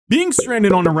Being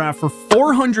stranded on a raft for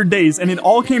 400 days and it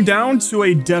all came down to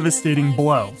a devastating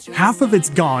blow. Half of it's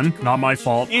gone, not my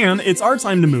fault, and it's our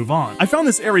time to move on. I found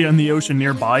this area in the ocean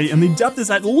nearby and the depth is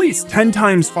at least 10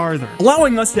 times farther,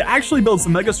 allowing us to actually build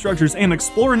some mega structures and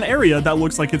explore an area that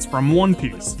looks like it's from One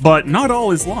Piece. But not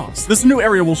all is lost. This new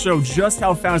area will show just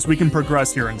how fast we can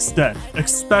progress here instead,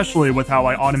 especially with how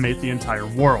I automate the entire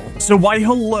world. So why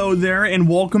hello there and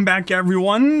welcome back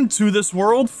everyone to this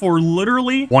world for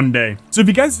literally one day. So if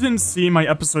you guys didn't see my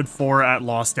episode 4 at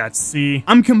Lost at Sea,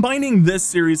 I'm combining this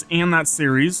series and that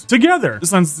series together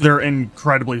since they're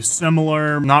incredibly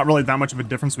similar, not really that much of a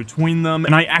difference between them,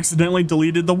 and I accidentally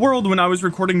deleted the world when I was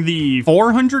recording the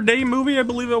 400-day movie, I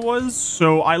believe it was,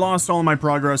 so I lost all of my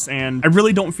progress and I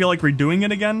really don't feel like redoing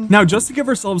it again. Now, just to give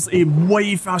ourselves a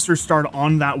way faster start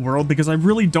on that world, because I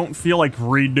really don't feel like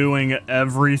redoing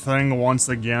everything once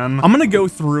again, I'm gonna go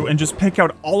through and just pick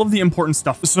out all of the important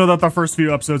stuff so that the first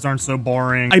few episodes aren't so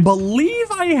boring. I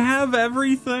believe I have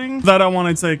everything that I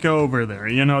want to take over there.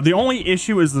 You know, the only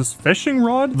issue is this fishing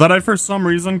rod that I, for some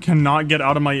reason, cannot get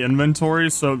out of my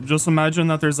inventory. So just imagine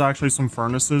that there's actually some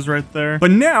furnaces right there.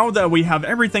 But now that we have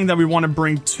everything that we want to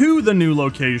bring to the new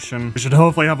location, we should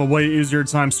hopefully have a way easier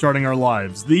time starting our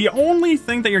lives. The only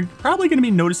thing that you're probably going to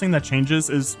be noticing that changes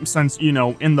is since, you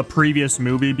know, in the previous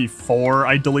movie before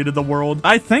I deleted the world,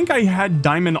 I think I had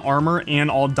diamond armor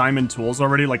and all diamond tools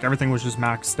already. Like everything was just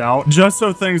maxed out. Just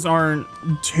so things aren't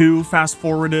too fast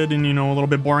forwarded and, you know, a little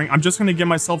bit boring, I'm just gonna give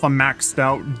myself a maxed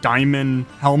out diamond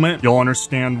helmet. You'll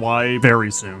understand why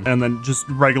very soon. And then just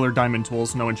regular diamond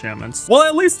tools, no enchantments. Well,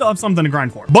 at least I'll have something to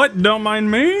grind for. But don't mind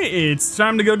me, it's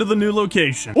time to go to the new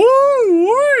location.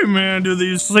 Woo, man, do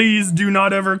these seas do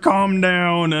not ever calm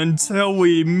down until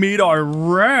we meet our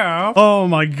raft. Oh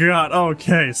my god,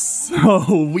 okay,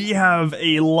 so we have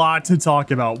a lot to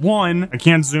talk about. One, I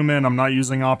can't zoom in, I'm not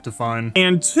using Optifine.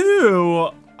 And two,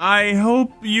 I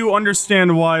hope you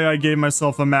understand why I gave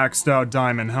myself a maxed out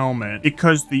diamond helmet.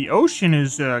 Because the ocean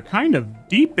is kind of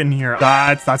deep in here.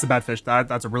 That's a bad fish.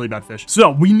 That's a really bad fish. So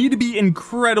we need to be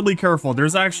incredibly careful.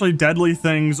 There's actually deadly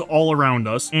things all around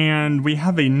us. And we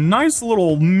have a nice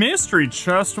little mystery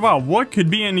chest. Wow, what could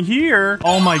be in here?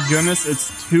 Oh my goodness,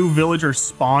 it's 2 villager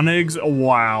spawn eggs.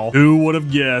 Wow, who would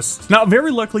have guessed? Now, very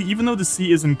luckily, even though the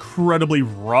sea is incredibly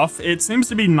rough, it seems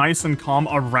to be nice and calm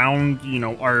around, you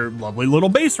know, our lovely little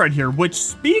base right here, which,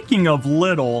 speaking of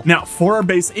little, now for our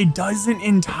base, it doesn't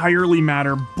entirely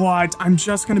matter, but I'm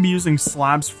just going to be using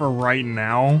slabs for right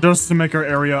now just to make our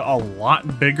area a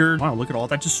lot bigger. Wow, look at all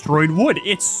that destroyed wood.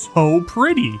 It's so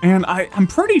pretty. And I'm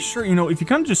pretty sure, you know, if you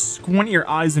kind of just squint your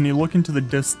eyes and you look into the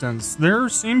distance, there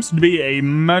seems to be a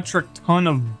metric ton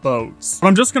of boats. But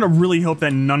I'm just going to really hope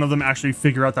that none of them actually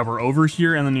figure out that we're over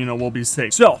here, and then, you know, we'll be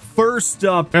safe. So first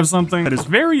up, we have something that is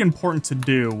very important to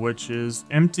do, which is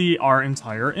empty our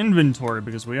entire inventory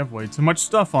because we have way too much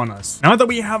stuff on us. Now that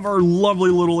we have our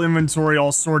lovely little inventory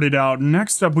all sorted out,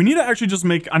 next up we need to actually just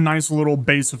make a nice little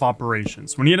base of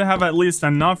operations. We need to have at least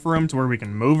enough room to where we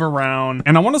can move around,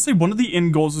 and I want to say one of the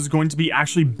end goals is going to be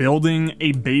actually building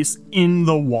a base in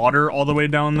the water all the way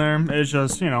down there. It's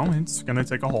just, you know, it's gonna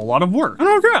take a whole lot of work. And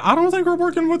okay, I don't think we're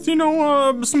working with, you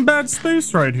know, some bad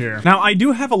space right here. Now I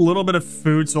do have a little bit of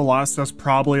food to last us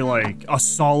probably like a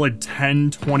solid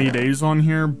 10-20 days on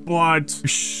here, but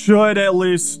should at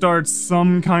least start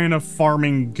some kind of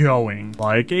farming going,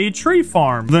 like a tree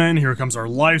farm. Then here comes our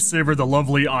lifesaver, the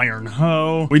lovely iron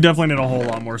hoe. We definitely need a whole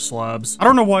lot more slabs. I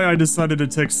don't know why I decided to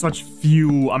take such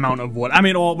few amount of wood. I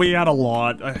mean, well, we had a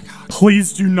lot.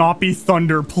 Please do not be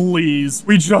thunder, please.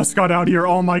 We just got out here.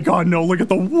 Oh my god, no, look at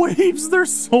the waves. They're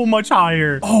so much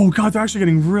higher. Oh god, they're actually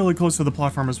getting really close to the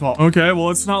platform as well. Okay, well,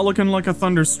 it's not looking like a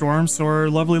thunderstorm, so our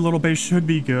lovely little base should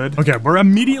be good. Okay, we're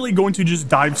immediately going to just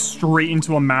dive straight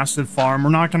into a massive farm. We're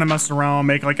not gonna mess around,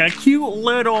 make like a cute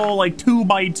little like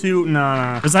 2x2.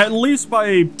 Nah, because at least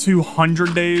by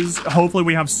 200 days, hopefully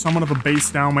we have somewhat of a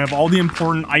base down. We have all the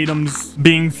important items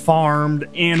being farmed,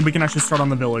 and we can actually start on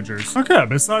the villagers. Okay,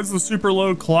 besides the super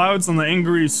low clouds and the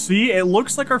angry sea, it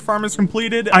looks like our farm is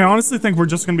completed. I honestly think we're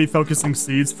just gonna be focusing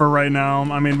seeds for right now.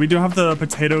 I mean, we do have the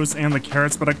potatoes and the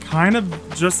carrots, but I kind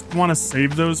of just want to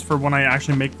save those for when I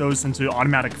actually make those into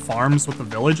automatic farms with the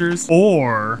villagers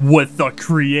or with the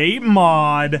create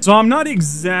mod. So I'm not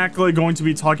exactly going to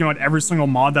be talking about every single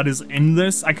mod that is in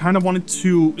this. I kind of wanted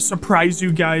to surprise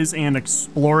you guys and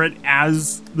explore it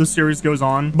as the series goes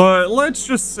on. But let's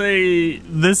just say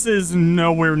this is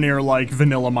nowhere near like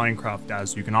vanilla Minecraft,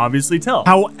 as you can obviously tell.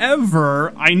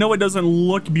 However, I know it doesn't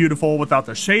look beautiful without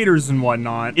the shaders and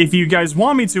whatnot. If you guys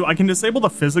want me to, I can disable the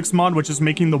physics mod, which is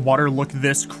making the water look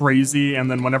this crazy, and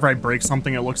then whenever I break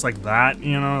something, it looks like that,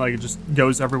 you know, like it just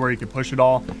goes everywhere. You can push it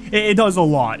all. It does a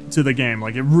lot to the game.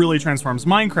 Like, it really transforms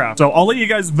Minecraft. So I'll let you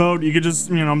guys vote. You could just,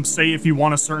 you know, say if you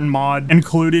want a certain mod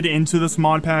included into this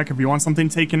mod pack, if you want something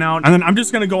taken out, and then I'm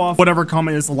just gonna go off whatever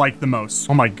comment is liked the most.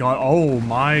 Oh my god. Oh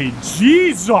my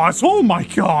Jesus. Oh my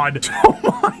god. Oh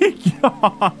my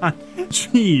god.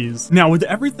 Jeez. Now, with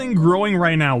everything growing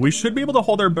right now, we should be able to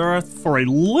hold our breath for a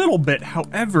little bit.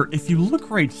 However, if you look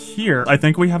right here, I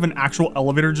think we have an actual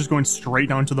elevator just going straight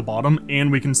down to the bottom,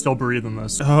 and we can still breathe in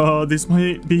this. Oh, these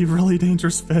might be really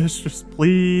dangerous fish. Just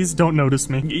please don't notice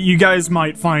me. You guys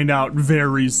might find out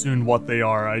very soon what they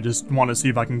are. I just want to see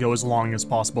if I can go as long as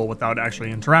possible without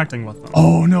actually interacting with them.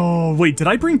 Oh no, wait, did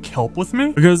I bring kelp with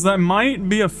me? Because that might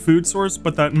be a food source,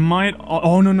 but that might,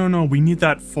 oh no, no, no, we need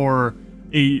that for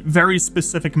a very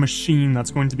specific machine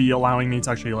that's going to be allowing me to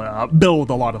actually build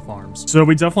a lot of farms. So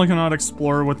we definitely cannot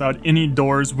explore without any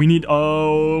doors. We need,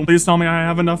 oh, please tell me I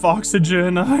have enough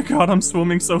oxygen. Oh god, I'm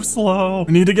swimming so slow.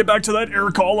 I need to get back to that air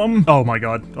column. Oh my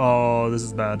god. Oh, this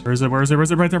is bad. Where is it? Where is it? Where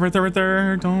is it? Right there, right there, right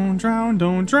there. Don't drown,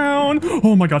 don't drown.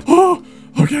 Oh my god. Oh,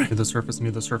 okay. Need the surface,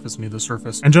 need the surface, need the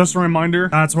surface. And just a reminder,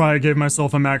 that's why I gave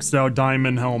myself a maxed out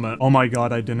diamond helmet. Oh my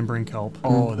god, I didn't bring kelp.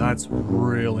 Oh, that's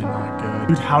really not good.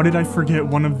 Dude, how did I forget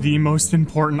one of the most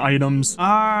important items?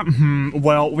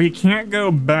 Well, we can't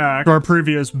go back to our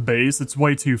previous base. It's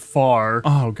way too far.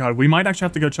 Oh god, we might actually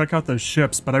have to go check out those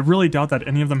ships, but I really doubt that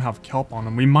any of them have kelp on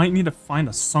them. We might need to find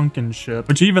a sunken ship,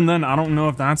 which even then, I don't know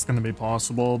if that's gonna be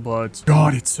possible, but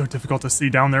god, it's so difficult to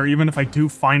see down there. Even if I do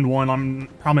find one, I'm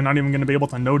probably not even gonna be able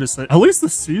to notice it. At least the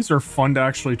seas are fun to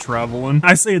actually travel in.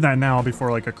 I say that now before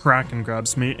like a kraken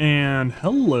grabs me. And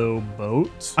hello,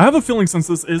 boat. I have a feeling since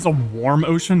this is a warm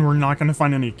ocean, we're not gonna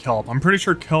find any kelp. I'm pretty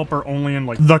sure kelp are only in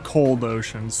like the cold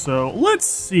ocean. So let's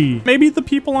see. Maybe the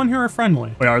people on here are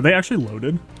friendly. Wait, are they actually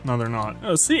loaded? No, they're not.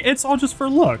 Oh, see, it's all just for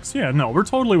looks. Yeah, no, we're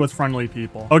totally with friendly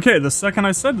people. Okay, the second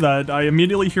I said that, I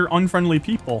immediately hear unfriendly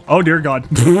people. Oh dear god.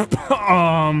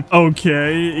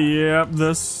 Okay, yep,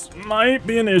 this might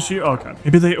be an issue. Okay,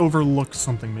 maybe they overlooked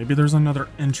something. Maybe there's another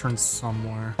entrance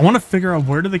somewhere. I want to figure out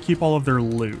where do they keep all of their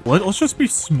loot. Let's just be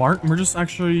smart, and we're just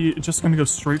actually just gonna go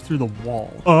straight through the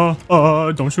wall.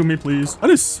 Don't shoot me, please. That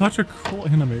is such a cool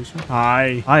animation.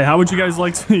 Hi, how would you guys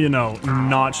like to, you know,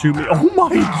 not shoot me? Oh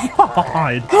my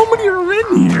god, how many are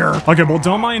in here? Okay, well,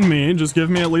 don't mind me. Just give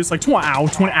me at least like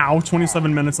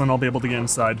 27 minutes, and I'll be able to get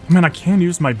inside. Man, I can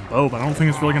use my bow, but I don't think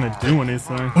it's really gonna do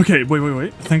anything. Okay,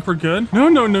 wait. I think we're good.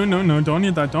 No. Don't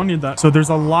need that. So there's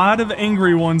a lot of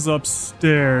angry ones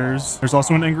upstairs. There's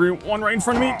also an angry one right in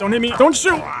front of me. Don't hit me. Don't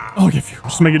shoot. Okay, phew.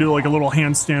 Just make it do like a little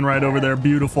handstand right over there.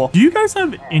 Beautiful. Do you guys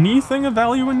have anything of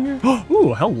value in here?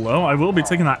 Ooh, hello. I will be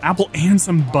taking that apple and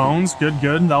some bones. Good.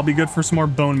 That'll be good for some more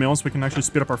bone meal so we can actually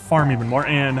speed up our farm even more.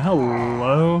 And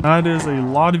hello. That is a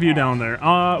lot of you down there.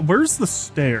 Where's the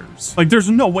stairs? Like, there's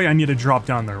no way I need to drop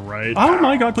down there, right? Oh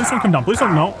my god, please don't come down. Please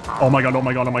don't. No. Oh my god.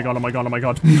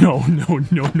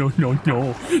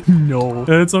 No.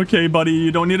 It's okay, buddy.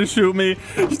 You don't need to shoot me.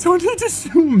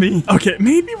 Okay,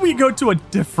 maybe we go to a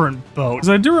different boat. Because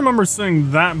I do remember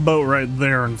seeing that boat right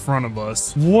there in front of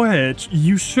us, which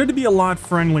you should be a lot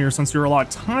friendlier since you're a lot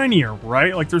tinier,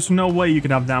 right? Like, there's no way you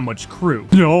could have that much crew.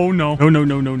 No.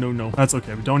 That's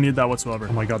okay. We don't need that whatsoever.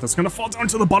 Oh my god, that's gonna fall down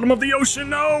to the bottom of the ocean.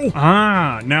 No.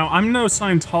 Now I'm no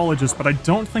Scientologist, but I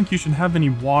don't think you should have any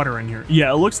water in here.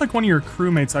 Yeah, it looks like one of your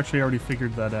crewmates actually already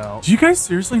figured that out. Do you guys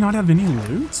seriously not have any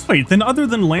loot? Wait, then other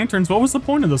than lanterns, what was the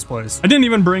point of this place? I didn't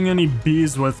even bring any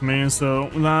bees with me, so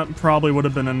that probably would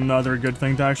have been another good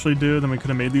thing to actually do. Then we could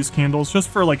have made these candles just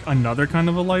for like another kind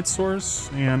of a light source.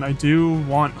 And I do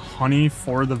want honey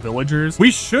for the villagers.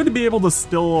 We should be able to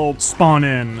still spawn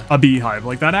in a beehive.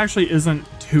 Like, that actually isn't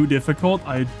too difficult.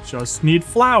 I just need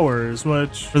flowers,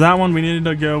 which for that one we needed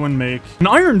to go and make an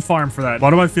iron farm for that. Why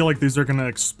do I feel like these are gonna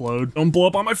explode? Don't blow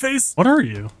up on my face. What are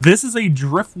you? This is a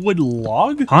driftwood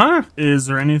log? Huh? Is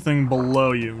there anything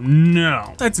below you?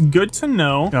 No. That's good to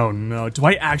know. Oh no. Do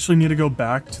I actually need to go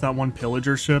back to that one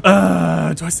pillager ship? Do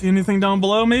I see anything down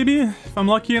below maybe? If I'm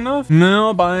lucky enough?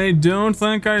 Nope, I don't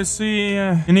think I see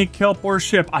any kelp or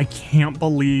ship. I can't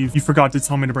believe you forgot to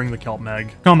tell me to bring the kelp,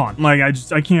 Meg. Come on. Like,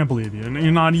 I can't believe you. And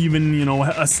you're not even, you know,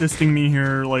 assisting me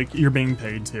here like you're being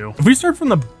paid to. If we start from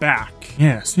the back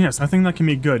Yes, I think that can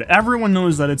be good. Everyone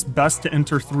knows that it's best to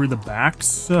enter through the back,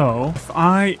 so if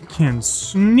I can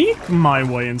sneak my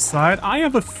way inside, I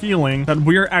have a feeling that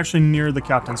we're actually near the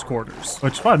captain's quarters.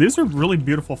 Which, wow, these are really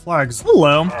beautiful flags.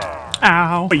 Hello.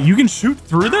 Ow. Wait, you can shoot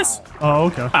through this? Oh,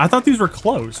 okay. I thought these were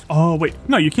closed. Oh, wait.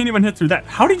 No, you can't even hit through that.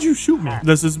 How did you shoot me?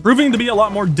 This is proving to be a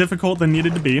lot more difficult than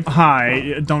needed to be.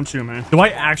 Hi, don't shoot me. Do I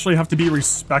actually have to be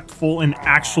respectful and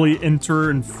actually enter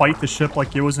and fight the ship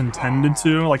like it was intended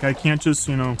to? Like, I can't just,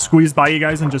 you know, squeeze by you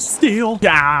guys and just steal?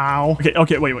 Ow.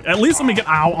 Okay, wait. At least let me get,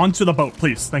 ow, onto the boat,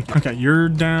 please. Thank you. Okay, you're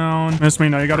down. Miss me.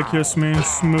 Now you gotta kiss me.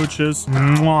 Smooches.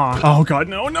 Mwah. Oh, God.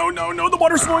 No. The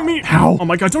water's slowing me. Ow. Oh,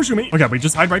 my God. Don't shoot me. Okay, we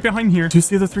just hide right behind here. Do you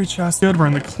see the 3 chests? Good. We're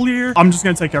in the clear. I'm just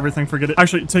gonna take everything. Forget it.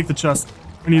 Actually, take the chest.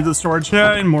 I need the storage.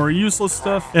 Yeah, and more useless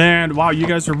stuff. And wow, you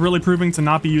guys are really proving to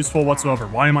not be useful whatsoever.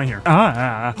 Why am I here?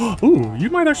 Ooh, you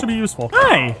might actually be useful.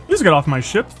 Hey, please get off my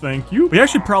ship. Thank you. We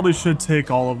actually probably should take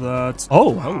all of that.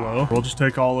 Oh, hello. We'll just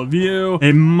take all of you.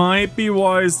 It might be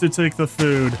wise to take the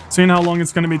food. Seeing how long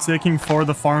it's going to be taking for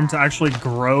the farm to actually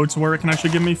grow to where it can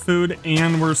actually give me food.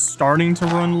 And we're starting to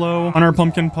run low on our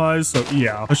pumpkin pies. So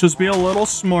yeah, let's just be a little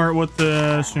smart with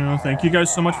this. You know, thank you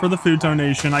guys so much for the food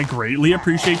donation. I greatly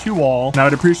appreciate you all.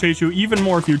 Now, I'd appreciate you even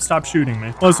more if you'd stop shooting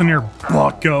me. Listen here,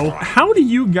 bucko. How do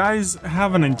you guys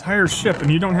have an entire ship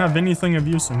and you don't have anything of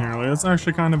use in here? Like, that's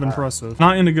actually kind of impressive.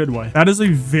 Not in a good way. That is a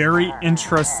very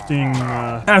interesting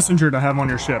passenger to have on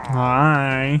your ship.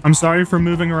 Hi. I'm sorry for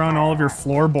moving around all of your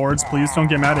floorboards. Please don't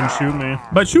get mad and shoot me.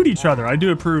 But shoot each other. I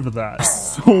do approve of that.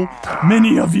 So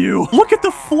many of you. Look at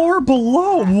the floor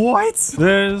below. What?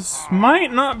 This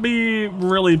might not be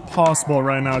really possible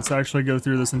right now to actually go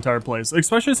through this entire place,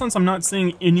 especially since I'm not seeing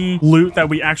any loot that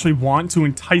we actually want to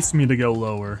entice me to go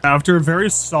lower. After a very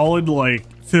solid, like,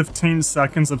 15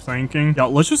 seconds of thinking. Yeah,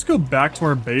 let's just go back to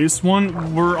our base.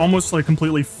 We're almost like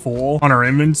completely full on our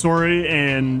inventory,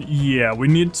 and yeah, we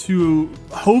need to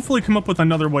hopefully come up with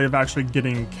another way of actually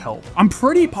getting kelp. I'm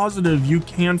pretty positive you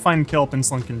can find kelp in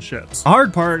sunken ships. The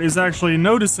hard part is actually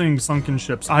noticing sunken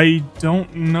ships. I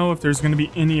don't know if there's going to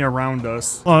be any around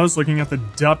us. Well, I was looking at the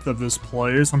depth of this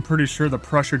place. I'm pretty sure the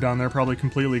pressure down there probably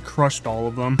completely crushed all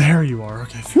of them. There you are.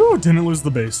 Okay, phew, didn't lose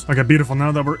the base. Okay, beautiful.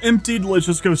 Now that we're emptied, let's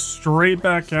just go straight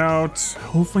back out.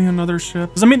 Hopefully another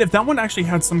ship. Because I mean, if that one actually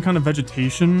had some kind of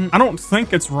vegetation, I don't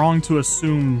think it's wrong to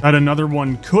assume that another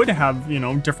one could have, you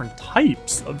know, different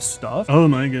types of stuff. Oh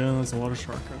my god, that's a lot of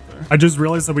shark right there. I just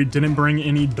realized that we didn't bring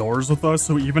any doors with us,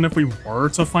 so even if we were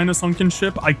to find a sunken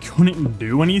ship, I couldn't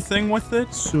do anything with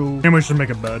it. So maybe we should make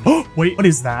a bed. Oh wait, what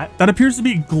is that? That appears to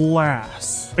be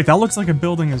glass. Wait, that looks like a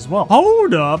building as well.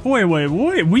 Hold up, wait.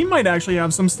 We might actually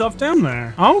have some stuff down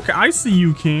there. Okay, I see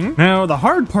you, King. Now the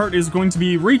hard part is going to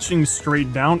be reaching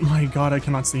straight down. My god, I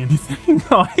cannot see anything.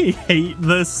 I hate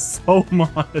this so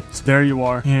much. There you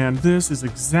are. And this is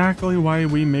exactly why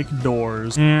we make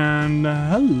doors. And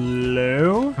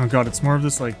hello. Oh god, it's more of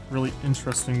this like really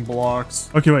interesting blocks.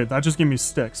 Okay, wait, that just gave me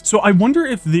sticks. So I wonder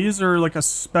if these are like a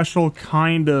special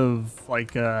kind of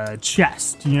like a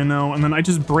chest, you know? And then I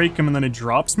just break them and then it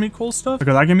drops me cool stuff.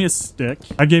 Okay, that gave me a stick.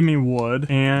 That gave me wood.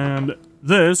 And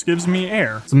this gives me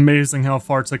air. It's amazing how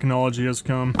far technology has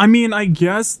come. I mean, I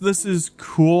guess this is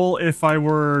cool if I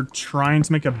were trying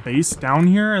to make a base down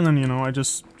here and then, you know, I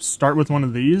just start with one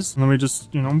of these and then we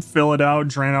just, you know, fill it out,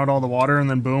 drain out all the water,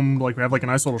 and then boom, like we have like a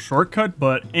nice little shortcut,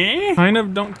 but kind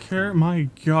of don't care. My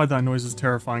god, that noise is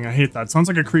terrifying. I hate that. It sounds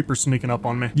like a creeper sneaking up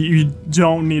on me. You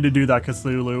don't need to do that,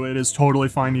 Cthulhu. It is totally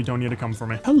fine. You don't need to come for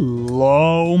me.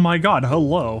 Hello. My god,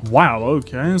 hello. Wow,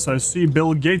 okay. So I see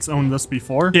Bill Gates owned this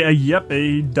before. Yeah, yep,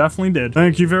 he definitely did.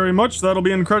 Thank you very much. That'll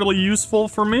be incredibly useful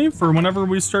for me for whenever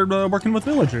we start working with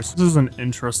villagers. This is an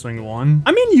interesting one.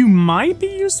 I mean, you might be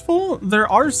useful.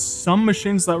 There are some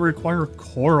machines that require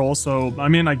coral, so I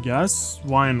mean, I guess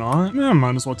why not? Yeah,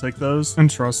 might as well take those.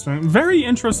 Interesting. Very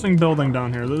interesting building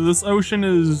down here. This ocean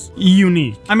is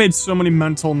unique. I made so many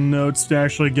mental notes to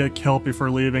actually get kelp before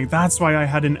leaving. That's why I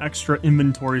had an extra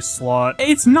inventory slot.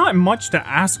 It's not much to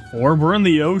ask for. We're in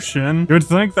the ocean. You would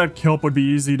think that kelp would be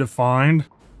easy to find.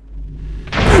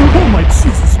 Oh my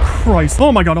Jesus Christ.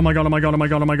 Oh my god, oh my god, oh my god, oh my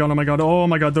god, oh my god, oh my god, oh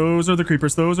my god, those are the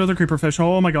creepers, those are the creeper fish,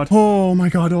 oh my god,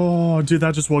 oh dude,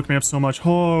 that just woke me up so much.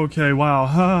 Okay,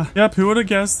 wow, yep, who would have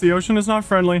guessed the ocean is not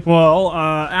friendly? Well,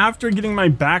 after getting my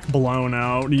back blown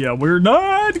out, yeah, we're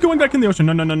not going back in the ocean.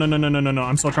 No,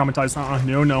 I'm so traumatized.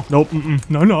 Nope,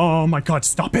 no, oh my god,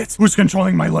 stop it. Who's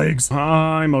controlling my legs?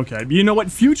 I'm okay. You know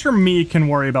what, future me can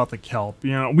worry about the kelp.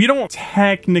 You know, we don't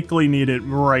technically need it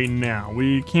right now.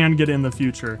 We can get it in the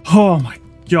future. Oh my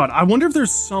God, I wonder if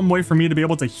there's some way for me to be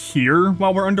able to hear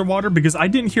while we're underwater, because I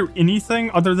didn't hear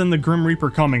anything other than the Grim Reaper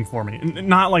coming for me.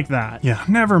 Not like that. Yeah,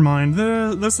 never mind.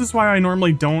 This is why I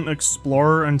normally don't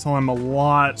explore until I'm a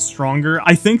lot stronger.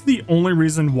 I think the only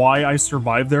reason why I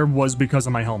survived there was because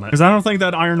of my helmet, because I don't think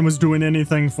that iron was doing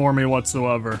anything for me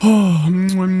whatsoever. Oh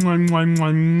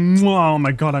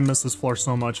my God, I miss this floor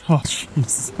so much. Oh,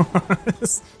 Jesus.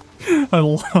 I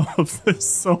love this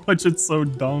so much. It's so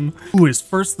dumb. Ooh, is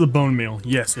first the bone meal.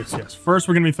 Yes. First,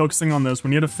 we're going to be focusing on this. We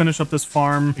need to finish up this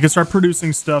farm. We can start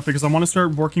producing stuff because I want to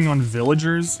start working on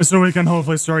villagers so we can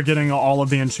hopefully start getting all of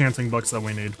the enchanting books that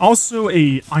we need. Also,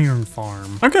 a iron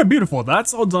farm. Okay, beautiful.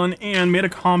 That's all done and made a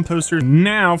composter.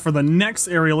 Now, for the next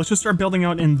area, let's just start building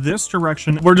out in this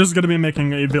direction. We're just going to be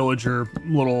making a villager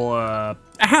little, a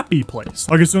happy place.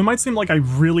 Okay, so it might seem like I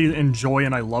really enjoy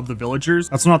and I love the villagers.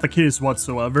 That's not the case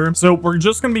whatsoever. So we're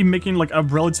just gonna be making like a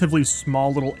relatively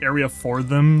small little area for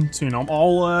them to, you know,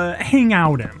 all hang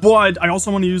out in. But I also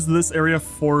want to use this area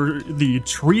for the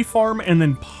tree farm and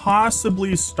then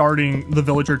possibly starting the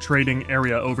villager trading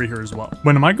area over here as well.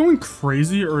 Wait, am I going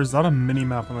crazy or is that a mini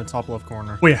map on the top left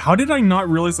corner? Wait, how did I not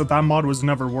realize that that mod was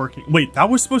never working? Wait, that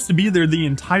was supposed to be there the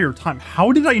entire time.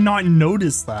 How did I not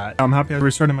notice that? I'm happy I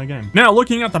restarted my game. Now,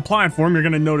 looking at the platform, you're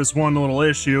gonna notice one little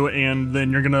issue and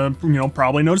then you're gonna, you know,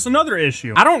 probably notice another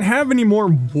issue. I don't have any more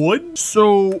wood,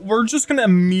 so we're just gonna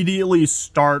immediately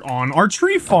start on our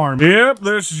tree farm. Yep,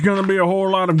 this is gonna be a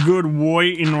whole lot of good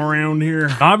waiting around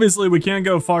here. Obviously, we can't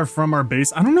go far from our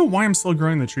base. I don't know why I'm still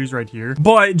growing the trees right here,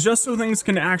 but just so things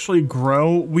can actually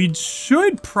grow, we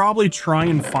should probably try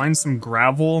and find some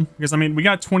gravel, because I mean, we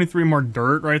got 23 more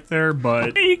dirt right there,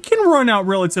 but it can run out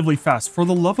relatively fast. For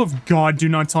the love of God, do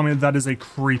not tell me that is a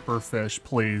creeper fish,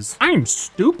 please. I am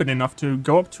stupid enough to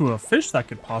go up to a fish that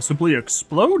could possibly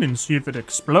explode and see if it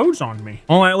explodes on me.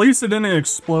 Well, at least it didn't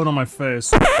explode on my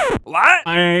face. What?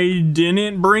 I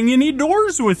didn't bring any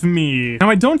doors with me. Now,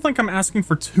 I don't think I'm asking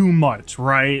for too much,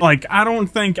 right? Like, I don't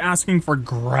think asking for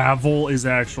gravel is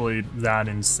actually that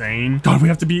insane. God, we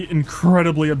have to be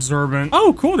incredibly observant.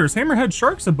 Oh, cool. There's hammerhead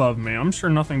sharks above me. I'm sure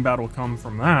nothing bad will come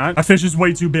from that. That fish is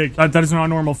way too big. That is not a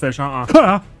normal fish.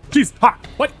 Jeez. Ha.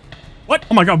 What? What?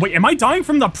 Oh my God, wait, am I dying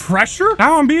from the pressure?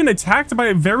 Now I'm being attacked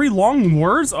by very long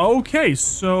words? Okay,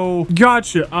 so,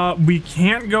 gotcha. We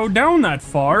can't go down that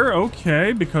far,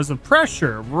 okay, because of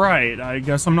pressure. Right, I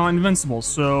guess I'm not invincible,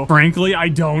 so, frankly, I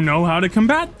don't know how to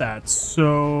combat that,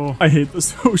 so, I hate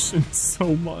this ocean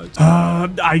so much.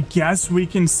 I guess we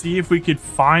can see if we could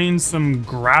find some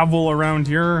gravel around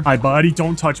here. Hi, buddy,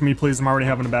 don't touch me, please. I'm already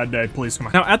having a bad day. Please, come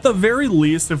on. Now, at the very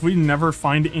least, if we never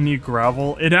find any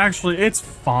gravel, it's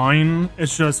fine.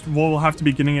 It's just, we'll have to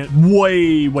be getting it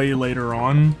way later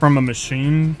on from a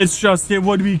machine. It's just, it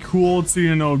would be cool to,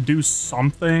 you know, do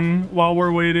something while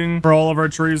we're waiting for all of our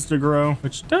trees to grow,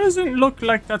 which doesn't look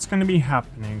like that's going to be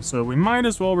happening. So we might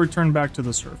as well return back to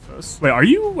the surface. Wait, are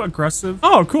you aggressive?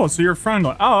 Oh, cool. So you're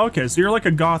friendly. Oh, okay. So you're like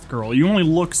a goth girl. You only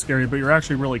look scary, but you're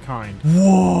actually really kind.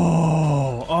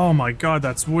 Whoa. Oh my God,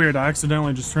 that's weird. I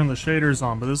accidentally just turned the shaders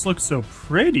on, but this looks so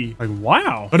pretty. Like,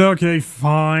 wow. But okay,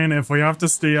 fine. If we have to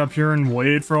stay up here and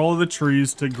wait for all of the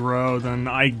trees to grow, then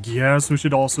I guess we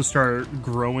should also start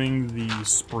growing the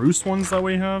spruce ones that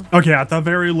we have. Okay, at the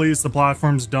very least, the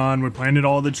platform's done. We planted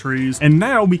all the trees, and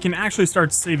now we can actually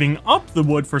start saving up the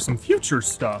wood for some future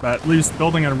stuff. At least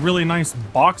building a really nice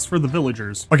box for the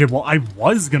villagers. Okay, well, I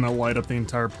was gonna light up the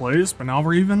entire place, but now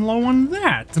we're even low on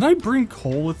that. Did I bring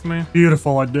coal with me?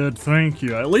 Beautiful, I did. Thank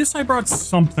you. At least I brought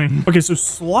something. Okay, so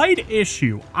slight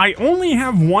issue. I only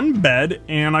have one bed,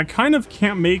 and I kind of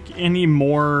can't make any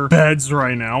more beds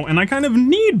right now, and I kind of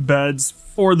need beds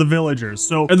for the villagers.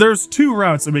 So there's two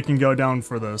routes that we can go down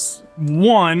for this.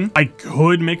 One, I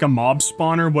could make a mob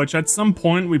spawner, which at some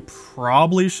point we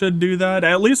probably should do that,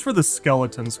 at least for the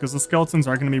skeletons, because the skeletons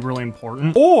are going to be really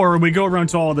important. Or we go around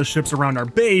to all the ships around our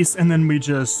base, and then we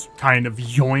just kind of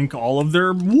yoink all of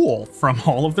their wool from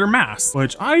all of their masts,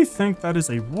 which I think that is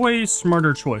a way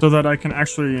smarter choice, so that I can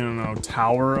actually, you know,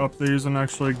 tower up these and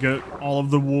actually get all of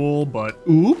the wool, but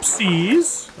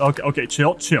oopsies. Okay,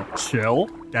 chill.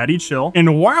 Daddy, chill. And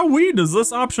wowee, does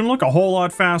this option look a whole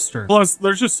lot faster. Plus,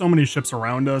 there's just so many ships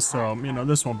around us, so, you know,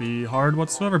 this won't be hard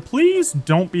whatsoever. Please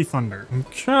don't be thunder.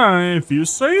 Okay, if you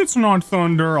say it's not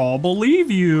thunder, I'll believe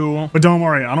you. But don't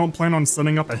worry, I don't plan on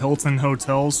setting up a Hilton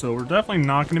hotel, so we're definitely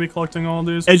not going to be collecting all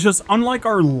these. It's just, unlike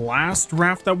our last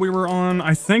raft that we were on,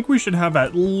 I think we should have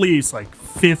at least, like,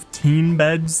 15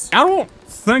 beds. I don't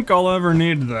think I'll ever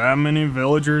need that many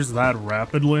villagers that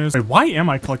rapidly. Wait, why am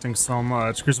I collecting so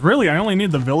much? Because really, I only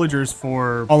need the villagers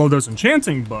for all of those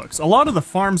enchanting books. A lot of the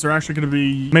farms are actually going to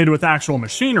be made with actual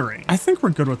machinery. I think we're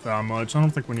good with that much. I don't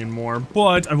think we need more,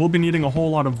 but I will be needing a whole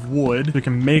lot of wood. We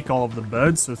can make all of the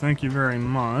beds, so thank you very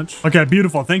much. Okay,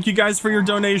 beautiful. Thank you guys for your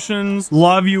donations.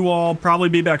 Love you all. Probably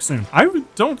be back soon. I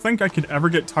don't think I could ever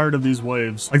get tired of these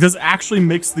waves. Like, this actually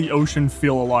makes the ocean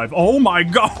feel alive. Oh my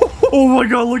god. Oh my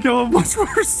god, look how much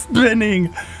we're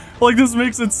spinning. Like, this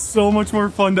makes it so much more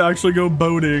fun to actually go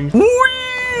boating.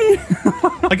 Whee!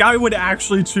 Like, I would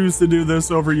actually choose to do this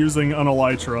over using an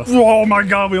elytra. Oh my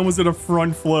god, we almost did a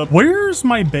front flip. Where's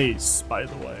my base, by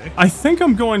the way? I think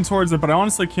I'm going towards it, but I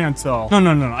honestly can't tell.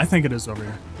 No. I think it is over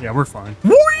here. Yeah, we're fine.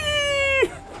 Whee!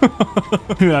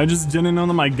 I just didn't know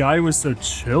that my guy was so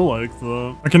chill like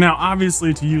that. Okay, now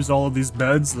obviously to use all of these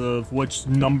beds, of which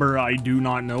number I do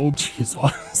not know.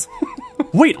 Jesus.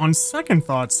 Wait, on second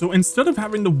thought, so instead of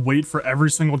having to wait for every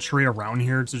single tree around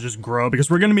here to just grow, because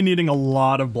we're going to be needing a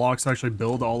lot of blocks to actually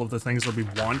build all of the things that we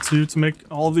want to make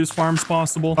all of these farms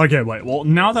possible. Okay, wait, well,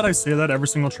 now that I say that, every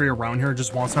single tree around here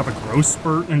just wants to have a growth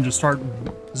spurt and just start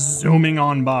zooming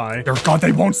on by. Dear God,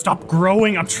 they won't stop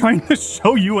growing. I'm trying to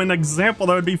show you an example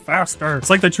that would be faster. It's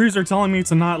like the trees are telling me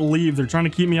to not leave. They're trying to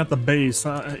keep me at the base.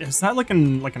 Is that like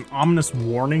an ominous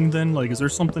warning then? Like, is there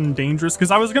something dangerous?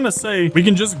 Because I was going to say we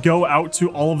can just go out to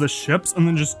all of the ships and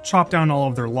then just chop down all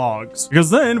of their logs, because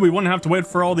then we wouldn't have to wait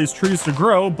for all these trees to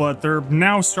grow, but they're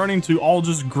now starting to all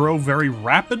just grow very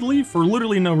rapidly for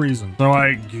literally no reason. So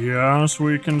I guess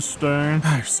we can stay.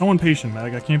 You're so impatient,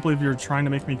 Meg. I can't believe you're trying to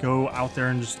make me go out there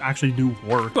and just actually do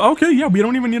work. Okay, yeah, we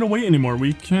don't even need to wait anymore.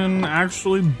 We can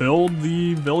actually build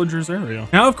the villagers area.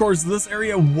 Now, of course, this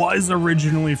area was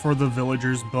originally for the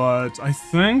villagers, but I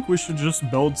think we should just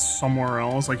build somewhere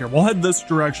else. Like, here, we'll head this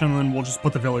direction and then we'll just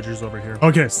put the villagers over here.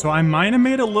 Okay, so I might have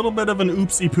made a little bit of an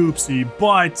oopsie poopsie,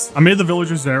 but I made the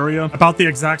villagers area about the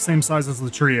exact same size as the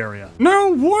tree area.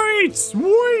 No, wait,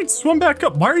 swim back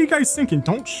up. Why are you guys sinking?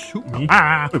 Don't shoot me.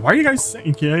 Wait, why are you guys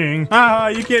sinking? You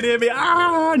can't hit me.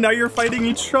 Now you're fighting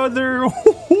each other.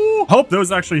 Hope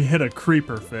those actually hit a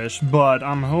creeper fish, but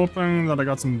I'm hoping that I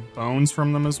got some bones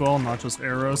from them as well, not just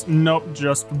arrows. Nope,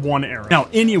 just one arrow. Now,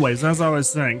 anyways, as I was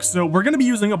saying, so we're going to be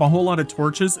using up a whole lot of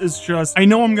torches. It's just, I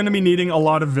know I'm going to be needing a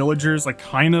lot of villagers, like,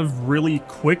 kind of really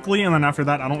quickly, and then after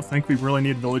that, I don't think we really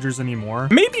need villagers anymore.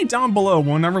 Maybe down below,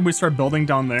 whenever we start building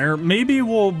down there, maybe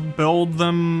we'll build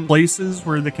them places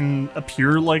where they can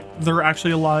appear like they're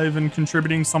actually alive and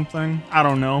contributing something. I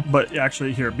don't know, but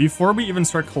actually here, before we even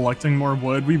start collecting more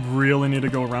wood, we really need to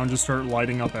go around, just start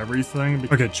lighting up everything.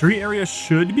 Okay, tree area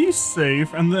should be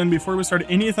safe, and then before we start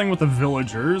anything with the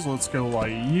villagers, let's go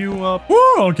light you up.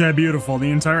 Woo, okay, beautiful.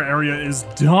 The entire area is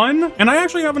done, and I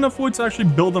actually have enough wood to actually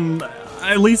build them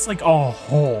at least like a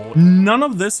hole. None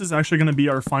of this is actually going to be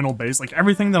our final base. Like,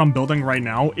 everything that I'm building right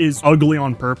now is ugly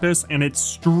on purpose, and it's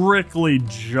strictly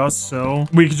just so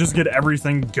we could just get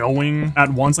everything going at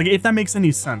once. Like, if that makes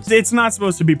any sense. It's not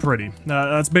supposed to be pretty.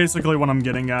 That's basically what I'm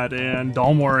getting at, and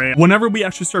don't worry, whenever we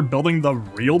actually start building the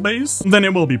real base, then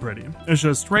it will be pretty. It's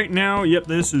just right now, yep,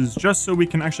 this is just so we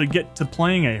can actually get to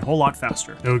playing a whole lot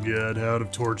faster. Oh good, out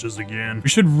of torches again. We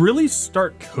should really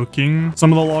start cooking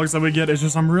some of the logs that we get. It's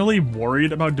just, I'm really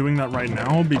worried about doing that right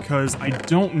now because I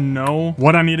don't know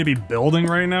what I need to be building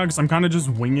right now, because I'm kind of just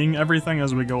winging everything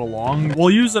as we go along.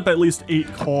 We'll use up at least 8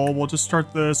 coal. We'll just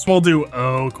start this. We'll do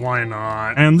oak, why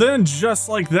not? And then just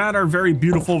like that, our very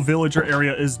beautiful villager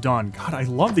area is done. God, I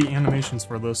love the animations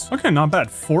for this. Okay, not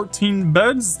bad. 14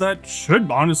 beds. That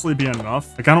should honestly be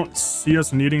enough. Like, I don't see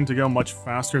us needing to go much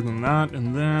faster than that.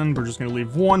 And then we're just gonna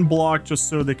leave 1 block just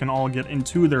so they can all get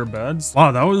into their beds.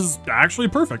 Wow, that was actually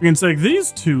perfect. We can take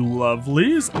these 2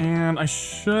 lovelies, and I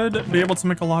should be able to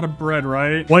make a lot of bread,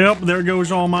 right? Well, there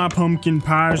goes all my pumpkin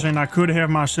pies, and I could have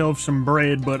myself some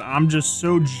bread, but I'm just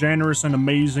so generous and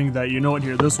amazing that, you know what,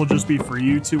 here, this will just be for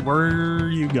you two. Where are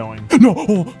you going? No,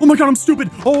 oh my god, I'm stupid.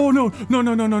 Oh no.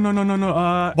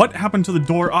 What happened to the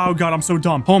door? Oh god, I'm so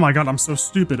dumb. Oh my god, I'm so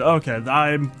stupid. Okay,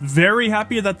 I'm very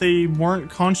happy that they weren't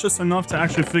conscious enough to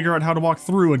actually figure out how to walk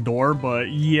through a door, but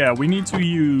yeah, we need to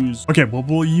use, okay, well,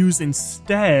 we'll use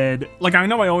instead, like, I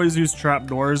know I always use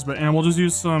trapdoors, but, and we'll just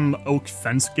use some oak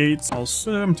fence gates.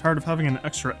 Also, I'm tired of having an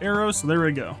extra arrow, so there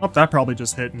we go. Oh, that probably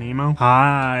just hit Nemo.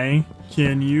 Hi,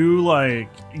 can you, like,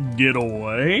 get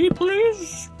away,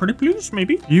 please? Pretty please,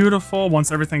 maybe? Beautiful.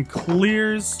 Once everything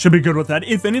clears, should be good with that.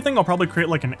 If anything, I'll probably create create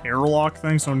like an airlock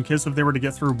thing, so in case if they were to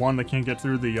get through one, they can't get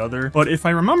through the other. But if I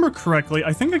remember correctly,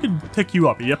 I think I could pick you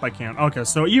up. Yep, I can. Okay,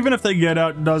 so even if they get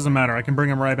out, doesn't matter. I can bring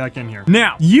them right back in here.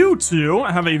 Now, you two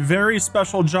have a very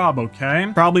special job,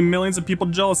 okay? Probably millions of people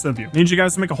jealous of you. Need you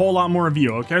guys to make a whole lot more of you,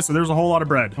 okay? So there's a whole lot of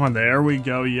bread. Come on, there we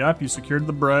go. Yep, you secured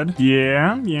the bread.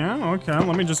 Yeah, okay.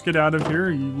 Let me just get out of here,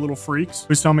 you little freaks.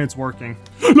 Please tell me it's working.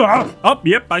 Oh,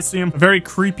 yep, I see him. A very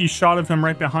creepy shot of him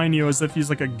right behind you as if he's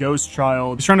like a ghost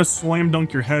child. He's trying to slam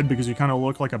dunk your head because you kind of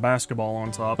look like a basketball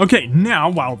on top. Okay, now,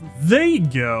 while they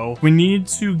go, we need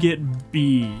to get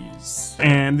bees.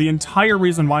 And the entire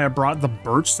reason why I brought the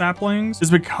birch saplings is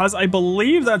because I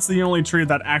believe that's the only tree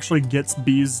that actually gets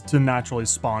bees to naturally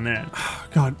spawn in.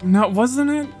 God, now, wasn't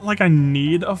it like I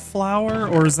need a flower,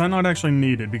 or is that not actually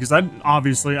needed? Because I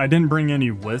didn't bring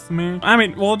any with me. I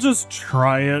mean, we'll just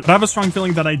try it. But I have a strong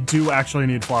feeling that I do actually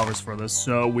need flowers for this,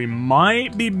 so we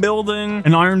might be building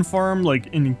an iron farm like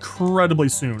incredibly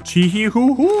soon. Chee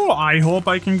hoo hoo, I hope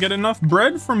I can get enough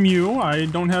bread from you. I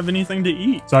don't have anything to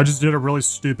eat. So I just did a really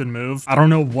stupid move. I don't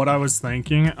know what I was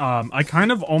thinking. I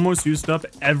kind of almost used up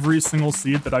every single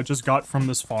seed that I just got from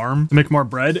this farm to make more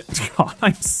bread. God,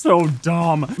 I'm so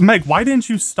dumb. Meg, why didn't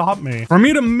you stop me? For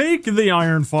me to make the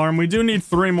iron farm, we do need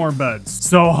 3 more beds.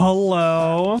 So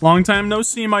hello. Long time no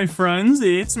see, my friends.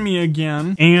 It's me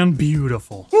again. And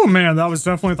beautiful. Oh man, that was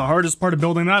definitely the hardest part of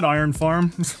building that iron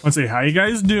farm. Let's see, how you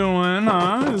guys doing,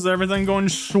 huh? Is everything going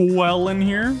swell in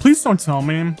here? Please don't tell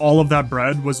me all of that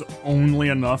bread was only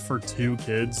enough for 2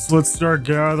 kids. Let's start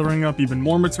gathering up even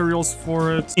more materials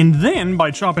for it. And then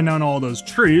by chopping down all those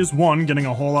trees, one, getting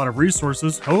a whole lot of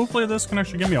resources. Hopefully this can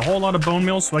actually give me a whole lot of bone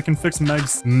meal so I can fix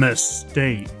Meg's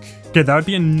mistake. Okay, that would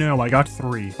be a no. I got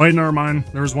 3. Wait, never mind.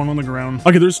 There's 1 on the ground.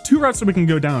 Okay, there's 2 routes that we can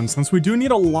go down. Since we do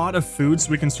need a lot of food,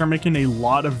 so we can start making a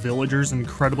lot of villagers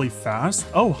incredibly fast.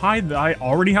 Oh, hi. I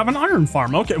already have an iron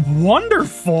farm. Okay,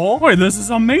 wonderful. Wait, this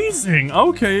is amazing.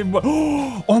 Okay.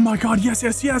 Oh my god, yes.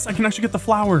 I can actually get the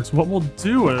flowers. What we'll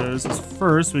do is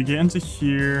first we get into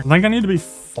here. I think I need to be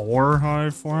 4 high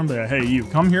for him. But yeah, hey, you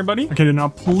come here, buddy. Okay, now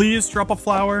please drop a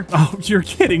flower. Oh, you're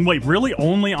kidding. Wait, really?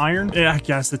 Only iron? Yeah, I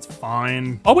guess it's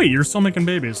fine. Oh, wait, you're still making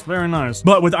babies. Very nice.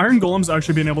 But with iron golems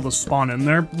actually being able to spawn in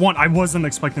there, one, I wasn't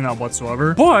expecting that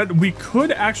whatsoever. But we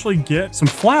could actually get some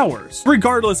flowers.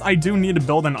 Regardless, I do need to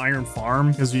build an iron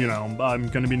farm because, you know, I'm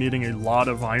going to be needing a lot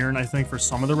of iron, I think, for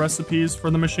some of the recipes for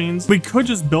the machines. We could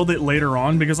just build it later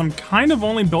on because I'm kind of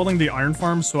only building the iron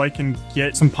farm so I can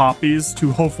get some poppies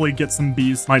to hopefully get some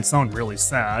bees. Might sound really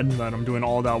sad that I'm doing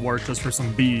all that work just for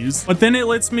some bees, but then it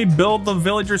lets me build the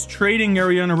villagers trading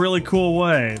area in a really cool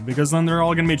way because then they're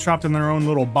all gonna be trapped in their own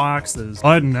little boxes.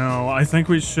 But no, I think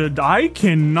we should. I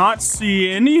cannot see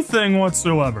anything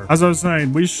whatsoever. As I was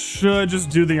saying, we should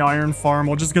just do the iron farm.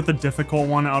 We'll just get the difficult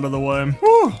one out of the way.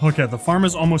 Whew. Okay, the farm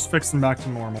is almost fixed and back to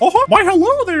normal. Why,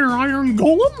 hello there, iron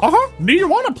golem. Do you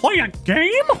want to play a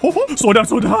game? Slow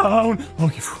down.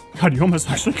 Okay. God, you almost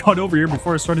actually got over here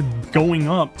before I started going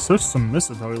up. So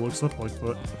submissive how he looks up like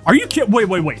that. Are you kidding?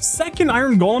 Wait. Second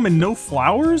iron golem and no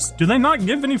flowers? Do they not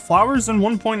give any flowers in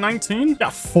 1.19? Yeah,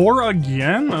 4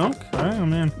 again? Okay, I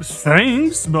mean,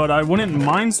 thanks, but I wouldn't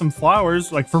mind some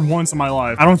flowers, like, for once in my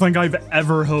life. I don't think I've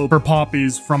ever hoped for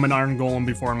poppies from an iron golem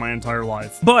before in my entire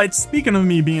life. But speaking of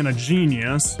me being a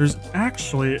genius, there's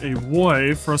actually a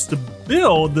way for us to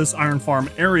build this iron farm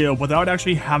area without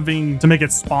actually having to make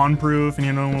it spawn proof and,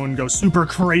 you know, and go super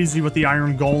crazy with the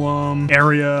iron golem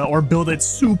area or build it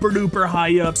super duper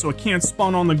high up so it can't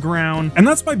spawn on the ground. And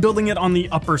that's by building it on the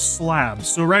upper slab.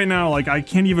 So right now, like, I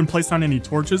can't even place down any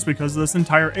torches because this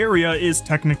entire area is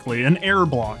technically an air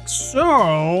block.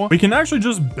 So we can actually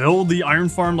just build the iron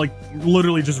farm, like,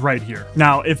 literally just right here.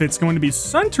 Now, if it's going to be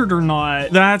centered or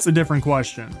not, that's a different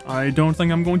question. I don't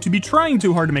think I'm going to be trying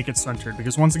too hard to make it centered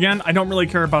because, once again, I don't really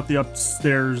care about the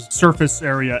upstairs surface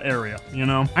area, you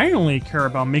know? I only care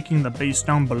about making the base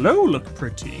down below look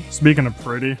pretty. Speaking of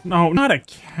pretty, no, not a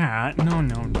cat. No.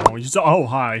 Oh,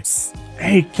 hi.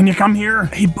 Hey, can you come here?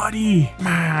 Hey, buddy.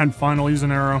 Man, finally use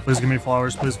an arrow. Please give me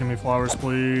flowers. Please give me flowers,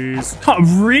 please.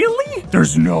 Really?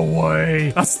 There's no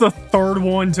way. That's the 3rd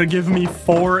one to give me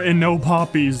 4 and no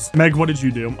poppies. Meg, what did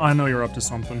you do? I know you're up to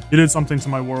something. You did something to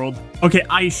my world. Okay,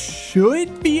 I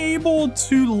should be able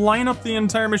to line up the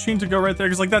entire machine to go right there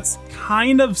because, like, that's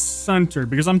kind of centered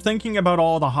because I'm thinking about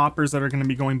all the hoppers that are going to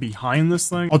be going behind this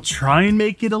thing. I'll try and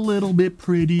make it a little bit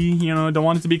pretty, you know, I don't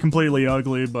want it to be completely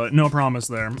ugly, but no promise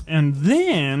there. And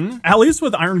then, at least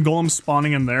with iron golems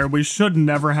spawning in there, we should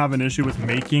never have an issue with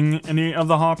making any of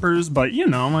the hoppers, but, you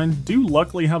know, I do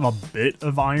luckily have a bit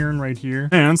of iron right here.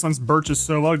 And since birch is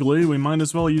so ugly, we might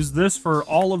as well use this for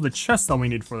all of the chests that we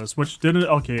need for this, which didn't,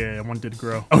 okay, yeah, one did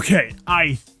grow. Okay,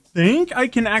 I think I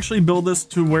can actually build this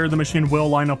to where the machine will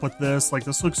line up with this. Like,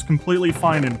 this looks completely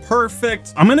fine and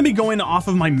perfect. I'm gonna be going off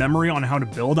of my memory on how to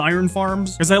build iron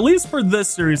farms, because at least for this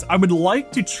series, I would like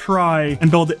to try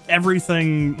and build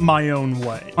everything my own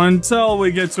way until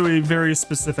we get to a very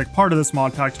specific part of this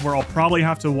mod pack where I'll probably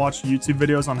have to watch YouTube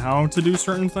videos on how to do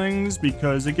certain things,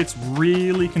 because it gets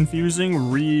really confusing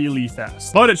really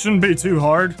fast. But it shouldn't be too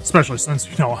hard, especially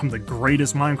since, you know, I'm the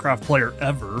greatest Minecraft player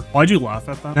ever. Why'd you laugh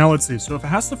at that? Now let's see. So if it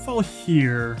has to fall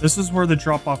here, this is where the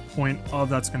drop-off point of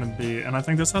that's gonna be, and I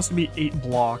think this has to be 8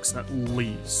 blocks at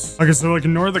least. Okay, so like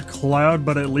ignore the cloud,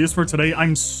 but at least for today,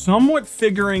 I'm somewhat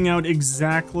figuring out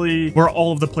exactly where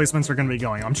all of the placements are gonna be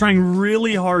going. I'm trying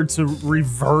really hard to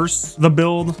reverse the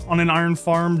build on an iron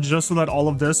farm just so that all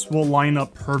of this will line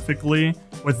up perfectly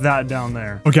with that down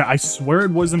there. Okay, I swear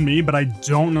it wasn't me, but I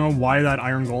don't know why that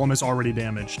iron golem is already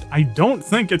damaged. I don't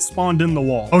think it spawned in the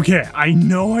wall. Okay, I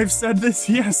know I've said this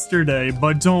yesterday,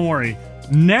 but don't worry.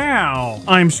 Now,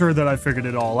 I'm sure that I figured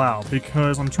it all out,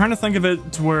 because I'm trying to think of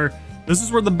it to where this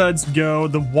is where the beds go.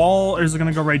 The wall is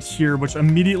gonna go right here, which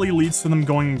immediately leads to them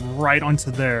going right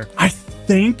onto there. I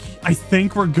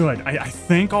think we're good. I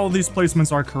think all these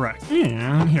placements are correct.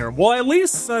 And here, we'll at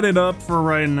least set it up for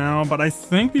right now, but I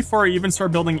think before I even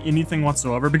start building anything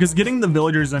whatsoever, because getting the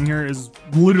villagers in here is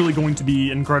literally going to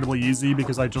be incredibly easy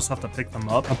because I just have to pick them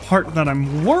up. A part that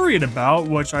I'm worried about,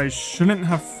 which I shouldn't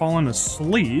have fallen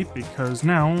asleep, because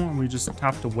now we just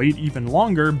have to wait even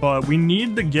longer, but we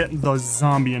need to get the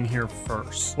zombie in here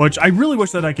first, which I really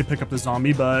wish that I could pick up the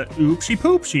zombie, but oopsie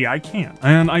poopsie, I can't.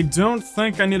 And I don't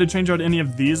think I need to change out any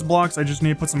of these blocks. I just need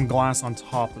to put some glass on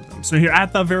top of them. So here,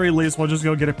 at the very least, we'll just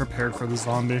go get it prepared for the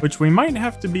zombie, which we might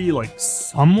have to be like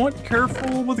somewhat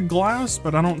careful with glass,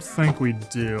 but I don't think we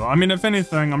do. I mean, if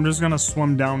anything, I'm just gonna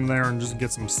swim down there and just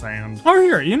get some sand. Oh,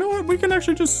 here, you know what? We can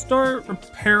actually just start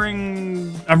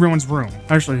repairing everyone's room.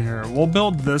 Actually, here, we'll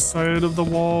build this side of the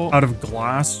wall out of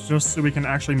glass just so we can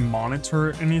actually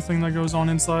monitor anything that goes on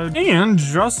inside. And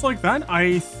just like that,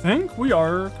 I think we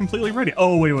are completely ready.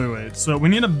 Oh, wait. So we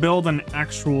need to build an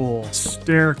actual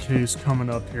staircase coming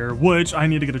up here, which I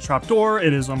need to get a trapdoor.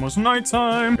 It is almost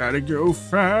nighttime. Gotta go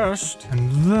fast.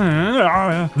 And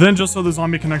then just so the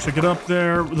zombie can actually get up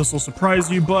there, this will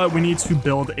surprise you, but we need to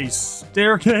build a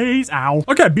staircase. Ow.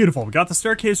 Okay, beautiful. We got the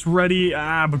staircase ready.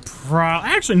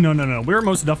 Actually, no. We're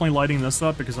most definitely lighting this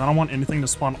up because I don't want anything to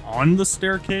spawn on the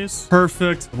staircase.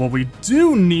 Perfect. What we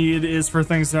do need is for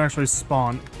things to actually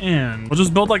spawn in. We'll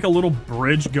just build like a little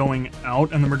bridge going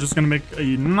out, and then we're just gonna make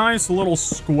a nice little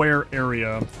square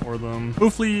area for them.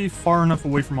 Hopefully far enough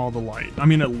away from all the light. I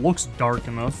mean, it looks dark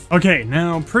enough. Okay,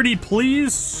 now pretty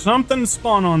please, something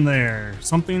spawn on there.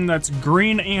 Something that's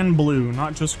green and blue,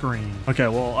 not just green. Okay,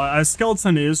 well, a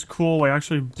skeleton is cool. I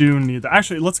actually do need that.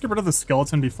 Actually, let's get rid of the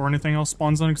skeleton before anything else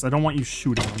spawns in, because I don't want you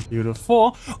shooting them.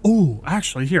 Beautiful. Oh,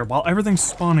 actually, here, while everything's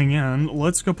spawning in,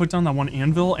 let's go put down that one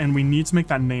anvil, and we need to make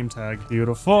that name tag.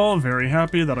 Beautiful. Very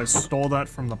happy that I stole that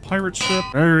from the pirate ship.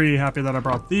 Very happy that I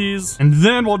brought these. And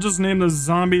then we'll just name the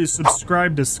zombie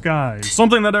Subscribe Disguise.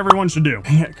 Something that everyone should do.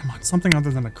 Dang it, come on, something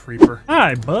other than a creeper.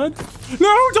 Hi, bud.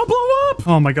 No, don't blow up!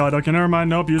 Oh my god, okay, never mind.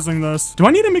 Nope, using this. Do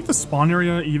I need to make the spawn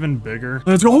area even bigger?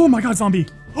 Let's go. Oh my god, zombie.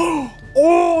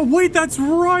 Oh, wait, that's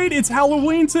right. It's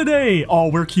Halloween today. Oh,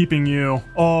 we're keeping you.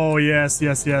 Oh, yes.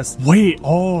 Wait.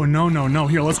 Oh, no.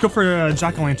 Here, let's go for a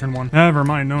jack-o'-lantern one. Never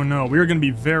mind. No. We are going to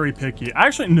be very picky.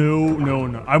 Actually,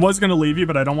 no. I was going to leave you,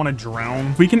 but I don't want to drown.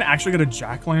 If we can actually get a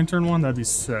jack-o'-lantern one, that'd be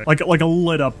sick. Like a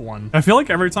lit up one. I feel like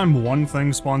every time one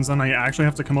thing spawns in, I actually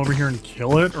have to come over here and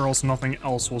kill it, or else nothing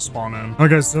else will spawn in.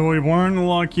 Okay, so we weren't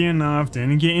lucky enough.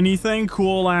 Didn't get anything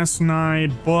cool last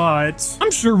night, but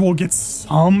I'm sure we'll get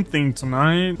something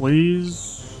tonight.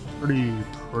 Please.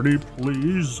 Pretty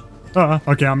please.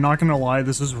 Okay, I'm not gonna lie,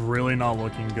 this is really not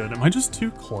looking good. Am I just too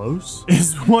close?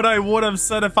 Is what I would have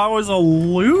said if I was a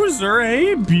loser.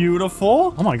 Hey,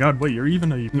 beautiful. Oh my god, wait, you're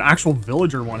even an actual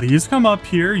villager one. Please come up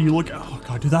here. You look, oh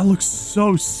god, dude, that looks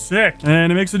so sick.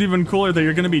 And it makes it even cooler that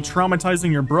you're gonna be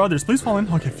traumatizing your brothers. Please fall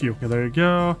in. Okay, phew. Okay, there you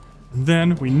go. And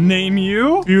then we name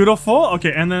you. Beautiful.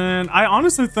 Okay, and then I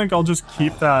honestly think I'll just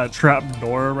keep that trap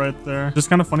door right there. Just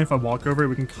kind of funny if I walk over it,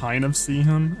 we can kind of see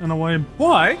him in a way,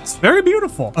 but very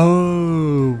beautiful.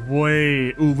 Oh,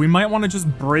 wait. Ooh, we might want to just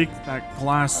break that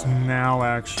glass now,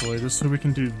 actually, just so we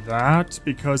can do that,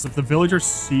 because if the villagers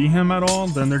see him at all,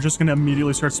 then they're just going to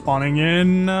immediately start spawning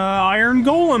in iron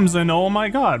golems, and oh my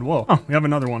god, whoa. Oh, we have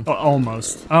another one. Oh,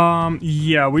 almost.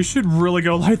 Yeah, we should really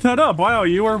go light that up. Wow,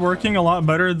 you are working a lot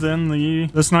better than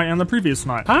this night and the previous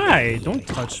night. Hi, don't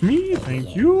touch me.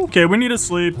 Thank you. Okay, we need to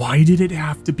sleep. Why did it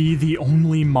have to be the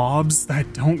only mobs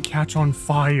that don't catch on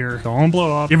fire? Don't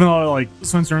blow up. Even though, like,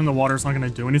 since you're in the water, it's not gonna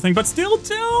do anything, but still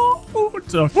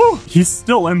he's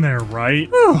still in there, right?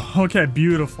 Okay,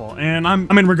 beautiful. And I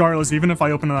mean, regardless, even if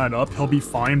I open that up, he'll be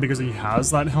fine because he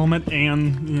has that helmet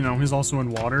and, you know, he's also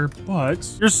in water, but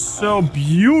you're so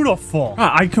beautiful.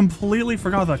 I completely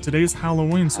forgot that today's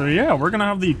Halloween. So yeah, we're gonna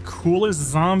have the coolest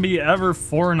zombie ever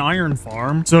for an iron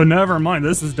farm. So never mind,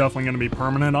 this is definitely gonna be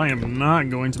permanent. I am not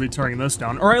going to be tearing this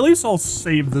down, or at least I'll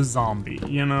save the zombie.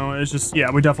 You know, it's just,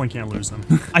 yeah, we definitely can't lose him.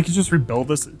 I could just rebuild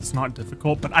this. It's not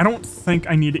difficult, but I don't think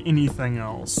I need anything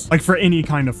else, like for any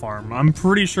kind of farm. I'm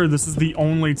pretty sure this is the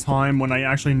only time when I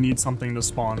actually need something to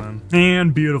spawn in.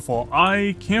 And beautiful.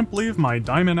 I can't believe my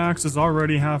diamond axe is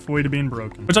already halfway to being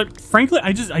broken, which frankly,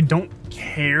 I don't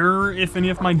care if any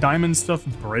of my diamond stuff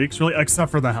breaks, really,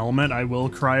 except for the helmet. I will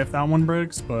cry if that one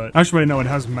breaks, but actually, no, it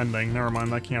has mending. Never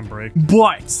mind, that can't break.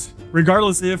 But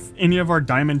regardless if any of our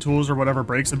diamond tools or whatever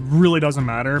breaks, it really doesn't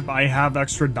matter. I have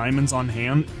extra diamonds on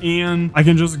hand, and I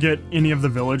can just get any of the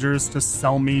villagers to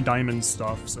sell me diamond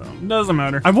stuff, so it doesn't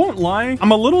matter. I won't lie,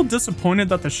 I'm a little disappointed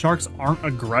that the sharks aren't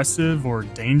aggressive or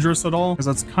dangerous at all, because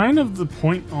that's kind of the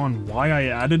point on why I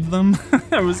added them.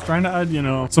 I was trying to add, you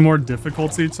know, some more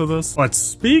difficulty to this. But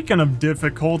speaking of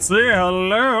difficulty,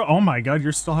 hello. Oh my god,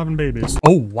 you're still having babies.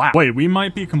 Oh wow. Wait, we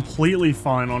might be completely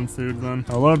fine on food then.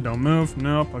 Hello, don't move.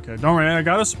 Nope. Okay, don't worry, I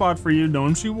got a spot for you.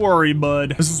 Don't you worry,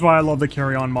 bud. This is why I love the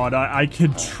carry-on mod. I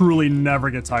could truly never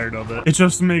get tired of it. It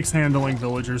just makes handling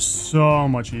villagers so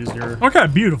much easier. Okay,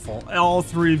 beautiful. All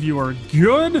three of you are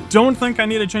good. Don't think I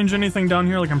need to change anything down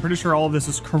here. Like, I'm pretty sure all of this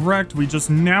is correct. We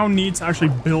just now need to actually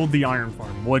build the iron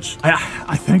farm, which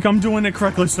I think I'm doing it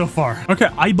correctly so far. Okay,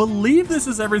 I believe this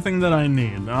is everything that I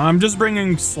need. I'm just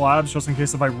bringing slabs just in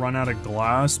case if I run out of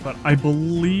glass, but I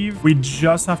believe we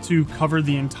just have to cover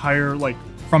the entire, like,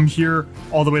 from here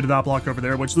all the way to that block over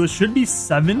there, which this should be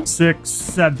 7, 6,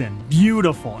 7.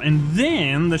 Beautiful. And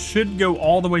then this should go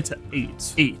all the way to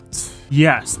 8. 8.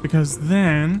 Yes, because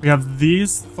then we have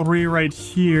these 3 right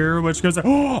here, which goes,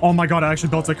 oh my god, I actually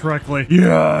built it correctly.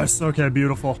 Yes, okay,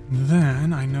 beautiful.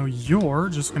 Then I know you're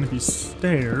just gonna be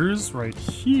stairs right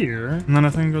here, and then I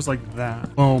think it goes like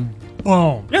that. Boom.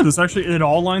 Boom. Yeah, this actually, it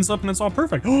all lines up and it's all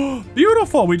perfect. Oh,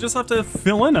 beautiful. We just have to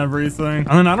fill in everything.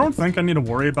 And then I don't think I need to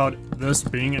worry about this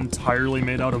being entirely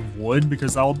made out of wood,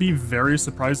 because I'll be very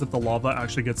surprised if the lava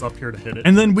actually gets up here to hit it.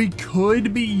 And then we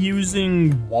could be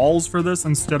using walls for this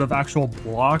instead of actual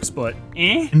blocks, but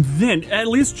And then, at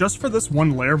least just for this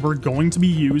one layer, we're going to be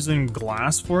using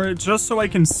glass for it, just so I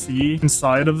can see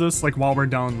inside of this, like, while we're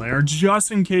down there,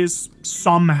 just in case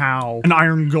somehow an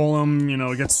iron golem, you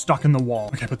know, gets stuck in the wall.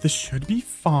 Okay, but this should be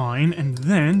fine. And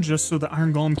then, just so the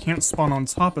iron golem can't spawn on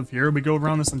top of here, we go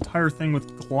around this entire thing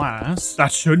with glass.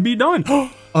 That should be done.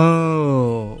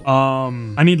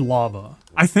 I need lava.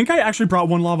 I think I actually brought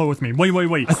one lava with me.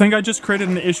 Wait. I think I just created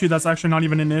an issue that's actually not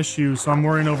even an issue, so I'm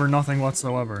worrying over nothing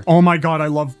whatsoever. Oh my god, I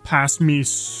love Past Me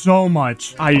so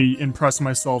much. I impress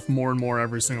myself more and more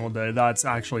every single day. That's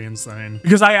actually insane.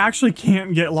 Because I actually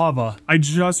can't get lava. I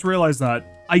just realized that.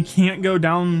 I can't go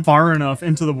down far enough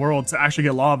into the world to actually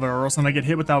get lava, or else then I get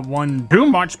hit with that one too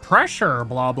much pressure,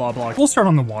 blah, blah, blah. We'll start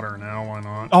on the water now, why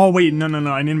not? Oh, wait, no.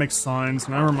 I need to make signs.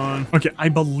 Never mind. Okay, I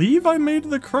believe I made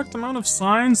the correct amount of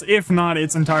signs. If not,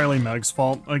 it's entirely Meg's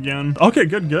fault again. Okay,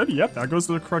 good. Yep, that goes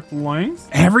to the correct length.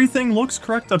 Everything looks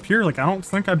correct up here. Like, I don't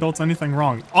think I built anything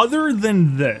wrong. Other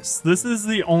than this. This is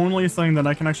the only thing that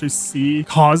I can actually see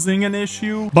causing an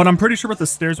issue. But I'm pretty sure with the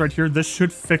stairs right here, this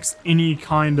should fix any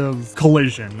kind of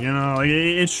collision. You know, like,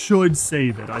 it should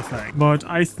save it, I think. But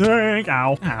I think,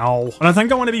 ow. But I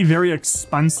think I want to be very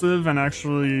expensive and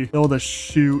actually build a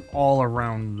chute all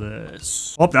around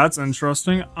this. Oh, that's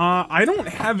interesting. I don't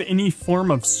have any form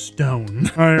of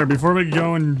stone. All right, before we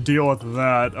go and deal with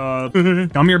that,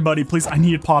 come here, buddy, please. I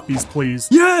need poppies, please.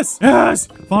 Yes,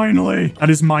 finally. That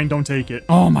is mine, don't take it.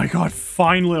 Oh my god,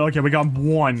 finally. Okay, we got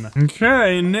one.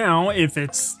 Okay, now, if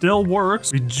it still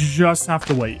works, we just have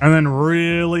to wait. And then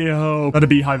really hope that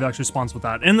a beehive actually spawns with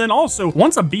that. And then also,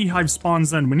 once a beehive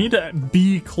spawns in, we need to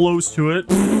be close to it.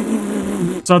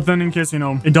 So then in case, you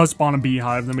know, it does spawn a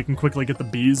beehive, then we can quickly get the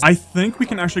bees. I think we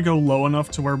can actually go low enough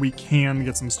to where we can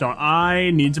get some stone.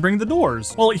 I need to bring the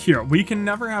doors. Well, here, we can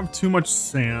never have too much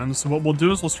sand. So what we'll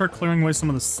do is we'll start clearing away some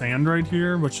of the sand right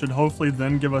here, which should hopefully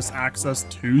then give us access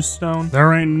to stone.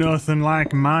 There ain't nothing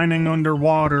like mining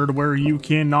underwater to where you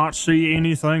cannot see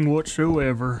anything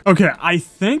whatsoever. Okay, I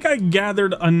think I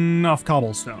gathered enough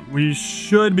cobblestone. We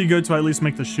should be good to at least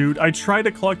make the chute. I try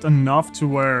to collect enough to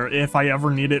where if I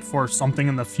ever need it for something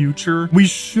in the future, we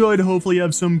should hopefully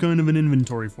have some kind of an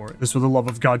inventory for it. This, for the love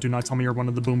of God, do not tell me you're one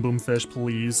of the boom boom fish,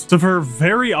 please. So for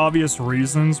very obvious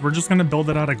reasons, we're just gonna build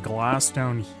it out of glass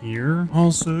down here.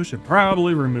 Also, should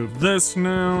probably remove this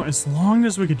now, as long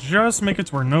as we could just make it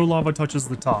to where no lava touches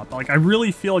the top. Like, I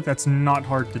really feel like that's not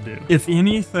hard to do. If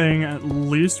anything, at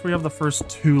least we have the first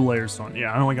 2 layers on.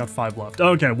 Yeah, I only got 5 left.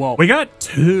 Okay, well, we got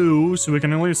 2, so we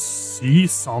can at least see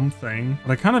something.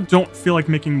 But I kind of don't feel like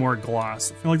making more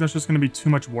glass. I feel like that's just gonna be too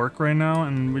much work right now,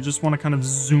 and we just want to kind of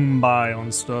zoom by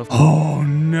on stuff. Oh,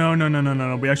 no.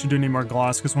 We actually do need more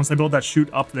glass, because once I build that chute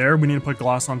up there, we need to put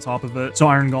glass on top of it, so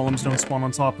iron golems don't spawn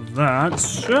on top of that.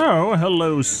 So,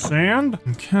 hello, sand.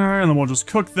 Okay, and then we'll just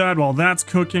cook that. While that's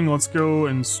cooking, let's go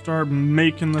and start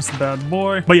making this bad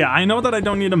boy. But yeah, I know that I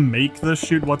don't need to make this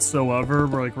chute whatsoever.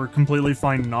 We're completely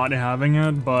fine not having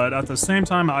it, but at the same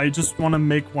time, I just want to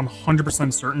make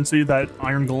 100% certainty that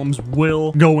iron golems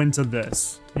will go into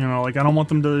this. You know, like, I don't want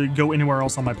them to go anywhere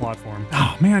else on my platform.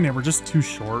 Oh, man, yeah, we're just too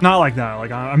short. Not like that.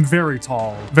 Like, I'm very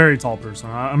tall person.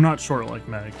 I'm not short like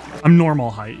Meg. I'm normal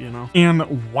height, you know?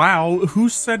 And wow, who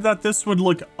said that this would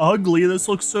look ugly? This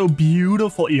looks so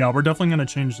beautiful. Yeah, we're definitely gonna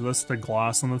change this to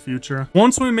glass in the future.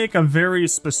 Once we make a very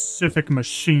specific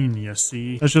machine, you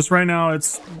see. It's just right now,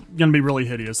 it's gonna be really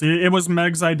hideous. It was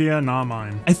Meg's idea, not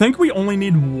mine. I think we only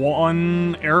need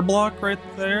 1 air block right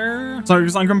there. So,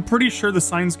 because I'm pretty sure the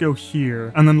signs go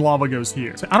here. And then lava goes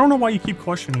here. So I don't know why you keep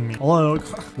questioning me. Hello,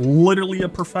 literally a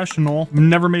professional.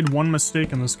 Never made 1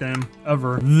 mistake in this game,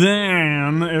 ever.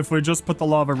 Then, if we just put the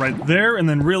lava right there and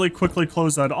then really quickly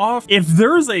close that off, if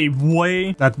there's a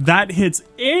way that that hits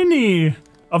any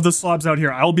of the slabs out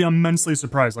here, I'll be immensely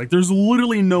surprised. Like, there's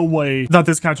literally no way that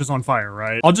this catches on fire,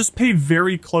 right? I'll just pay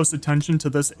very close attention to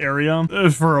this area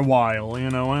for a while, you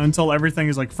know, until everything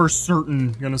is, like, for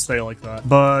certain gonna stay like that.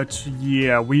 But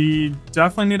yeah, we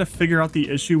definitely need to figure out the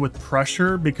issue with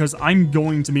pressure, because I'm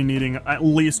going to be needing at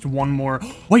least 1 more.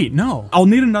 Wait, no, I'll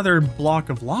need another block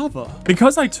of lava.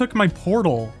 Because I took my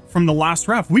portal from the last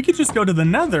raft, we could just go to the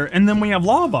nether and then we have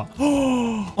lava.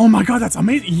 Oh my god, that's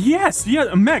amazing. Yes,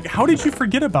 yeah, Meg, how did you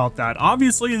forget about that?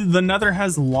 Obviously, the nether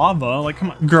has lava. Like,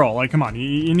 come on, girl, like, come on.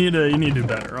 You need to do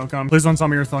better, okay? Please don't tell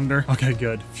me your thunder. Okay,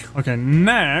 good. Okay,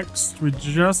 next, we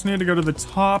just need to go to the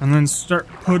top and then start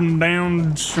putting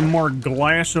down some more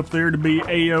glass up there to be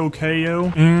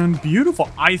A-OK-O. And beautiful.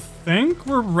 I think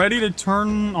we're ready to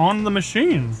turn on the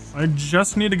machine. I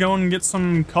just need to go and get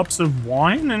some cups of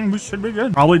wine and we should be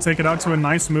good. Probably take it out to a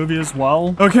nice movie as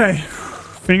well. Okay.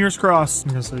 Fingers crossed.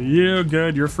 I'm gonna say, you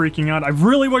good, you're freaking out. I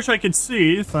really wish I could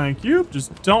see. Thank you.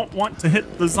 Just don't want to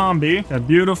hit the zombie. Okay,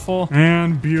 beautiful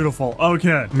and beautiful.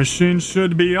 Okay, machine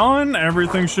should be on.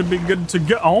 Everything should be good to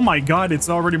go. Oh my god, it's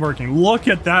already working. Look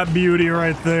at that beauty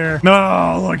right there.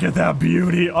 Oh, look at that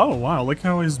beauty. Oh wow, look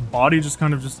how his body just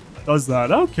kind of just does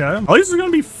that. Okay, at least it's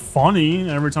gonna be funny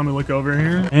every time we look over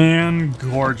here. And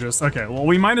gorgeous. Okay, well,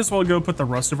 we might as well go put the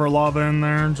rest of our lava in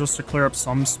there just to clear up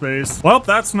some space. Well,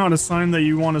 that's not a sign that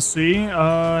you want to see.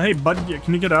 Hey bud,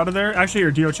 can you get out of there? Actually,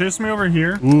 here, Dio, chase me over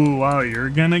here. Ooh, wow, you're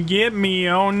gonna get me.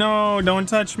 Oh no, don't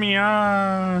touch me.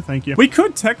 Ah, thank you. We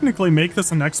could technically make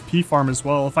this an XP farm as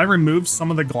well. If I remove some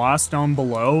of the glass down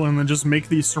below and then just make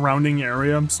the surrounding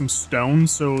area some stone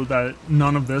so that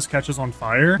none of this catches on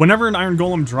fire. Whenever an iron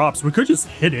golem drops, we could just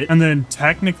hit it, and then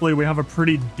technically we have a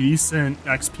pretty decent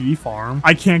XP farm.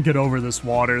 I can't get over this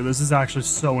water. This is actually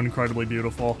so incredibly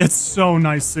beautiful. It's so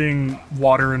nice seeing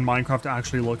water in Minecraft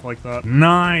actually look like that.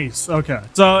 Nice. Okay,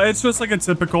 so it's just like a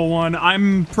typical one.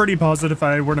 I'm pretty positive if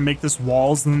I were to make this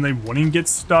walls, then they wouldn't get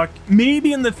stuck.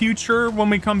 Maybe in the future when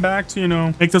we come back to, you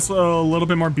know, make this a little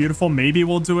bit more beautiful, maybe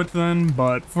we'll do it then,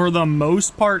 but for the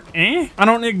most part, I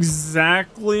don't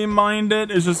exactly mind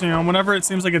it. It's just, you know, whenever it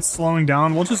seems like it's slowing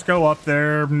down, we'll just go up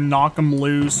there, knock them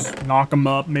loose, knock them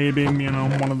up, maybe, you know,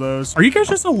 one of those. Are you guys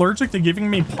just allergic to giving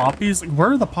me poppies? Like,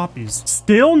 where are the poppies?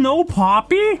 Still no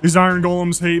poppy? These iron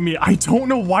golems hate me. I don't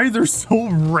know why they're so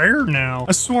rare now.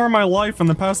 I swear on my life in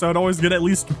the past I'd always get at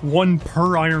least 1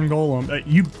 per iron golem.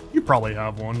 You probably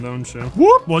have one, don't you?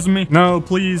 Whoop, wasn't me. No,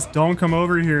 please don't come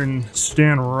over here and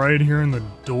stand right here in the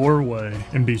doorway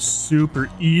and be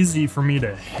super easy for me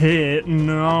to hit.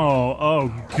 No.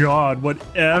 Oh god,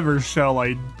 whatever shall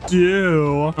I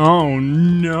do? Oh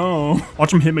no.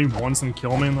 Watch him hit me once and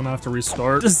kill me and then I have to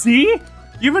restart. See?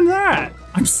 Even that.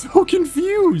 I'm so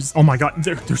confused. Oh my god,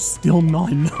 there's still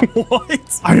none.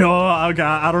 What? I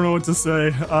don't know what to say.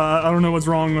 I don't know what's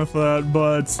wrong with that,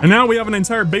 but... And now we have an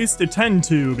entire base to tend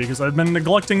to, because I've been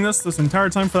neglecting this entire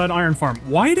time for that iron farm.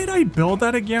 Why did I build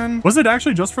that again? Was it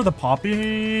actually just for the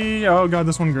poppy? Oh god,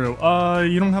 this one grew.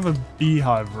 You don't have a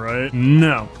beehive, right?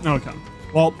 No. Okay.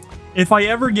 Well, If I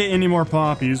ever get any more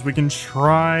poppies, we can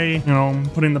try, you know,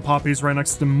 putting the poppies right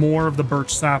next to more of the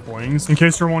birch saplings. In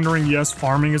case you're wondering, yes,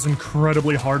 farming is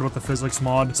incredibly hard with the physics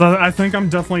mod. So I think I'm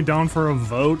definitely down for a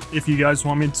vote if you guys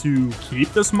want me to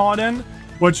keep this mod in.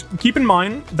 Which, keep in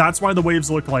mind, that's why the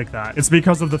waves look like that. It's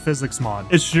because of the physics mod.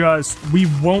 It's just, we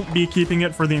won't be keeping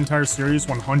it for the entire series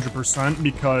 100%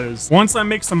 because once I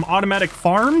make some automatic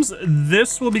farms,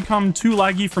 this will become too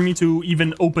laggy for me to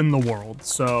even open the world.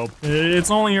 So it's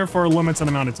only here for a limited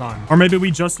amount of time. Or maybe we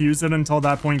just use it until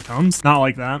that point comes. Not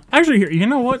like that. Actually, here, you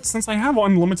know what? Since I have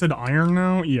unlimited iron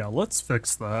now, yeah, let's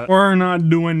fix that. We're not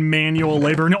doing manual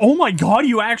labor. Oh my God,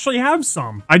 you actually have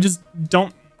some. I just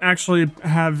don't actually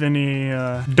have any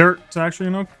dirt to actually,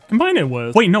 you know, combine it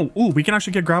with. Wait, no. Ooh, we can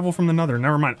actually get gravel from the nether.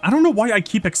 Never mind. I don't know why I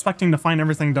keep expecting to find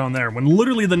everything down there when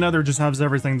literally the nether just has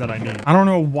everything that I need. I don't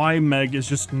know why Meg is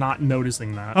just not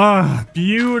noticing that. Ah,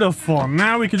 beautiful.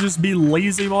 Now we could just be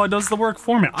lazy while it does the work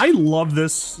for me. I love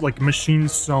this, like, machine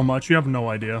so much. You have no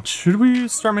idea. Should we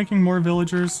start making more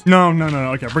villagers? No.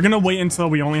 Okay, we're gonna wait until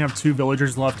we only have 2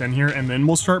 villagers left in here, and then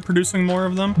we'll start producing more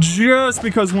of them. Just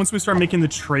because once we start making the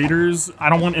traders, I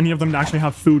don't want any of them to actually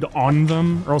have food on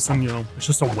them, or else then, you know, it's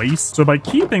just a waste. So by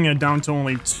keeping it down to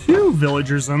only 2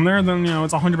 villagers in there, then, you know,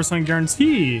 it's 100%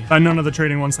 guarantee that none of the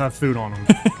trading ones have food on them.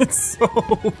 It's so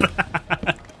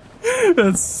bad.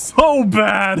 It's so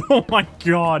bad. Oh my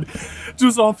God.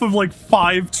 Just off of like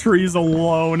 5 trees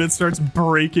alone, it starts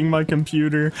breaking my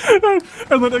computer.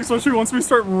 And then especially once we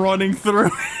start running through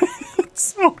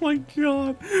Oh my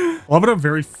God. Love it up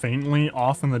very faintly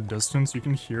off in the distance. You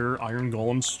can hear iron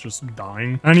golems just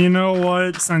dying. And you know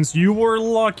what? Since you were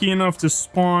lucky enough to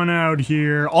spawn out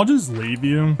here, I'll just leave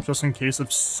you just in case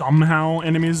if somehow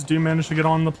enemies do manage to get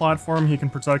on the platform, he can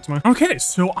protect me. Okay,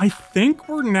 so I think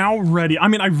we're now ready. I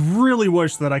mean, I really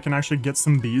wish that I can actually get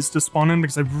some bees to spawn in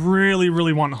because I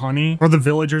really want honey for the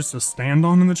villagers to stand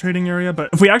on in the trading area.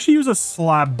 But if we actually use a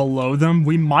slab below them,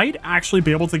 we might actually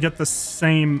be able to get the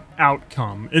same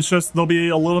outcome. It's just they'll be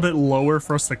a little bit lower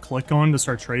for us to click on to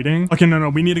start trading. Okay, no,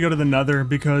 we need to go to the nether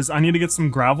because I need to get some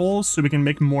gravel so we can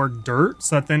make more dirt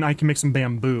so that then I can make some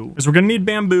bamboo. Because we're gonna need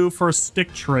bamboo for a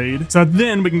stick trade so that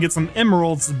then we can get some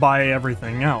emeralds to buy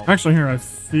everything else. Actually, here, I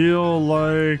feel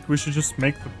like we should just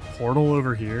make the portal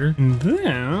over here. And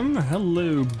then,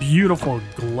 hello, beautiful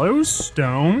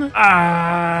glowstone.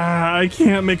 I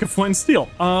can't make a flint and steel.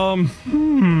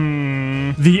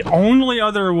 The only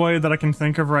other way that I can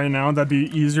think of right now that'd be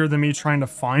easier than me trying to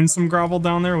find some gravel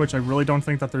down there, which I really don't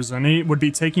think that there's any, would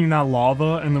be taking that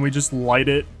lava and then we just light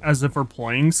it as if we're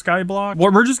playing Skyblock.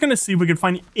 Well, we're just gonna see if we can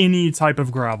find any type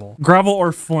of gravel. Gravel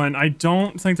or flint. I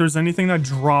don't think there's anything that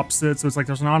drops it, so it's like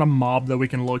there's not a mob that we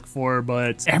can look for,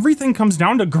 but everything comes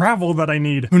down to gravel that I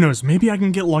need. Who knows? Maybe I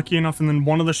can get lucky enough and then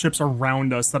one of the ships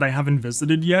around us that I haven't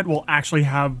visited yet will actually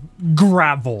have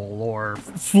gravel or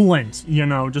flint, you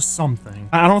know, just something.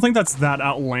 I don't think that's that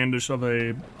outlandish of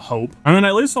a hope. And then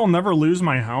at least I'll never lose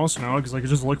my house now because I can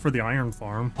just look for the iron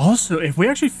farm. Also, if we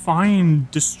actually find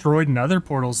destroyed nether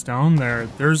portals down there,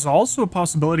 there's also a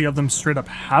possibility of them straight up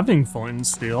having flint and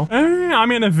steel. I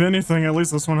mean, if anything, at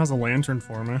least this one has a lantern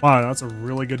for me. Wow, that's a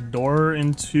really good door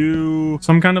into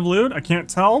some kind of loot. I can't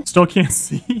tell. Still can't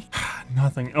see.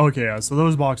 Nothing. Okay, yeah, so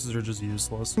those boxes are just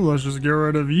useless. Let's just get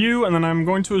rid of you, and then I'm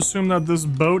going to assume that this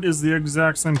boat is the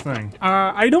exact same thing.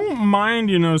 I don't mind,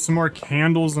 you know, some more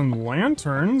candles and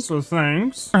lanterns, so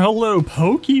thanks. Hello,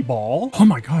 Pokeball. Oh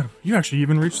my God, you actually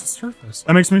even reached the surface.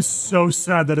 That makes me so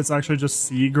sad that it's actually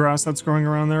just seagrass that's growing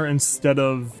around there instead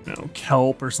of, you know,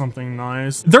 kelp or something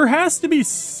nice. There has to be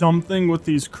something with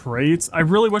these crates. I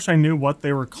really wish I knew what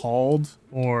they were called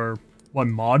or what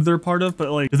mod they're part of,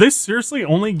 but like, do they seriously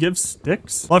only give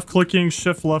sticks? Left clicking,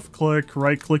 shift left click,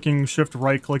 right clicking, shift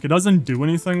right click. It doesn't do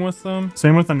anything with them.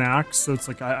 Same with an axe. So it's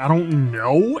like, I don't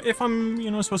know if I'm,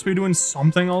 you know, supposed to be doing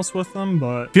something else with them,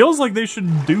 but feels like they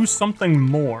should do something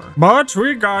more. But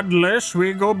regardless,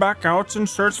 we go back out and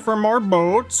search for more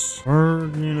boats or,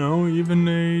 you know, even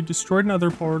a destroyed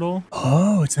nether portal.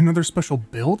 Oh, it's another special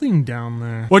building down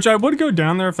there, which I would go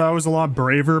down there if I was a lot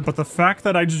braver. But the fact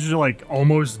that I just like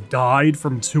almost died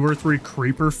from 2 or 3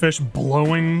 creeper fish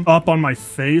blowing up on my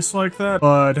face like that.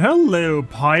 But hello,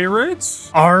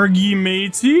 pirates. Argy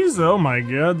mateys. Oh my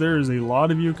God, there's a lot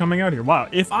of you coming out here. Wow,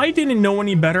 if I didn't know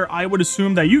any better, I would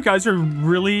assume that you guys are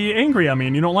really angry at me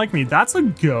and you don't like me. That's a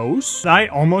ghost. I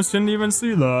almost didn't even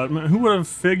see that. Who would have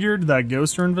figured that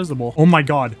ghosts are invisible? Oh my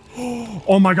God.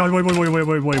 Oh my god,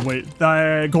 wait.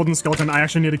 That golden skeleton, I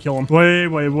actually need to kill him.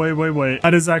 Wait.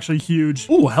 That is actually huge.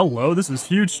 Oh, hello, this is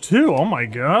huge too. Oh my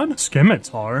god.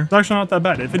 Scimitar. It's actually not that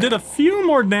bad. If it did a few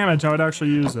more damage, I would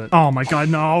actually use it. Oh my god,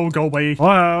 no, go away.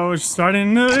 Wow, it's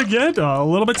starting to get a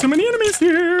little bit too many enemies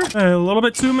here. A little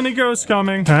bit too many ghosts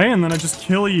coming. Okay, and then I just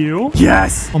kill you.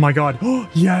 Yes. Oh my god.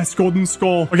 Yes, golden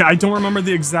skull. Okay, I don't remember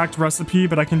the exact recipe,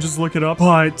 but I can just look it up.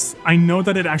 But I know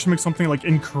that it actually makes something like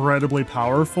incredibly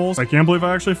powerful. So I can't believe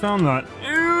I actually found that.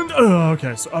 And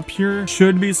okay, so up here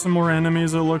should be some more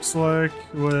enemies, it looks like,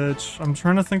 which I'm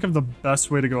trying to think of the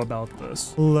best way to go about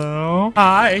this. Hello?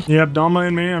 Hi. Yep, don't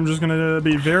mind me. I'm just gonna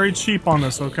be very cheap on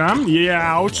this, okay? Yeah,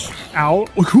 ouch. Ow.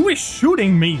 Who is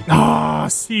shooting me? Ah,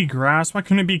 seagrass. Why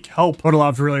couldn't it be kelp? I would have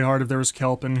laughed really hard if there was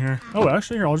kelp in here. Oh,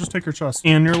 actually, here, I'll just take your chest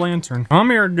and your lantern.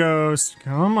 Come here, ghost.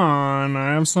 Come on.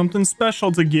 I have something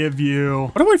special to give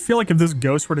you. What do I feel like if this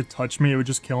ghost were to touch me, it would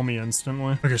just kill me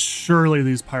instantly? Okay, surely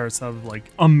these pirates have, like,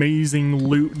 amazing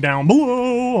loot down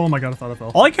below. Oh my god, I thought I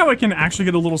fell. I like how I can actually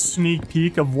get a little sneak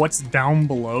peek of what's down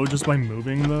below just by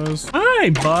moving those. Hi,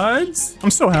 buds.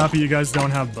 I'm so happy you guys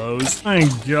don't have bows.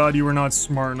 Thank god you were not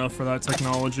smart enough for that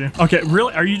technology. Okay,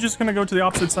 really? Are you just gonna go to the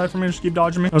opposite side for me and just keep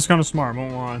dodging me? That's kind of smart,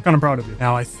 won't lie. Kind of proud of you.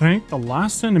 Now, I think the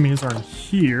last enemies are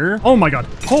here. Oh my god.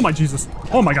 Oh my Jesus.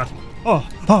 Oh my god.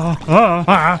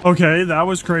 Okay, that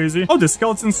was crazy. Oh, the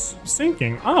skeleton's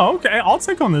sinking. Oh, okay. I'll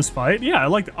take on this fight. Yeah, I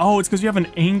like that. Oh, it's because you have an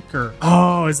anchor.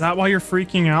 Oh, is that why you're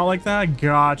freaking out like that?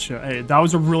 Gotcha. Hey, that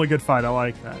was a really good fight. I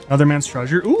like that. Another man's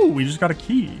treasure. Ooh, we just got a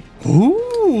key.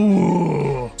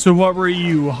 Ooh. So what were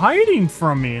you hiding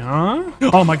from me, huh?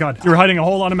 Oh my god. You were hiding a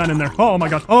whole lot of men in there. Oh my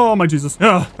god. Oh my Jesus.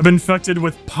 Ugh, I've been infected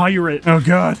with pirate. Oh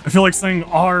god. I feel like saying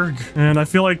arg. And I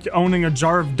feel like owning a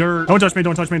jar of dirt. Don't touch me.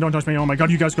 Don't touch me. Don't touch me. Oh my god.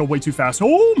 You guys go way too fast.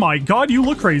 Oh my god. You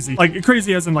look crazy. Like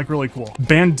crazy as in like really cool.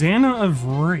 Bandana of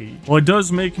Rage. Well, it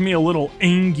does make me a little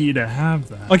angy to have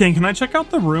that. Okay. Can I check out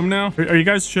the room now? Are you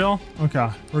guys chill? Okay.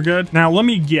 We're good. Now let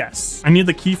me guess. I need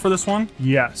the key for this one.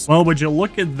 Yes. Well, would you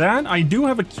look at that? I do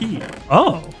have a key.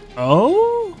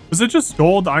 Oh, is it just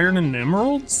gold, iron, and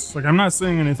emeralds? Like, I'm not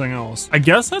seeing anything else. I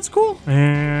guess that's cool.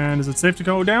 And is it safe to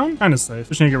go down? Kind of safe.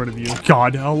 Just need to get rid of you.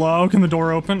 God, hello? Can the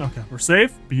door open? Okay, we're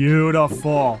safe.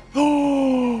 Beautiful.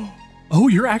 Oh,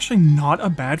 you're actually not a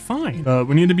bad find.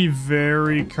 We need to be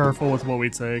very careful with what we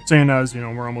take. Saying as, you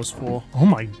know, we're almost full. Oh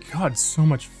my god, so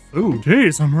much food.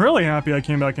 Jeez, I'm really happy I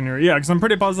came back in here. Yeah, because I'm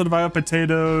pretty positive I have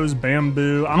potatoes,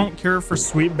 bamboo. I don't care for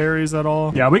sweet berries at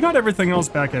all. Yeah, we got everything else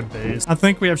back at base. I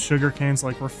think we have sugar canes,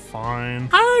 like we're fine.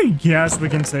 I guess we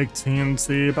can take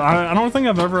TNT, but I don't think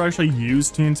I've ever actually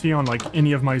used TNT on like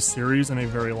any of my series in a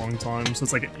very long time. So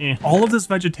it's like, eh. All of this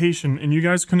vegetation and you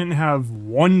guys couldn't have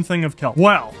one thing of kelp.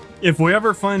 Well, if we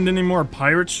ever find any more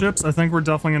pirate ships, I think we're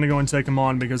definitely going to go and take them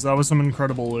on because that was some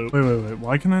incredible loot. Wait.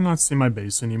 Why can I not see my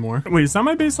base anymore? Wait, is that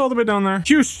my base all the way down there?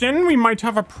 Houston, we might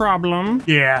have a problem.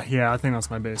 Yeah, I think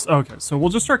that's my base. Okay, so we'll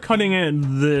just start cutting it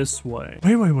this way.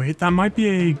 Wait. That might be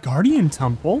a guardian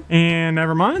temple. And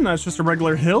never mind, that's just a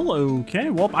regular hill.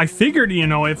 Okay, well, I figured, you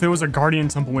know, if it was a guardian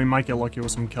temple, we might get lucky with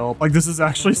some kelp. Like, this is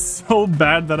actually so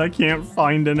bad that I can't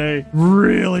find any.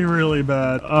 Really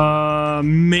bad.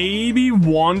 Maybe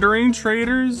wandering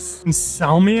traders and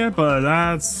sell me it, but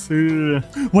that's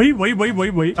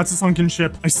wait, that's a sunken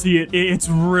ship. I see it. It's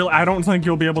real. I don't think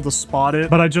you'll be able to spot it,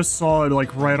 but I just saw it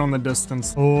like right on the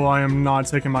distance. Oh, I am not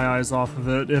taking my eyes off of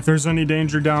it. If there's any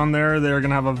danger down there, they're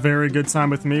gonna have a very good time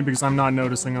with me because I'm not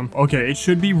noticing them. Okay, it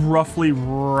should be roughly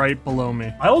right below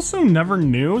me. I also never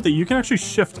knew that you can actually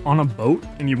shift on a boat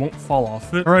and you won't fall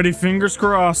off it. Alrighty, fingers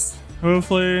crossed.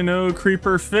 Hopefully no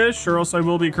creeper fish or else I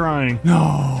will be crying.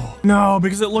 No,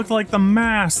 because it looked like the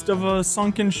mast of a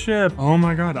sunken ship. Oh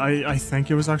my god, I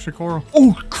think it was actually coral.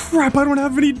 Oh crap, I don't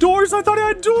have any doors. I thought I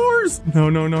had doors.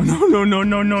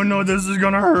 No, this is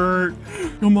gonna hurt.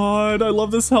 Come on, I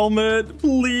love this helmet.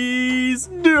 Please.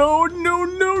 No.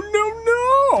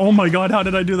 Oh my god, how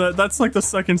did I do that? That's like the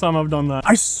second time I've done that.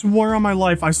 I swear on my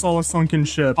life I saw a sunken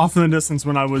ship off in the distance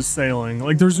when I was sailing.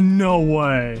 Like, there's no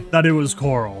way that it was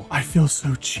coral. I feel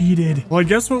so cheated. Well, I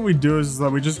guess what we do is that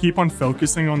we just keep on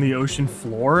focusing on the ocean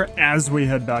floor as we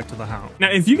head back to the house. Now,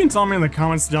 if you can tell me in the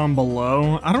comments down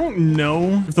below, I don't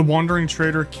know if the wandering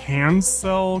trader can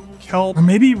sell kelp, or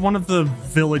maybe one of the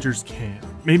villagers can.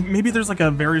 Maybe there's like a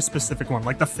very specific one,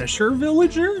 like the Fisher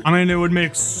villager. I mean, it would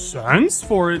make sense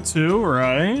for it too,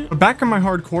 right? But back in my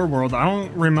hardcore world, I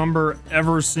don't remember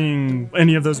ever seeing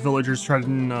any of those villagers try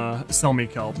to sell me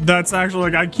kelp. That's actually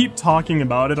like, I keep talking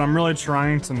about it. I'm really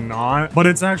trying to not, but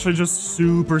it's actually just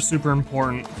super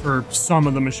important for some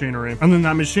of the machinery. And then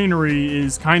that machinery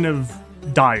is kind of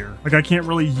dire. Like, I can't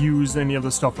really use any of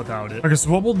the stuff without it. Okay, so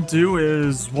what we'll do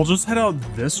is we'll just head out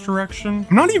this direction.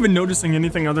 I'm not even noticing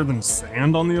anything other than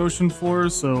sand on the ocean floor,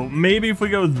 so maybe if we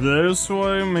go this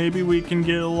way, maybe we can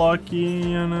get lucky,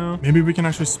 you know? Maybe we can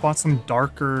actually spot some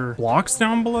darker blocks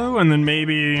down below, and then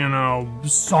maybe, you know,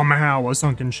 somehow a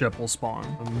sunken ship will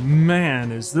spawn. But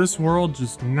man, is this world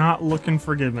just not looking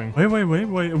forgiving.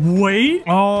 Wait.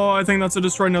 Oh, I think that's a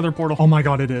destroyed nether portal. Oh my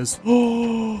god, it is.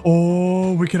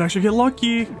 Oh, we could actually get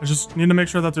lucky. I just need to make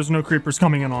sure that there's no creepers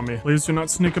coming in on me. Please do not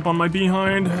sneak up on my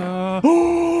behind.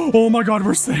 Oh my god,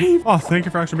 we're safe. Oh, thank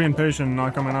you for actually being patient and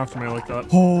not coming after me like that.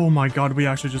 Oh my god, we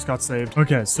actually just got saved.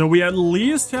 Okay, so we at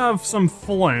least have some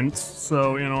flint,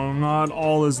 so, you know, not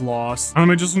all is lost. And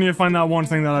we just need to find that one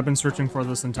thing that I've been searching for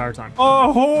this entire time.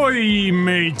 Ahoy,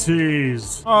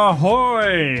 mateys.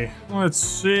 Ahoy. Let's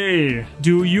see.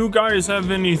 Do you guys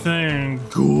have anything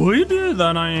good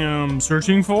that I am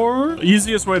searching for?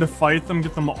 Easiest way to fight them,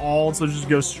 get them all to just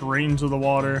go straight into the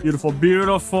water. Beautiful,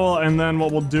 beautiful. And then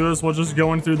what we'll do is we'll just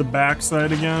go in through the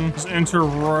backside again. Just enter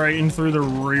right in through the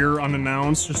rear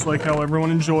unannounced, just like how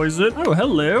everyone enjoys it. Oh,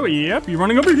 hello. Yep, you're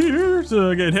running over here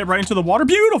to get hit right into the water.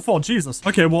 Beautiful, Jesus.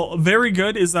 Okay, well, very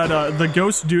good is that the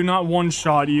ghosts do not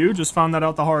one-shot you. Just found that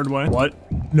out the hard way. What?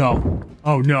 No.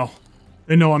 Oh, no.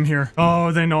 They know I'm here.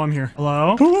 Oh, they know I'm here.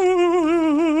 Hello?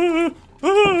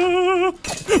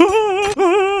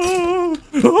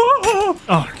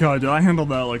 Oh, God, I handled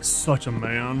that like such a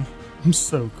man. I'm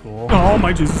so cool. Oh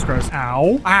my Jesus Christ.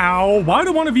 Ow. Ow. Why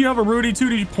do one of you have a Rudy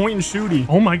Tooty point and shooty?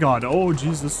 Oh my god. Oh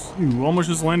Jesus. You almost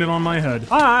just landed on my head.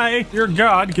 Hi. Dear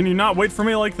God, can you not wait for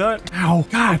me like that? Ow.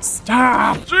 God,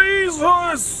 stop.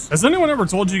 Jesus. Has anyone ever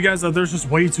told you guys that there's just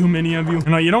way too many of you?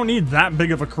 You know, you don't need that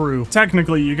big of a crew.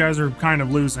 Technically, you guys are kind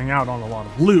of losing out on a lot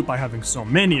of loot by having so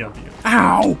many of you.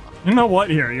 Ow. You know what?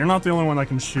 Here, you're not the only one that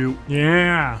can shoot.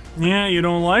 Yeah, you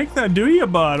don't like that, do you,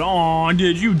 bud? Aw,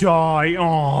 did you die?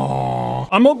 Aw.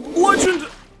 I'm a legend.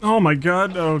 Oh my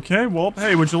god. Okay, well,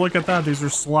 hey, would you look at that? These are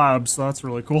slabs, so that's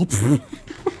really cool.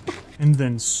 And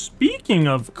then speaking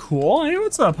of cool, hey,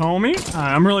 what's up, homie?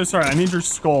 Hi, I'm really sorry. I need your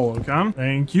skull, okay?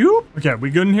 Thank you. Okay,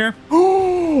 we good in here?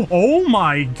 Oh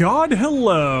my god,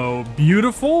 hello.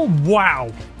 Beautiful.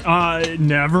 Wow.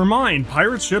 Never mind.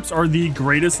 Pirate ships are the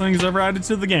greatest things ever added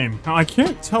to the game. Now, I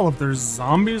can't tell if there's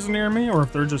zombies near me or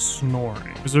if they're just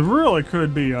snoring, because it really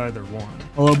could be either one.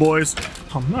 Hello, boys.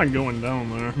 I'm not going down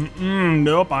there.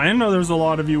 Nope. I didn't know there's a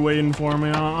lot of you waiting for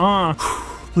me.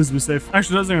 Please be safe.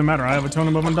 Actually, it doesn't even matter. I have a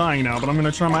totem of undying now, but I'm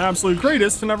gonna try my absolute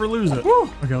greatest to never lose it. Woo.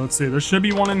 Okay, let's see. There should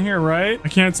be one in here, right? I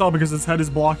can't tell because its head is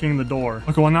blocking the door.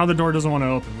 Okay, well, now the door doesn't want to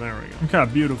open. There we go.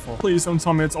 Okay, beautiful. Please don't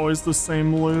tell me it's always the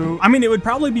same loot. I mean, it would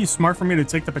probably be smart for me to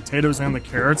take the potatoes and the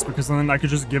carrots, because then I could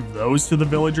just give those to the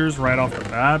villagers right off the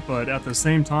bat, but at the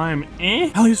same time,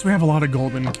 at least we have a lot of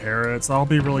golden carrots. That'll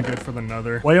be really good for the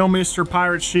nether. Well, Mr.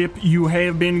 Pirate Ship, you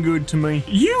have been good to me.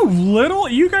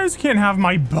 You guys can't have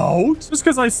my boat. Just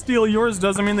because I steal yours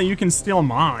doesn't mean that you can steal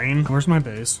mine. Where's my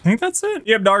base? I think that's it.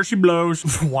 Yep, Darcy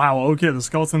blows. Wow, okay, the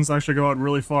skeletons actually go out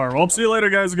really far. Well, see you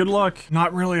later, guys. Good luck.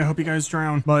 Not really. I hope you guys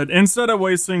drown. But instead of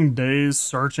wasting days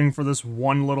searching for this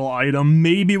one little item,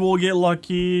 maybe we'll get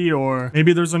lucky, or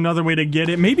maybe there's another way to get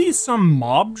it. Maybe some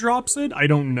mob drops it. I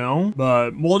don't know,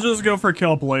 but we'll just go for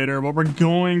kelp later. What we're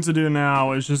going to do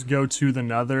now is just go to the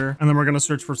nether, and then we're going to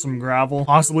search for some gravel,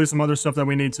 possibly some other stuff that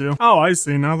we need to. Oh, I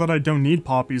see. Now that I don't need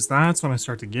poppies, that's when I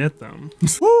start to get them.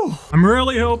 I'm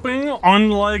really hoping,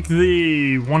 unlike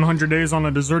the 100 days on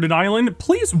a deserted island,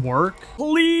 please work.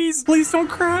 Please don't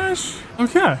crash.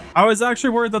 Okay. I was actually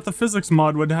worried that the physics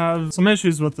mod would have some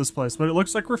issues with this place, but it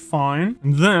looks like we're fine.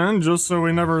 And then, just so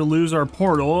we never lose our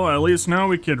portal, at least now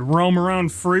we could roam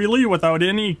around freely without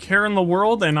any care in the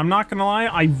world. And I'm not gonna lie,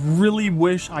 I really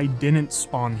wish I didn't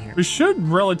spawn here. We should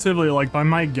relatively, like by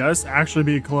my guess, actually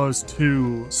be close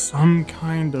to some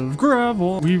kind of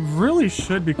gravel. We really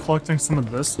should be collecting some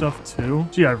of this stuff too.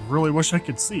 Gee, I really wish I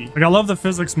could see. Like, I love the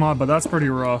physics mod, but that's pretty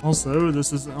rough. Also,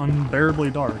 this is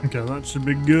unbearably dark. Okay, that should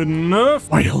be good enough.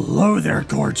 Why, hello there,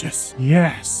 gorgeous.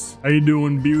 Yes. How you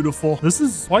doing, beautiful? This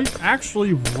is quite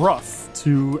actually rough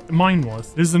to mine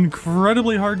with. It is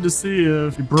incredibly hard to see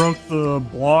if you broke the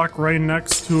block right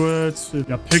next to it, if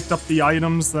you picked up the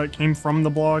items that came from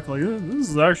the block. Like, this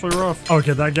is actually rough.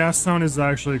 Okay, that gas sound is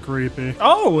actually creepy.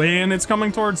 Oh, and it's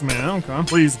coming towards me. Okay.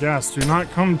 Please, gas, do not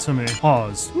come to me.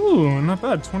 Pause. Ooh, not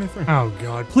bad. 23. Oh,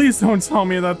 God. Please don't tell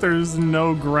me that there's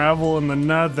no gravel in the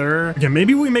nether. Okay,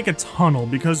 maybe we make a tunnel,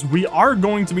 because we are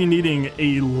going to be needing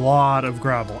a lot of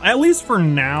gravel. at least for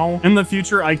now. In the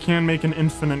future, I can make an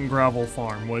infinite gravel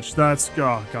farm, which that's,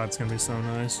 oh God, it's gonna be so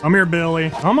nice. Come here, Billy.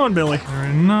 Come on, Billy.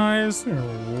 Very nice. Your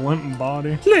limp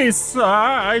body. Please, sir,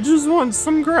 I just want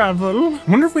some gravel.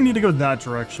 Wonder if we need to go that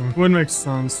direction. Would make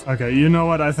sense. Okay, you know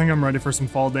what? I think I'm ready for some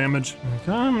fall damage.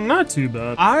 Okay, not too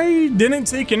bad. I didn't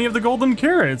take any of the golden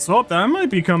carrots. Oh, that might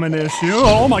become an issue.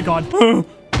 Oh my God.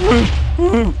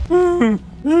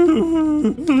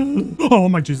 Oh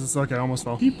my Jesus. Okay, I almost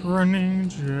fell. Keep running,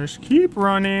 just keep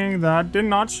running. That did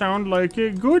not sound like a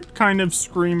good kind of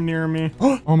scream near me.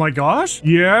 Oh my gosh.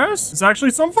 Yes, it's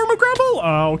actually some form of gravel.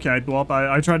 Okay, well,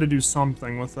 I tried to do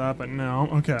something with that, but no.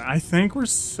 Okay, I think we're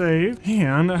safe.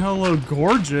 And hello,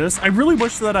 gorgeous. I really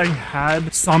wish that I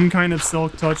had some kind of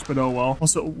silk touch, but oh well.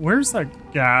 Also, where's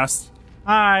that ghast?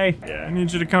 Hi. Yeah, I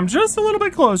need you to come just a little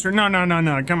bit closer. No, no, no,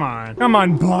 no. Come on. Come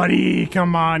on, buddy.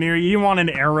 Come on here. You want an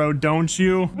arrow, don't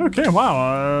you? Okay,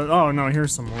 wow. Oh, no,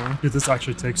 here's some more. Dude, this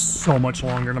actually takes so much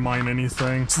longer to mine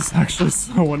anything. This is actually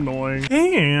so annoying.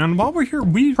 And while we're here,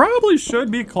 we probably should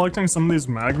be collecting some of these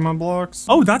magma blocks.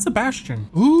 Oh, that's a bastion.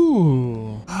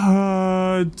 Ooh.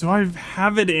 Do I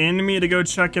have it in me to go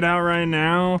check it out right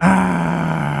now?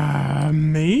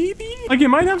 Maybe? Like, it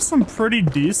might have some pretty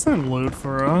decent loot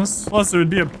for us. Plus, it would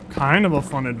be a kind of a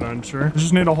fun adventure. You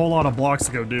just need a whole lot of blocks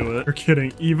to go do it. You're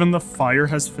kidding. Even the fire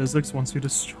has physics once you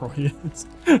destroy it.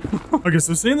 Okay,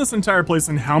 so seeing this entire place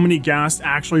and how many ghast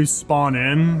actually spawn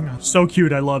in. So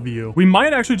cute. I love you. We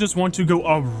might actually just want to go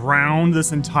around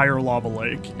this entire lava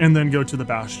lake and then go to the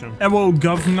bastion. Hello,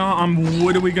 governor.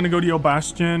 What are we gonna go to your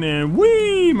bastion? And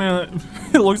wee, man.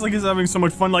 It looks like he's having so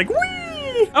much fun. Like, wee.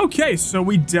 Okay, so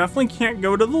we definitely can't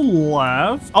go to the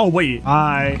left. Oh, wait.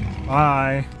 Wait.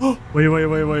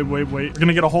 We're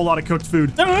gonna get a whole lot of cooked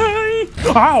food.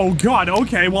 Oh, God.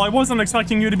 Okay, well, I wasn't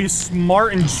expecting you to be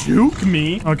smart and juke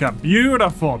me. Okay,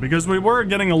 beautiful. Because we were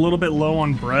getting a little bit low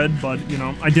on bread, but, you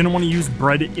know, I didn't want to use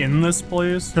bread in this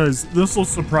place because this will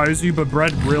surprise you, but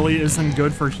bread really isn't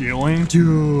good for healing.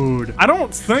 Dude, I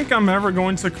don't think I'm ever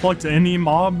going to collect any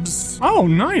mobs. Oh,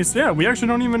 nice. Yeah, we actually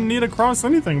don't even need to cross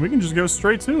anything. We can just go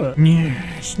straight to it.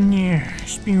 Yes,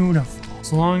 yes, beautiful.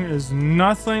 As long as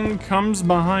nothing comes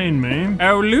behind me.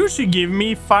 Oh, Lucy, give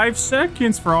me 5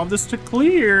 seconds for all this to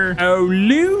clear. Oh,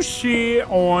 Lucy,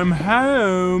 I'm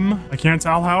home. I can't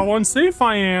tell how unsafe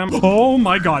I am. Oh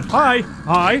my God.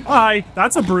 Hi.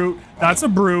 That's a brute. That's a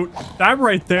brute. That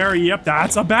right there, yep,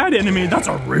 that's a bad enemy. That's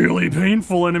a really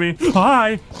painful enemy.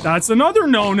 Hi, that's another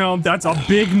no-no. That's a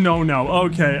big no-no.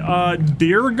 Okay,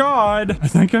 dear God. I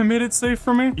think I made it safe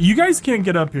for me. You guys can't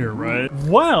get up here, right?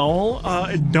 Well,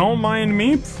 don't mind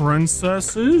me,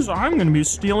 princesses. I'm gonna be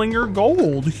stealing your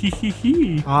gold.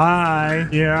 Hee. Hi.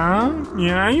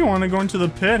 Yeah, you wanna go into the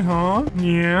pit, huh?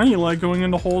 Yeah, you like going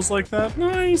into holes like that?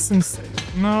 Nice and safe.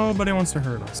 Nobody wants to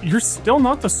hurt us. You're still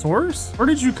not the source? Where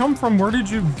did you come from? Where did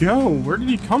you go? Where did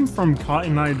you come from,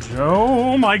 Cotton Eye Joe?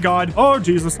 Oh my God. Oh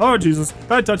Jesus. Oh Jesus.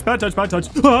 Bad touch.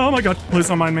 Oh my God. Please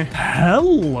don't mind me.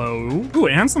 Hello. Ooh,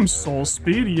 and some soul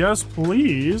speed. Yes,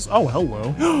 please. Oh,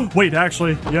 hello. Wait,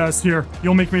 actually, yes, here.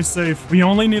 You'll make me safe. We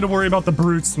only need to worry about the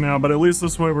brutes now, but at least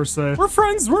this way we're safe. We're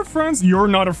friends. You're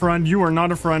not a friend. You are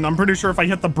not a friend. I'm pretty sure if I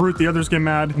hit the brute, the others get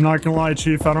mad. I'm not gonna lie,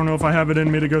 Chief. I don't know if I have it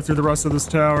in me to go through the rest of this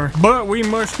tower, but we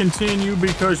must continue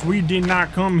because we did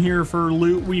not come here for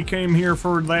loot. We came here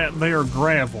for that there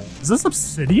gravel. Is this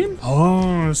obsidian?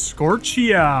 Oh,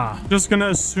 Scorchia. Just gonna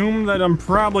assume that I'm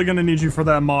probably gonna need you for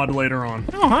that mod later on.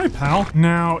 Oh, hi, pal.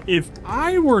 Now, if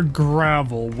I were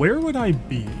gravel, where would I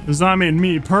be? Because I mean,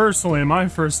 me personally, my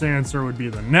first answer would be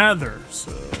the nether,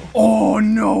 so. Oh,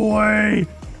 no way.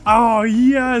 Oh,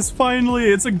 yes, finally,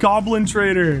 it's a goblin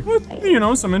trader with, you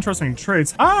know, some interesting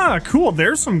traits. Ah, cool,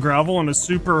 there's some gravel in a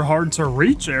super hard to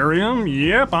reach area.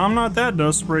 Yep, I'm not that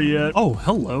desperate yet. Oh,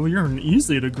 hello, you're an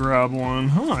easy to grab one.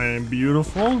 Hi,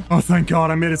 beautiful. Oh, thank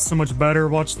God, I made it so much better.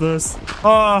 Watch this.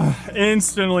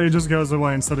 Instantly it just goes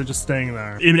away instead of just staying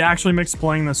there. It actually makes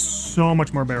playing this so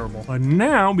much more bearable. But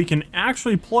now we can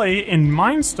actually play and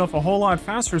mine stuff a whole lot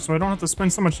faster so I don't have to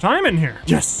spend so much time in here.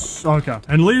 Yes, okay.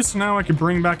 At least now I can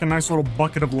bring back a nice little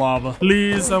bucket of lava.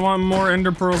 Please, I want more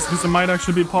ender pearls because it might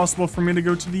actually be possible for me to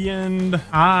go to the end.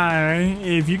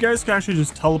 If you guys can actually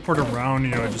just teleport around, you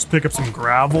know, just pick up some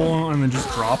gravel and then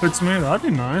just drop it to me, that'd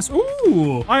be nice.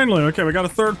 Ooh, finally. Okay, we got a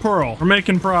 3rd pearl. We're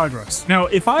making progress. Now,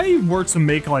 if I were to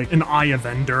make like an eye of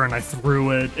ender and I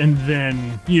threw it and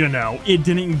then, you know, it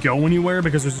didn't go anywhere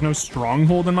because there's no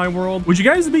stronghold in my world, would you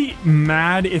guys be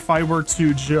mad if I were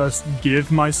to just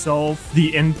give myself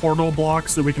the end portal block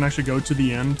so we can actually go to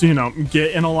the end? can to, you know,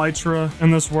 get an elytra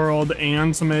in this world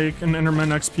and to make an Enderman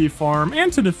XP farm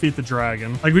and to defeat the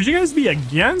dragon. Like, would you guys be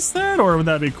against that, or would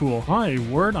that be cool? My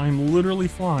word, I'm literally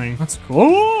flying. That's cool.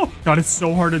 Oh, God, it's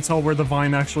so hard to tell where the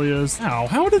vine actually is. Ow,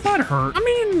 how did that hurt? I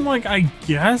mean, like, I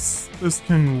guess this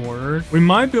can work. We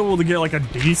might be able to get like a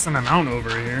decent amount over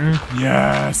here.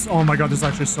 Yes. Oh my God, there's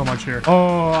actually so much here.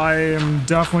 Oh, I am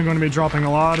definitely going to be dropping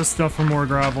a lot of stuff for more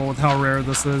gravel with how rare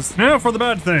this is. Now for the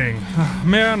bad thing.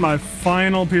 Man, my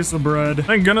final piece of bread.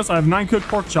 Thank goodness I have 9 cooked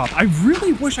pork chop. I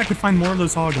really wish I could find more of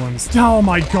those hoglins. Oh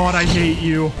my God, I hate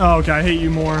you. Oh, okay, I hate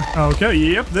you more. Okay,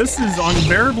 yep, this is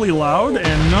unbearably loud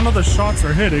and none of the shots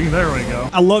are hitting. There we go.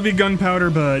 I love you,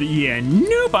 gunpowder, but yeah,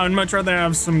 nope. I'd much rather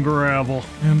have some gravel.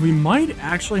 And we might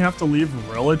actually have to leave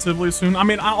relatively soon. I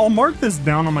mean, I'll mark this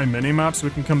down on my mini-map so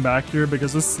we can come back here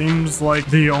because this seems like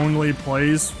the only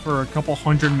place for a couple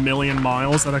 100 million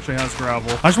miles that actually has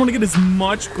gravel. I just want to get as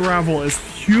much gravel as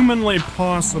humanly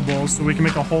possible so we can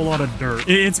make a whole lot of dirt.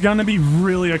 It's gonna be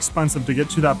really expensive to get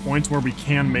to that point where we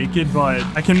can make it, but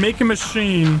I can make a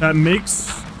machine that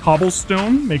makes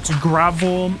cobblestone, makes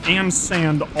gravel, and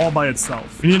sand all by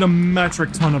itself. We need a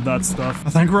metric ton of that stuff. I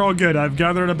think we're all good. I've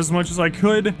gathered up as much as I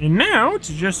could, and now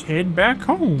to just head back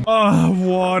home. Oh,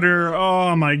 water.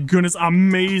 Oh my goodness,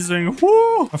 amazing.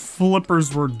 Woo! The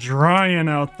flippers were drying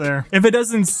out there. If it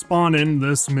doesn't spawn in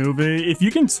this movie, if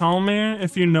you can tell me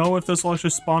if you know if this will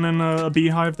actually spawn in a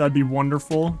beehive, that'd be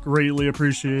wonderful. Greatly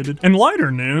appreciated. In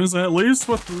lighter news, at least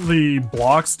with the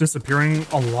blocks disappearing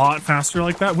a lot faster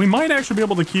like that, we might actually be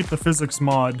able to keep the physics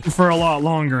mod for a lot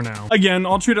longer now. Again,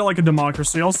 I'll treat it like a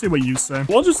democracy. I'll see what you say.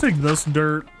 We'll just take this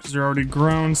dirt because you're already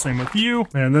grown. Same with you.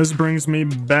 And this brings me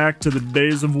back to the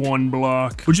days of 1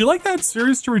 block. Would you like that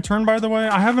series to return, by the way?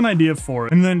 I have an idea for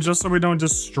it. And then just so we don't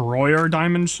destroy our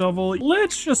diamond shovel,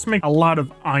 let's just make a lot of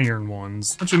iron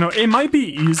ones. But you know, it might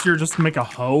be easier just to make a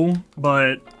hoe,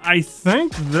 but I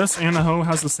think this and a hoe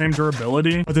has the same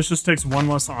durability, but this just takes 1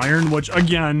 less iron, which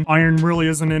again, iron really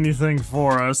isn't anything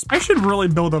for us. I should really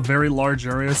build a very large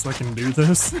area so I can do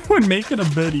this. It would make it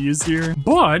a bit easier.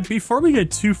 But before we get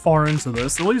too far into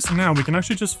this, at least now we can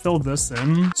actually just fill this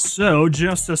in. So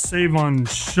just to save on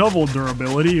shovel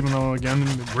durability, even though again,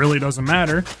 it really doesn't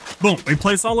matter. Boom, we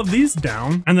place all of these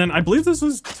down. And then I believe this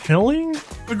is tilling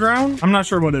the ground. I'm not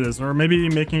sure what it is, or maybe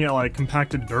making it like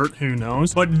compacted dirt, who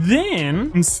knows. But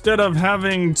then instead of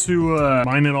having to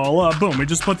mine it all up, boom, we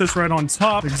just put this right on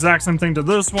top. Exact same thing to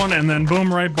this one. And then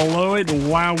boom, right below it,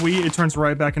 wowee, it turns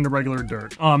right back into regular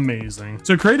dirt. Amazing.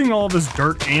 So creating all this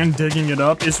dirt and digging it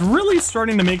up is really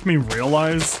starting to make me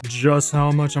realize just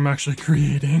how much I'm actually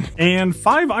creating. And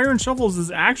 5 iron shovels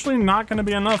is actually not going to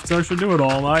be enough to actually do it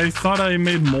all. I thought I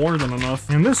made more than enough.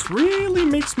 And this really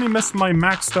makes me miss my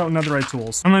maxed out netherite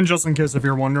tools. And then just in case if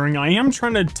you're wondering, I am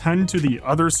trying to tend to the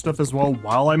other stuff as well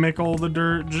while I make all the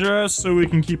dirt, just so we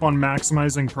can keep on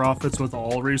maximizing profits with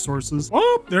all resources.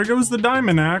 Oh, there goes the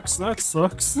diamond axe. That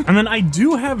sucks. And then I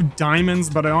do have diamonds,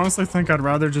 but I honestly think I'd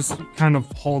rather just kind of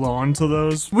hold on to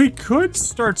those. We could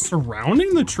start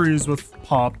surrounding the trees with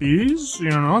poppies, you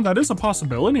know, that is a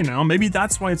possibility now. Maybe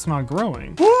that's why it's not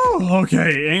growing. Woo,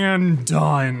 okay, and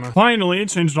done. Finally,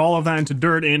 changed all of that into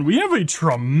dirt, and we have a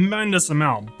tremendous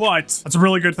amount, but that's a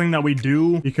really good thing that we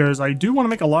do, because I do want to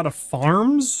make a lot of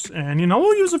farms, and you know,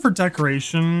 we'll use it for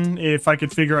decoration if I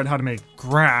could figure out how to make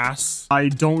grass. I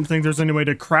don't think there's any way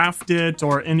to craft it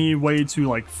or any way to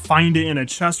like find it in a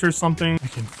chest or something. I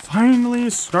can finally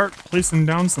start placing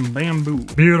down some bamboo.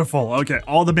 Beautiful. Okay,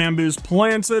 all the bamboo's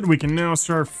planted. We can now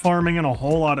start farming in a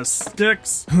whole lot of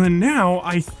sticks. And now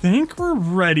I think we're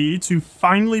ready to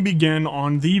finally begin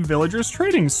on the villagers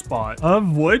trading spot,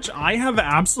 of which I have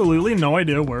absolutely no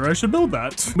idea where I should build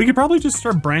that. We could probably just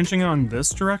start branching on this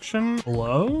direction.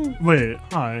 Hello? Wait,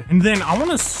 hi. And then I want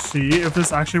to see if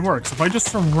this actually works. If I just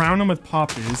surround them with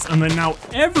poppies, and then now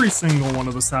every single one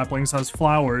of the saplings has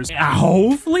flowers,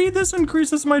 hopefully this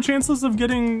increases my chances of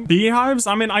getting beehives.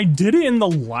 I mean, I did it in the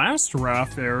last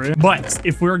RAFT area, but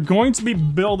if we're going to be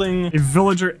building a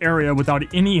villager area without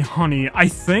any honey, I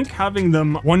think having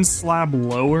them 1 slab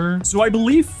lower. So I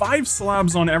believe 5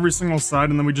 slabs on every single side,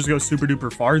 and then we just go super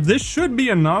duper far. This should be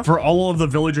enough for all of the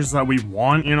villagers that we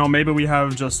want. You know, maybe we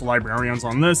have just librarians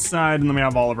on this side, and then we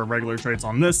have all of our regular traits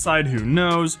on this side. Who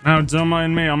knows? Now, don't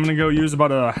mind me. I'm gonna go use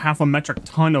about a half a metric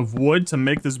ton of wood to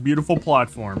make this beautiful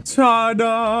platform.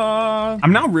 Ta-da!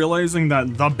 I'm now realizing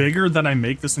that the bigger that I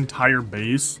make this entire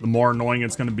base, the more annoying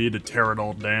it's gonna be to tear it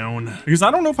all down. on. Because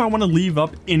I don't know if I want to leave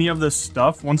up any of this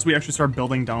stuff once we actually start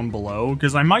building down below,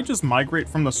 because I might just migrate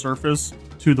from the surface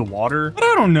to the water. But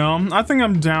I don't know. I think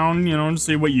I'm down, you know, to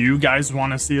see what you guys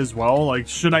want to see as well. Like,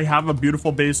 should I have a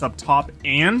beautiful base up top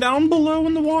and down below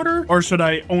in the water? Or should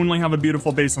I only have a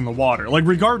beautiful base in the water? Like,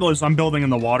 regardless, I'm building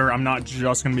in the water. I'm not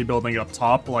just going to be building up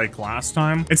top like last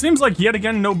time. It seems like, yet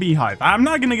again, no beehive. I'm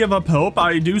not going to give up hope.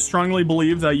 I do strongly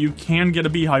believe that you can get a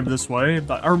beehive this way.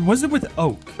 But, or was it with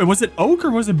oak? Was it oak or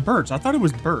was it birch? I thought it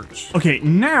was birch. Okay,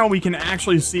 now we can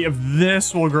actually see if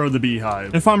this will grow the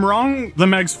beehive. If I'm wrong, the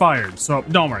Meg's fired. So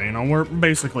don't worry, you know, we're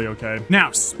basically okay.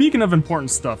 Now, speaking of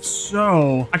important stuff,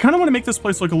 so I kind of want to make this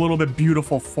place look a little bit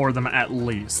beautiful for them at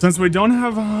least. Since we don't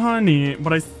have honey,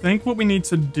 but I think what we need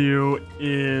to do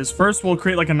is first we'll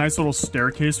create like a nice little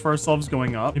staircase for ourselves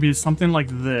going up. Maybe something like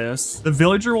this. The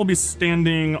villager will be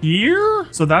standing here.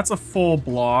 So that's a full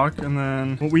block. And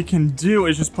then what we can do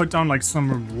is just put down like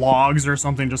some logs or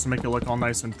something just to make it look all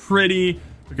nice and pretty.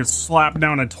 We could slap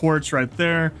down a torch right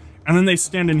there. And then they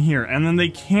stand in here, and then they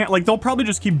can't, like, they'll probably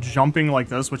just keep jumping like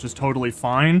this, which is totally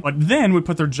fine. But then we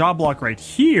put their job block right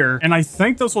here, and I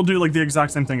think this will do, like, the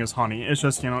exact same thing as honey. It's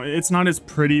just, you know, it's not as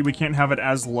pretty. We can't have it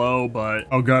as low, but,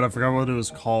 oh god, I forgot what it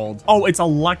was called. Oh, it's a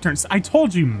lectern. I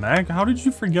told you, Meg. How did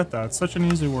you forget that? It's such an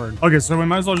easy word. Okay, so we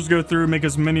might as well just go through, make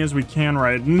as many as we can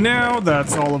right now.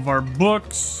 That's all of our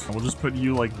books. We'll just put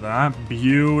you like that.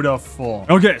 Beautiful.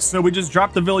 Okay, so we just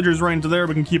dropped the villagers right into there.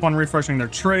 We can keep on refreshing their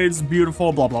trades.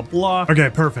 Beautiful, blah, blah, blah. Okay,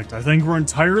 perfect. I think we're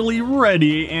entirely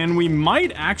ready, and we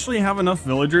might actually have enough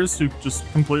villagers to just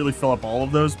completely fill up all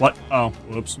of those. What? Oh,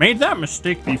 whoops. Made that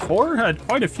mistake before. Had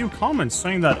quite a few comments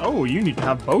saying that, oh, you need to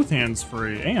have both hands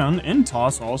free, and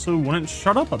Intos also wouldn't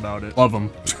shut up about it. Love them.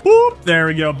 Whoop, there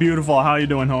we go. Beautiful. How you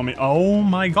doing, homie? Oh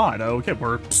my god. Okay,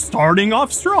 we're starting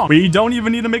off strong. We don't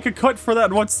even need to make a cut for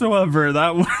that whatsoever.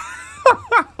 That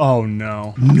oh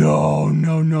no. No,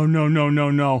 no, no, no, no,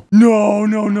 no, no. No,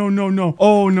 no, no, no, no.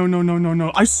 Oh, no, no, no, no,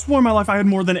 no. I swore my life I had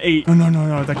more than 8. No, no, no,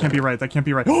 no. That can't be right. That can't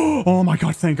be right. Oh my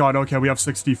god, thank god. Okay, we have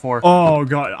 64. Oh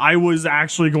god. I was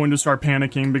actually going to start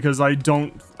panicking because I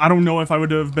don't know if I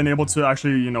would have been able to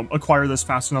actually, you know, acquire this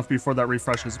fast enough before that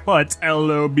refreshes. But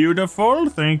hello, beautiful.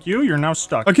 Thank you. You're now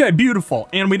stuck. Okay, beautiful.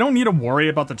 And we don't need to worry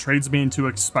about the trades being too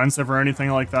expensive or anything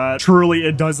like that. Truly,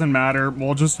 it doesn't matter.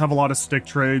 We'll just have a lot of stick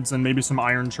trades and maybe some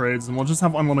iron trades, and we'll just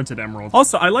have unlimited emeralds.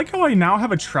 Also, I like how I now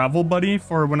have a travel buddy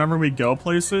for whenever we go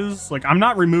places. Like, I'm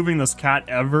not removing this cat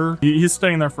ever. He's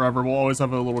staying there forever. We'll always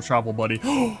have a little travel buddy.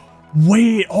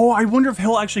 Wait, oh, I wonder if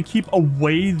he'll actually keep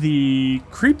away the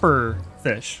creeper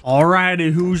fish.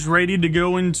 Alrighty, who's ready to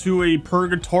go into a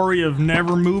purgatory of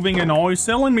never moving and always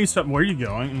selling me stuff? Where are you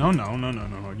going? No, no, no, no,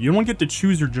 no, no. You don't get to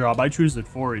choose your job. I choose it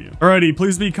for you. Alrighty,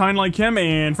 please be kind like him,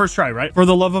 and first try, right? For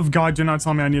the love of God, do not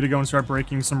tell me I need to go and start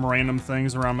breaking some random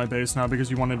things around my base now because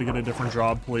you wanted to get a different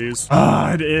job, please.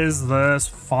 It is this.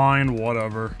 Fine,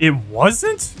 whatever. It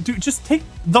wasn't? Dude, just take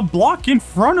the block in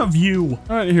front of you.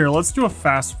 Alright, here, let's do a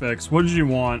fast fix. What did you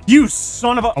want? You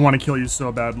son of a... I want to kill you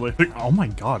so badly. Oh my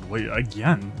god, wait,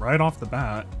 again, right off the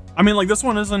bat. I mean, like, this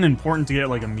one isn't important to get,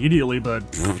 like, immediately, but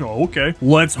okay.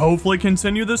 Let's hopefully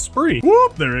continue this spree.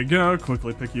 Whoop, there we go.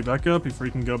 Quickly pick you back up before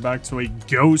you can go back to a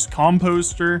ghost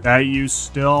composter that you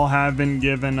still haven't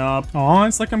given up. Oh,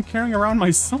 it's like I'm carrying around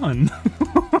my son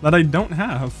that I don't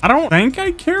have. I don't think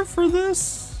I care for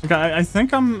this. Okay, I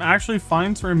think I'm actually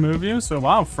fine to remove you. So,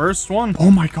 wow, first one. Oh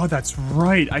my god, that's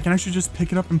right. I can actually just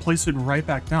pick it up and place it right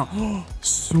back down.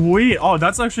 Sweet. Oh,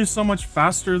 that's actually so much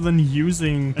faster than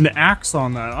using an axe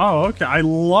on that. Oh, okay. I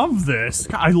love this.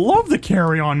 I love the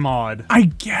carry-on mod. I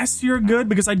guess you're good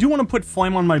because I do want to put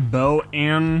flame on my bow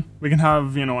and we can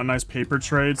have, you know, a nice paper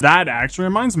trade. That actually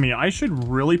reminds me, I should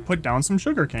really put down some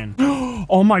sugarcane.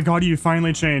 Oh my god, you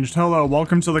finally changed. Hello,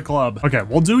 welcome to the club. Okay,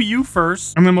 we'll do you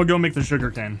first and then we'll go make the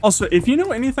sugarcane. Also, if you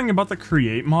know anything about the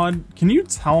create mod, can you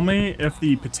tell me if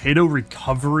the potato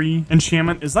recovery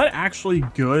enchantment, is that actually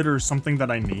good or something that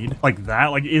I need? Like that?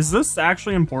 Like, is this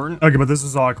actually important? Okay, but this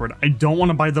is awkward. I don't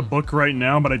want to buy the book right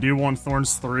now, but I do want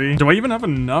Thorns 3. Do I even have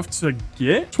enough to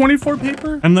get 24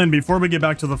 paper? And then before we get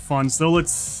back to the fun, so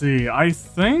let's see. I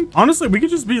think, honestly, we could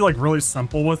just be like really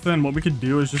simple with it. And what we could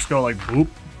do is just go like, boop.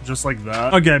 Just like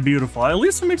that. Okay, beautiful. At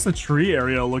least it makes the tree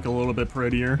area look a little bit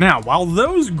prettier. Now, while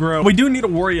those grow, we do need to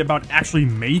worry about actually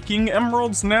making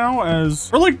emeralds now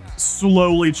as we're like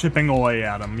slowly chipping away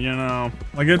at them, you know?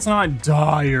 Like it's not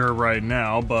dire right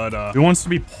now, but it wants to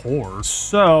be poor.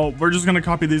 So we're just gonna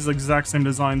copy these exact same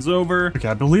designs over. Okay,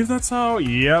 I believe that's how,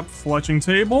 yep, fletching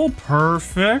table,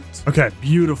 perfect. Okay,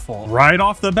 beautiful. Right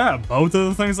off the bat, both of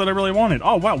the things that I really wanted.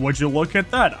 Oh, wow, would you look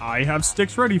at that? I have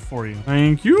sticks ready for you.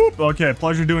 Thank you. Okay,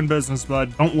 pleasure doing business,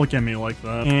 bud. Don't look at me like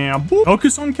that. And boop.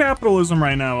 Focus on capitalism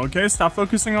right now, okay? Stop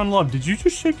focusing on love. Did you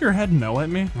just shake your head no at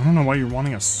me? I don't know why you're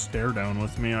wanting a stare down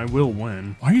with me. I will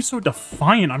win. Why are you so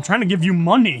defiant? I'm trying to give you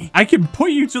money. I could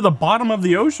put you to the bottom of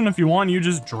the ocean if you want. You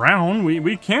just drown.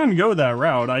 We can go that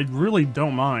route. I really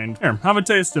don't mind. Here, have a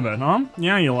taste of it, huh?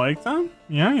 Yeah, you like that?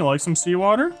 Yeah, you like some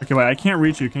seawater? Okay, wait, I can't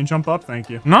reach you. Can you jump up? Thank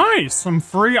you. Nice! Some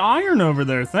free iron over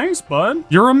there. Thanks, bud.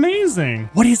 You're amazing.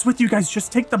 What is with you guys?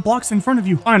 Just take the blocks in front of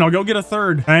you. Fine, I'll go get a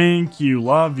third. Thank you.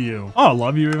 Love you. Oh,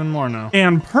 love you even more now.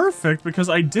 And perfect, because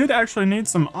I did actually need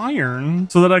some iron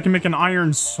so that I can make an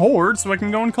iron sword so I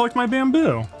can go and collect my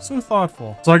bamboo. So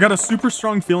thoughtful. So I got a super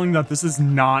strong feeling that this is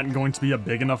not going to be a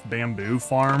big enough bamboo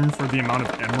farm for the amount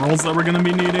of emeralds that we're going to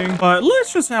be needing. But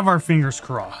let's just have our fingers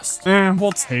crossed.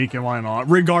 We'll take it. Why not?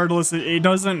 Regardless, it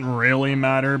doesn't really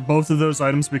matter. Both of those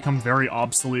items become very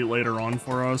obsolete later on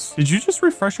for us. Did you just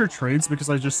refresh your trades because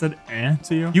I just said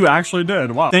to you? You actually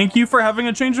did. Wow. Thank you for having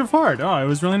a change of heart. Oh, it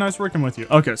was really nice working with you.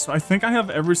 Okay, so I think I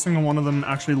have every single one of them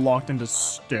actually locked into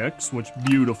sticks, which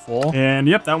beautiful. And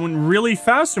yep, that went really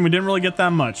fast and we didn't really get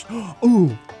that much.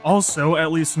 Ooh. Also,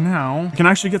 at least now, we can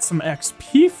actually get some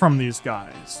XP from these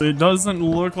guys. It doesn't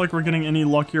look like we're getting any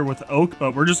luckier with oak,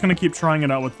 but we're just gonna keep trying it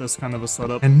out with this kind of a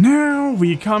setup. And now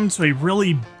we come to a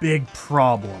really big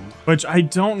problem, which I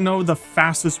don't know the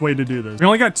fastest way to do this. We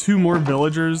only got 2 more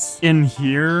villagers in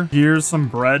here. Here's some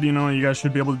bread, you know, you guys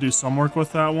should be able to do some work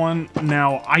with that one.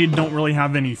 Now, I don't really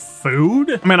have any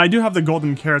food. I mean, I do have the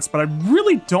golden carrots, but I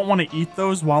really don't want to eat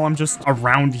those while I'm just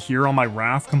around here on my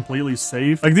raft completely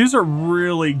safe. Like, these are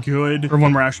really good for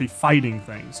when we're actually fighting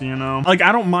things, you know? Like,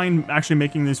 I don't mind actually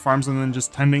making these farms and then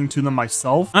just tending to them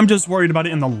myself. I'm just worried about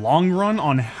it in the long run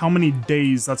on how many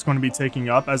days that's going to be taking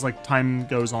up as like time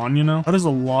goes on, you know? That is a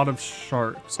lot of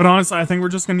sharks. But honestly, I think we're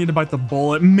just gonna need to bite the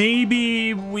bullet.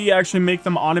 Maybe we actually make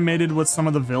them automated with some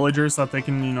of the villagers so that they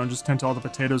can, you know, just tend to all the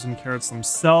potatoes and carrots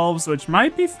themselves, which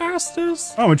might be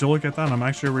fastest. Oh, would you look at that? I'm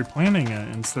actually replanting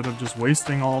it instead of just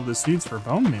wasting all of the seeds for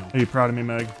bone meal. Are you proud of me,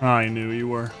 Meg? I knew you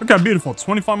were. Okay, beautiful.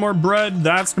 25 more bread.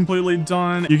 That's completely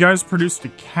done. You guys produced a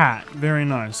cat. Very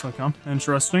nice. Okay,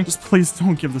 interesting. Just please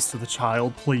don't give this to the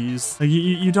child, please. Like,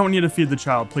 you don't need to feed the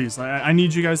child, please. I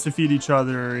need you guys to feed each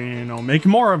other, you know, make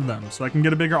more of them so I can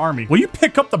get a bigger army. Will you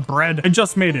pick up the bread? I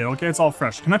just made it, okay? It's all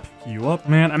fresh. Can I pick you up?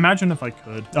 Man, imagine if I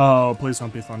could. Oh, please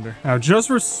don't be thunder. Now, just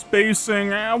for spacing,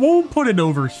 we'll put it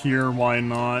over here. Why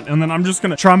not? And then I'm just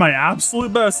gonna try my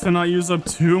absolute best to not use up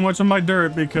too much of my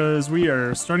dirt because we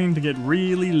are starting to get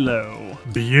really low.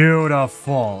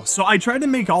 Beautiful. So I tried to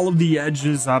make all of the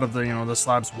edges out of the, you know, the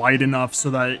slabs wide enough so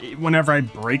that whenever I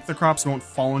break the crops, it won't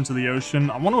fall into the ocean.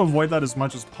 I want to avoid that as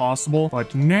much as possible,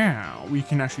 but now we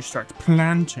can actually start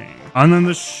planting. And then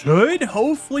this should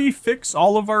hopefully fix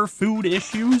all of our food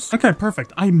issues. Okay,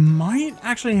 perfect. I might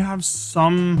actually have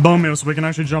some bone meal so we can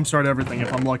actually jumpstart everything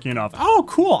if I'm lucky enough. Oh,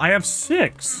 cool. I have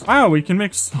 6. Wow, we can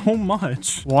make so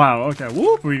much. Wow, okay.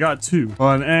 Whoop, we got 2.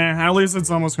 But at least it's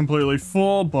almost completely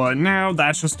full, but now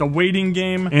that's just a waiting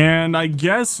game. And I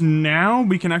guess now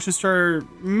we can actually start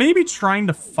maybe trying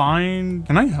to find...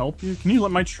 Can I help you? Can you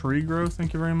let my tree grow?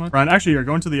 Thank you very much. Right, actually, you're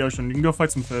going to the ocean. You can go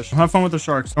fight some fish. Have fun with the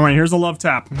sharks. All right, here's a love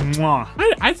tap. Mwah.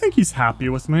 I think he's happy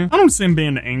with me. I don't see him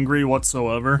being angry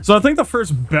whatsoever. So I think the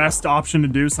first best option to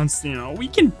do, since, you know, we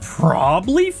can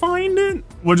probably find it,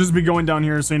 we'll just be going down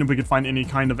here seeing if we can find any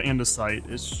kind of andesite.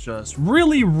 It's just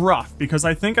really rough because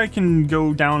I think I can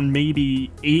go down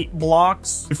maybe 8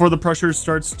 blocks before the pressure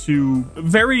starts to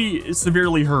very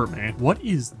severely hurt me. What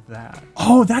is that?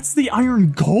 Oh, that's the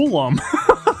iron golem.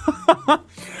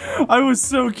 I was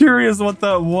so curious what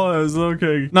that was.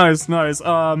 Okay, nice.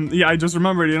 Yeah, I just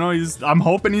remembered, you know, I'm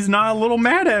hoping he's not a little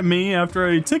mad at me after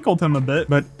I tickled him a bit.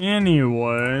 But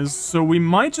anyways, so we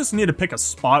might just need to pick a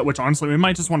spot, which honestly, we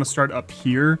might just want to start up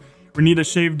here. We need to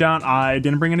shave down. I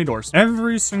didn't bring any doors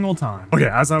every single time. Okay,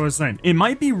 as I was saying, it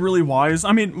might be really wise.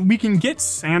 I mean, we can get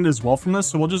sand as well from this,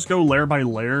 so we'll just go layer by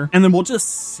layer, and then we'll just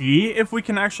see if we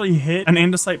can actually hit an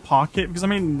andesite pocket, because I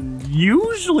mean,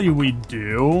 usually we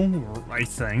do, I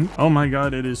think. Oh my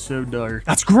god, it is so dark.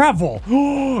 That's gravel.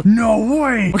 Oh, no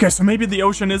way. Okay, so maybe the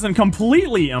ocean isn't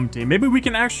completely empty. Maybe we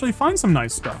can actually find some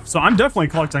nice stuff. So I'm definitely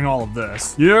collecting all of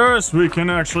this. Yes, we can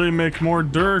actually make more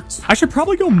dirt. I should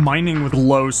probably go mining with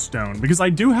glowstone, because I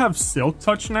do have silk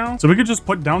touch now, so we could just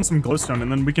put down some glowstone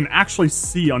and then we can actually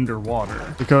see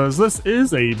underwater, because this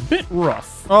is a bit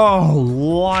rough. Oh,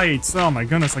 lights. Oh my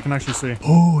goodness, I can actually see.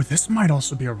 Oh, this might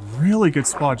also be a really good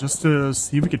spot just to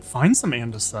see if we could find some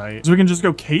andesite. So we can just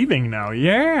go caving now.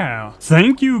 Yeah.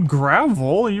 Thank you,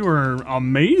 gravel. You are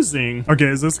amazing. Okay,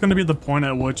 is this going to be the point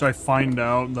at which I find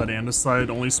out that andesite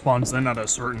only spawns in at a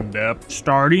certain depth?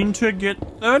 Starting to get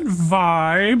that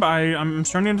vibe. I'm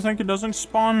starting to think it doesn't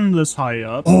spawn this high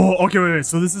up. Oh, okay, wait.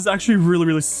 So this is actually really,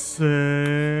 really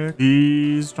sick.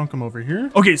 Please don't come over here.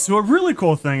 Okay, so a really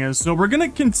cool thing is, so we're going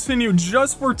to continue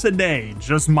just for today,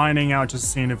 just mining out,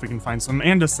 just seeing if we can find some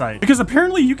andesite. Because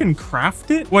apparently you can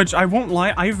craft it, which I won't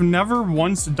lie, I've never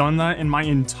once done that in my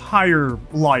entire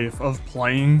life of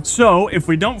playing. So if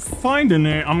we don't find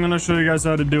any, I'm gonna show you guys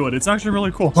how to do it. It's actually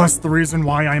really cool. Plus the reason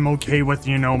why I'm okay with,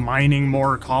 you know, mining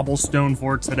more cobblestone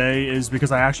for today is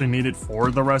because I actually need it for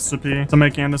the recipe to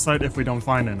make andesite if we don't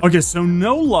find any. Okay, so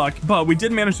no luck, but we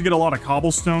did manage to get a lot of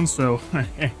cobblestone, so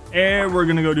we're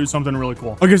gonna go do something really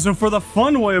cool. Okay, so for the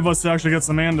fun way of us to actually get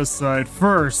some andesite,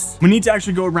 first, we need to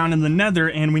actually go around in the nether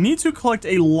and we need to collect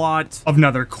a lot of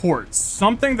nether quartz.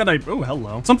 Something that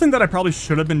Something that I probably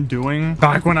should have been doing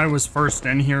back when I was first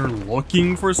in here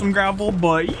looking for some gravel,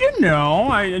 but you know,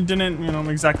 I didn't, you know,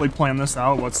 exactly plan this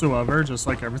out whatsoever, just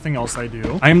like everything else I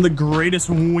do. I am the greatest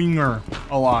winger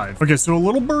alive. Okay, so a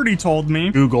little birdie told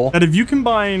me, Google, that if you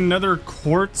combine nether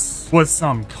quartz with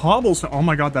some cobblestone, oh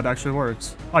my god, that actually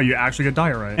works. Oh, you actually get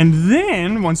diorite. And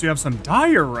then once you have some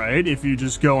diorite, if you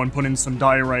just go and put in some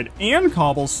diorite and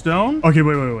cobblestone. Okay,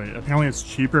 wait. Apparently it's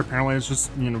cheaper. Apparently it's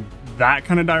just, you know, that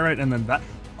kind of diorite and then that.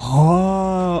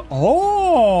 Oh,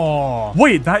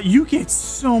 wait, that you get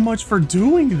so much for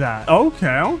doing that.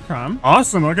 Okay.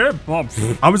 Awesome. Okay. Well,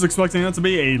 I was expecting that to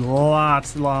be a lot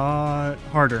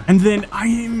harder. And then I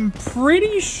am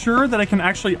pretty sure that I can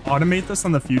actually automate this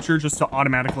in the future just to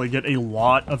automatically get a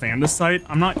lot of andesite.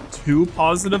 I'm not too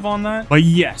positive on that, but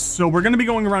yes. So we're going to be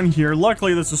going around here.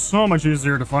 Luckily, this is so much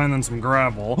easier to find than some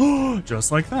gravel.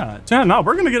 Just like that. Yeah, no,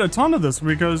 we're going to get a ton of this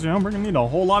because, you know, we're going to need a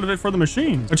whole lot of it for the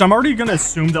machines, which I'm already going to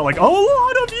assume that like a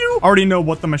lot of you already know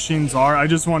what the machines are. I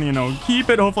just want to, you know, keep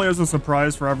it hopefully as a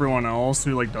surprise for everyone else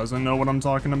who like doesn't know what I'm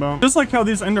talking about. Just like how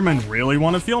these endermen really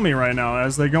want to feel me right now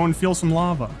as they go and feel some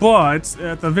lava. But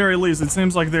at the very least, it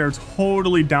seems like they're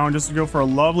totally down just to go for a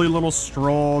lovely little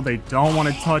stroll. They don't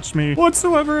want to touch me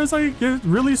whatsoever as I get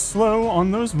really slow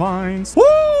on those vines. Woo!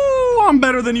 I'm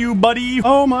better than you, buddy.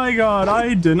 Oh my god,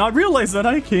 I did not realize that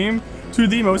I came to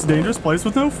the most dangerous place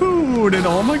with no food, and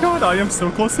oh my god, I am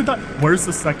so close to die. Where's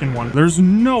the second one? There's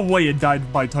no way it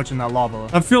died by touching that lava.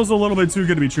 That feels a little bit too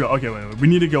good to be true. Okay, wait. We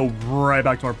need to go right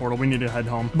back to our portal. We need to head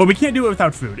home, but we can't do it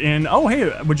without food. And oh,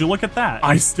 hey, would you look at that?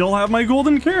 I still have my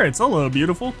golden carrots. Hello,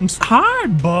 beautiful. Hi,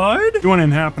 bud. You want to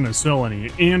inhabit a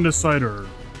facility and a cider.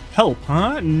 Help,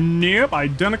 huh? Nope.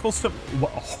 Identical stuff.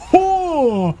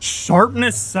 Oh,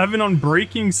 sharpness 7 on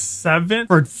breaking 7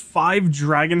 for 5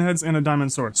 dragon heads and a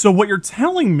diamond sword. So what you're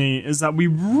telling me is that we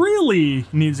really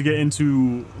need to get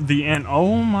into the end.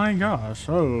 Oh my gosh.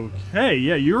 Okay.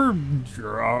 Yeah, you're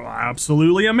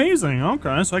absolutely amazing.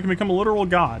 Okay, so I can become a literal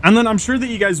god. And then I'm sure that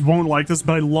you guys won't like this,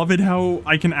 but I love it how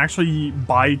I can actually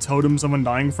buy totems of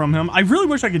undying from him. I really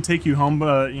wish I could take you home,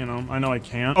 but you know, I know I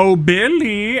can't. Oh,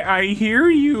 Billy, I hear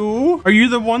you. Are you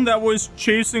the one that was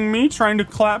chasing me, trying to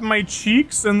clap my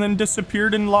cheeks and then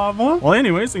disappeared in lava? Well,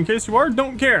 anyways, in case you are,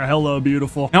 don't care. Hello,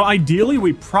 beautiful. Now, ideally,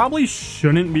 we probably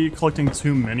shouldn't be collecting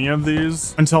too many of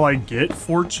these until I get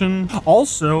fortune.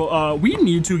 Also, we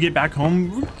need to get back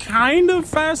home kind of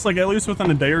fast, like at least within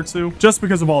a day or two, just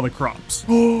because of all the crops.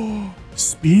 Oh,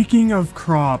 speaking of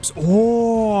crops,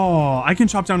 oh, I can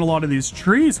chop down a lot of these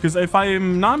trees because if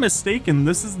I'm not mistaken,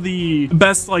 this is the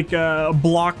best like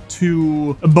block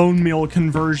to bone meal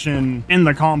conversion in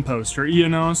the composter, you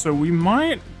know, so we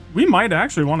might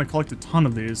actually want to collect a ton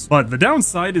of these. But the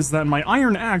downside is that my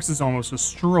iron axe is almost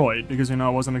destroyed because, you know, I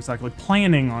wasn't exactly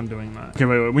planning on doing that. Okay,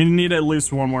 wait. We need at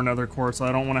least one more nether quartz.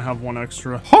 I don't want to have one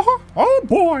extra. Oh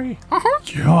boy.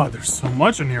 God, there's so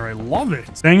much in here. I love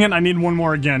it. Dang it, I need one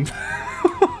more again.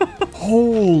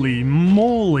 Holy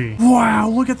moly. Wow,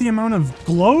 look at the amount of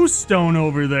glowstone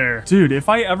over there. Dude, if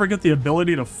I ever get the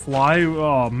ability to fly,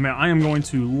 oh man, I am going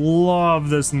to love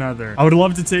this nether. I would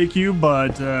love to take you,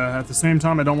 but at the same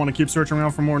time, I don't want to keep searching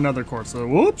around for more nether quartz. So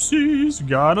whoopsies,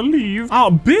 gotta leave.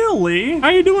 Oh, Billy, how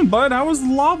you doing, bud? How was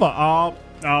the lava?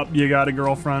 Oh, you got a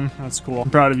girlfriend. That's cool. I'm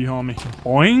proud of you, homie.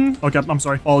 Boing. Okay, I'm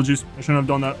sorry. Apologies. I shouldn't have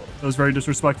done that. That was very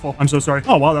disrespectful. I'm so sorry.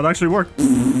 Oh, wow, that actually worked.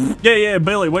 Yeah,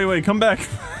 Billy, wait, come back.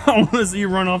 I want to see you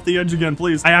run off the edge again,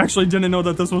 please. I actually didn't know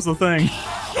that this was a thing.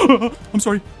 I'm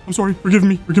sorry. Forgive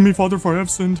me, Father, for I have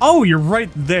sinned. Oh, you're right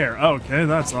there. Okay,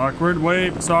 that's awkward.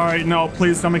 Wait, sorry. No,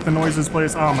 please don't make the noises,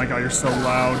 please. Oh my God, you're so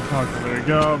loud. Okay, there you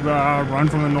go. Run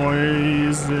from the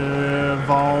noise.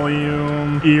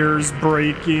 Volume. Ears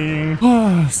breaking.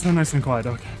 So nice and quiet.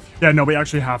 Okay. Yeah, no, we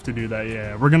actually have to do that.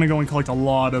 Yeah, we're gonna go and collect a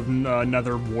lot of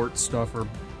nether wart stuff, or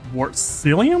wart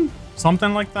psyllium?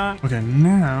 Something like that. Okay,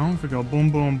 now if we go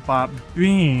boom, boom, bop,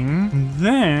 bing,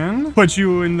 then put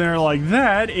you in there like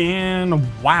that, and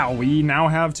wow, we now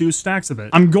have 2 stacks of it.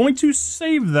 I'm going to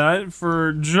save that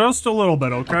for just a little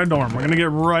bit, okay? Don't worry, we're gonna get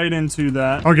right into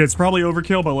that. Okay, it's probably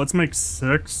overkill, but let's make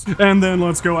 6, and then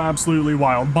let's go absolutely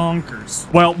wild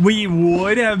bonkers. Well, we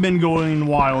would have been going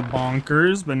wild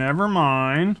bonkers, but never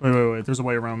mind. Wait, there's a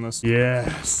way around this.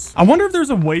 Yes. I wonder if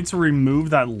there's a way to remove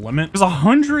that limit, because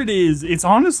 100 it's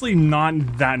honestly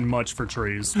not that much for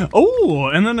trees. Oh,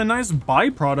 and then a nice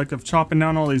byproduct of chopping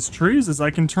down all these trees is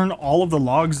I can turn all of the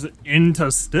logs into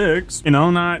sticks. You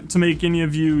know, not to make any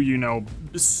of you, you know,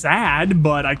 sad,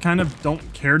 but I kind of don't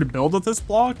care to build with this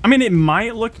block. I mean, it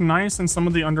might look nice in some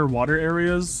of the underwater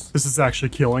areas. This is actually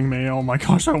killing me. Oh my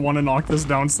gosh, I want to knock this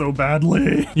down so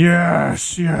badly.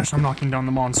 Yes, I'm knocking down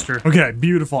the monster. Okay,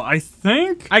 beautiful. I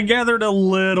think I gathered a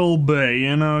little bit,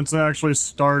 you know, to actually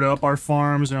start up our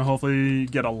farms and hopefully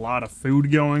get a lot of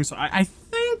food going. So I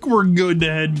think we're good to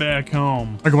head back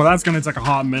home. Okay, well, that's gonna take a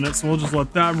hot minute, so we'll just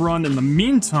let that run. In the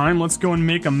meantime, let's go and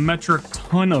make a metric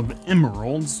ton of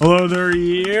emeralds. Hello there,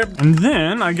 yep. And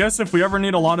then, I guess if we ever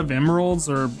need a lot of emeralds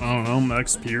or, I don't know,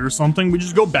 XP or something, we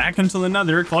just go back into the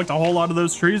nether, collect a whole lot of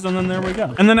those trees, and then there we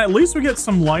go. And then at least we get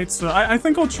some lights. I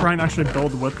think I'll try and actually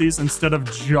build with these instead of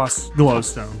just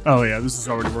glowstone. Oh yeah, this is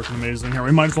already working amazing here.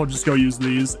 We might as well just go use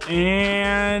these.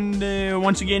 And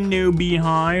once again, new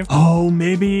beehive. Oh,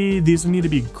 maybe these need to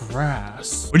be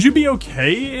grass. Would you be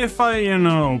okay if I, you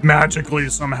know, magically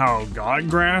somehow got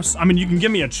grass? I mean, you can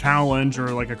give me a challenge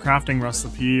or like a crafting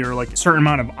recipe or like a certain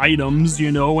amount of items,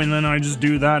 you know, and then I just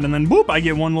do that and then boop, I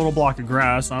get 1 little block of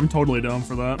grass. I'm totally down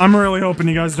for that. I'm really hoping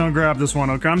you guys don't grab this one,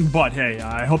 okay? But hey,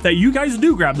 I hope that you guys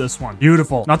do grab this one.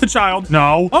 Beautiful. Not the child.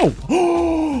 No.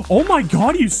 Oh. Oh my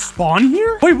God, you spawn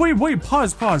here? Wait,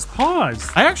 pause.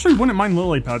 I actually wouldn't mind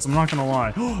lily pads, I'm not gonna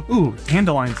lie. Ooh,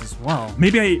 dandelions as well.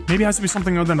 Maybe it has to be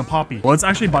something other than a poppy. Well, let's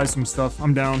actually buy some stuff.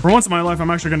 I'm down. For once in my life, I'm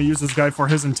actually gonna use this guy for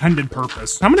his intended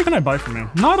purpose. How many can I buy from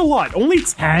him? Not a lot. Only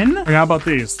 10? Okay, how about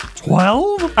these?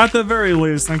 12? At the very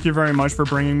least, thank you very much for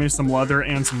bringing me some leather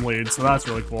and some leads, so that's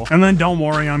really cool. And then don't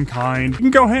worry, I'm kind. You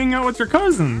can go hang out with your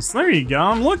cousins. There you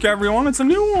go. Look, everyone, it's a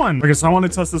new one. Okay, so I want to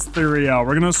test this theory out.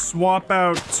 We're gonna swap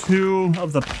out 2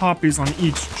 of the poppies on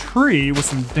each tree with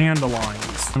some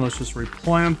dandelions. And let's just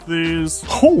replant these.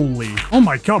 Holy, oh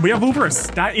my God, we have over a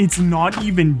stack. It's not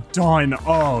even done.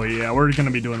 Oh yeah, we're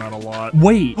gonna be doing that a lot.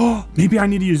 Wait, maybe I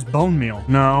need to use bone meal.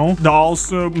 No.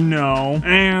 Also, no.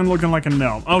 And looking like a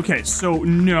no. Okay, so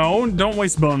no, don't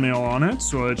waste bone meal on it.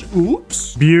 Switch.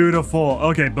 Oops. Beautiful.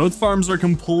 Okay, both farms are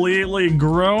completely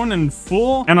grown and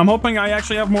full. And I'm hoping I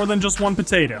actually have more than just 1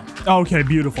 potato. Okay,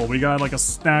 beautiful. We got like a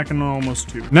stack and almost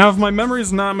 2. Now, if my memory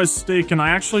is not mistaken,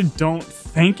 I actually don't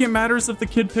think it matters if the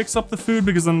kid picks up the food,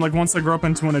 because then like once they grow up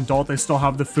into an adult, they still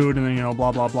have the food and then, you know, blah,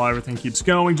 blah, blah, everything keeps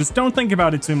going. Just don't think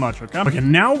about it too much, okay? Okay,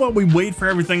 now while we wait for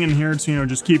everything in here to, you know,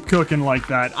 just keep cooking like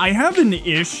that, I have an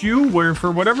issue where for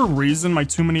whatever reason, my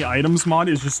too many items mod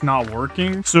is just not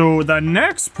working. So the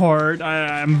next part,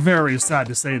 I'm very sad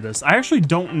to say this, I actually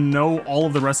don't know all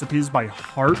of the recipes by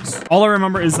heart. All I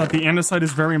remember is that the andesite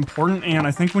is very important, and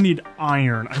I think we need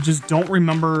iron. I just don't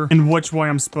remember in which way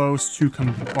I'm supposed to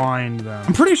combine them.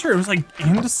 I'm pretty sure it was like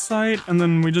andesite, and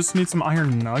then we just need some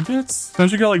iron nuggets.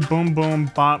 Don't you go like boom,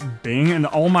 boom, bop, bing, and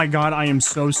oh my God, I am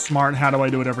so smart. How do I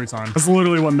do it every time? That's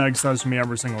literally what Meg says to me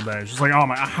every single day. She's like, oh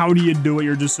my, how do you do it?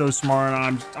 You're just so smart. And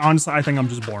I'm honestly, I think I'm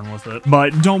just born with it.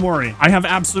 But don't worry, I have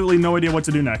absolutely no idea what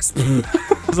to do next.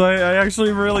 I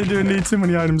actually really do need too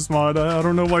many items mod. I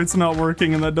don't know why it's not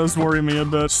working, and that does worry me a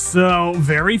bit. So,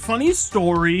 very funny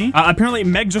story. Apparently,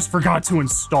 Meg just forgot to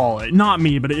install it. Not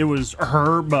me, but it was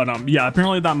her. But yeah,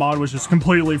 apparently that mod was just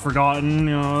completely forgotten,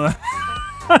 you know.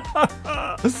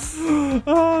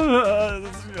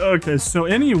 Okay, so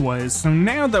anyways, so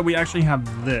now that we actually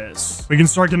have this, we can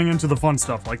start getting into the fun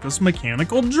stuff like this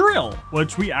mechanical drill,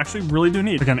 which we actually really do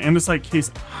need. Like an andesite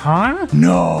case. Huh?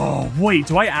 No, wait,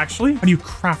 do I actually? How do you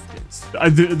craft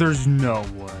it? There's no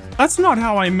way. That's not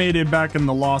how I made it back in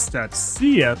the Lost at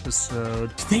Sea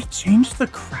episode. Did they change the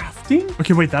crafting?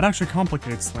 Okay, wait, that actually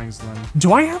complicates things then.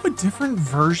 Do I have a different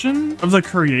version of the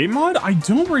create mod? I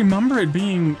don't remember it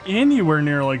being anywhere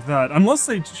near like that. Unless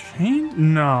they changed?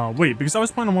 No, wait, because I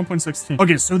was playing point on 1.16?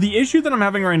 Okay, so the issue that I'm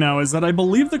having right now is that I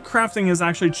believe the crafting has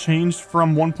actually changed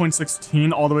from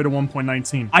 1.16 all the way to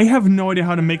 1.19. I have no idea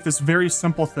how to make this very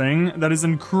simple thing that is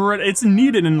it's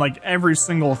needed in like every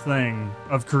single thing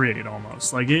of Create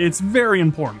almost. Like it's very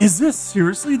important. Is this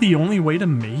seriously the only way to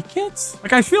make it?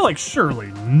 Like I feel like surely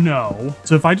no.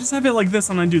 So if I just have it like this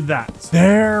and I do that.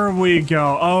 There we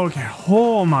go. Okay.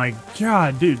 Oh my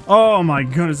God, dude. Oh my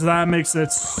goodness. That makes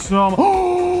it so...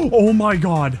 Oh my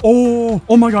God. Oh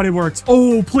my God, it worked.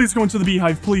 Oh, please go into the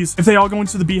beehive, please. If they all go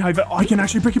into the beehive, I can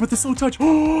actually break it with this little touch.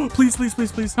 Oh, please, please,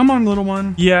 please, please. Come on, little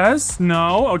one. Yes,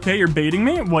 no. Okay, you're baiting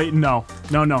me. Wait, no,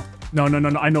 no, no. No, no, no,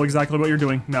 no. I know exactly what you're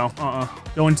doing. No,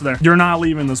 go into there. You're not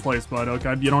leaving this place, bud,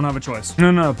 okay? You don't have a choice.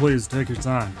 No, no, please, take your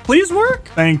time. Please work?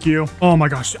 Thank you. Oh my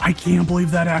gosh, I can't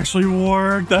believe that actually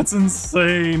worked. That's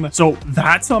insane. So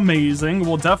that's amazing.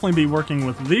 We'll definitely be working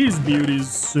with these beauties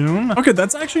soon. Okay,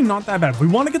 that's actually not that bad. We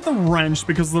want to get the wrench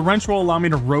because the wrench will allow me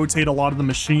to rotate a lot of the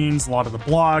machines, a lot of the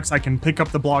blocks. I can pick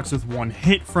up the blocks with one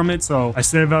hit from it, so I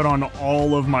save out on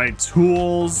all of my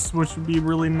tools, which would be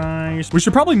really nice. We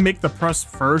should probably make the press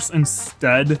first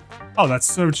instead. Oh, that's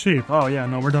so cheap. Oh yeah,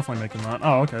 no, we're definitely making that.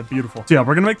 Oh, okay, beautiful. So yeah,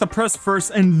 we're gonna make the press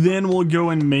first and then we'll go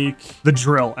and make the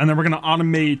drill. And then we're gonna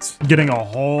automate getting a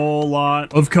whole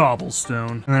lot of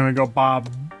cobblestone. And then we go bob,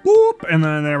 boop, and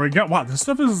then there we go. Wow, this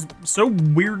stuff is so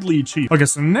weirdly cheap. Okay,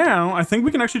 so now I think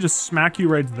we can actually just smack you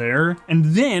right there. And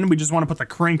then we just wanna put the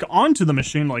crank onto the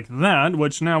machine like that,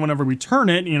 which now whenever we turn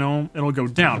it, you know, it'll go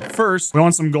down. First, we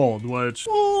want some gold, which,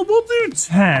 well, we'll do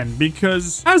 10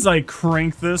 because as I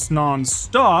crank this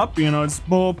non-stop, you know, it's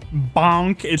boop,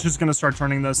 bonk. It's just gonna start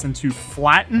turning this into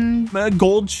flattened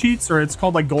gold sheets, or it's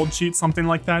called like gold sheets, something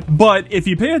like that. But if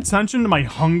you pay attention to my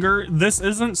hunger, this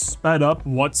isn't sped up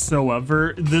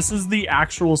whatsoever. This is the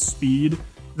actual speed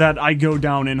that I go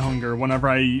down in hunger whenever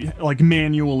I like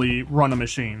manually run a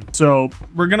machine. So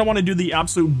we're gonna want to do the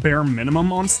absolute bare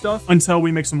minimum on stuff until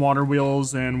we make some water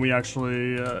wheels and we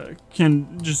actually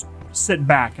can just sit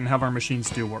back and have our machines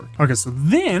do work. Okay, so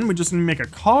then we just need to make a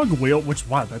cog wheel, which,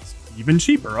 wow, that's even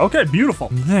cheaper. Okay, beautiful.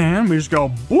 Then we just go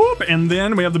boop, and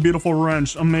then we have the beautiful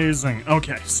wrench. Amazing.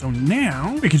 Okay, so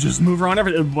now we can just move around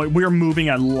everything. We are moving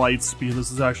at light speed.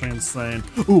 This is actually insane.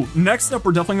 Ooh, next up,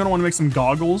 we're definitely gonna want to make some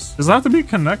goggles. Does that have to be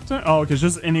connected? Oh, okay, it's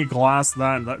just any glass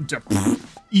that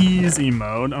easy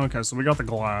mode. Okay, so we got the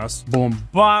glass. Boom,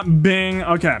 bop, bing.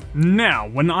 Okay, now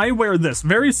when I wear this,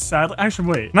 very sadly, actually,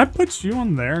 wait, can I put you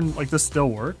on there and like this still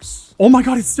works? Oh my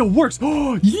God, it still works.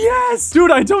 Oh, yes,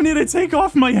 dude, I don't need to take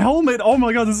off my helmet. Oh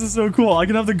my God, this is so cool. I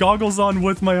can have the goggles on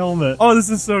with my helmet. Oh, this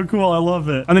is so cool. I love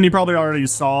it. And then you probably already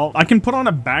saw, I can put on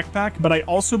a backpack, but I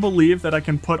also believe that I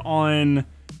can put on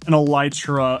an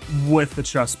elytra with the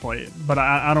chest plate, but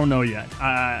I don't know yet.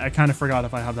 I kind of forgot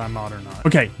if I have that mod or not.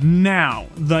 Okay, now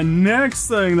the next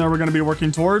thing that we're going to be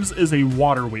working towards is a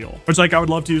water wheel, which like I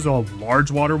would love to use a large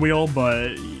water wheel,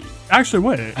 but actually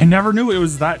wait, I never knew it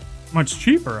was that much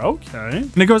cheaper. Okay,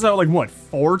 and it goes out like what,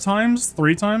 4 times,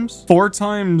 3 times, 4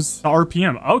 times the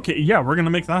RPM. Okay, yeah, we're gonna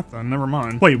make that then. Never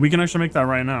mind. Wait, we can actually make that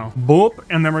right now. Boop,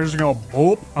 and then we're just gonna go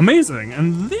boop. Amazing.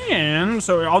 And then,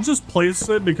 so I'll just place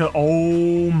it because,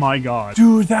 oh my God,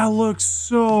 dude, that looks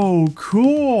so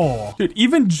cool. Dude,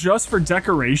 even just for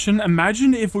decoration,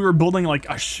 imagine if we were building like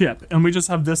a ship and we just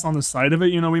have this on the side of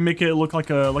it. You know, we make it look like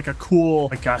a cool,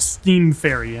 like a steam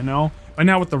ferry, you know? Right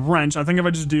now with the wrench, I think if I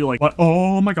just do like, what?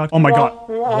 Oh my God. Oh my God.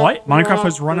 What? Minecraft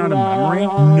has run out of memory?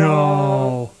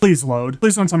 No. Please load.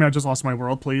 Please don't tell me I just lost my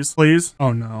world, please. Please.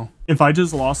 Oh no. If I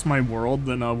just lost my world,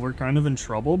 then we're kind of in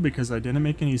trouble because I didn't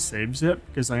make any saves yet,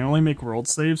 because I only make world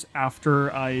saves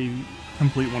after I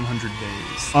complete 100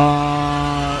 days.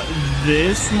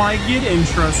 This might get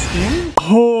interesting.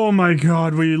 Oh my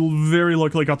God, we very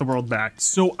luckily got the world back.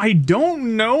 So I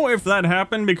don't know if that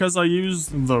happened because I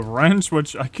used the wrench,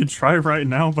 which I could try right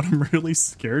now, but I'm really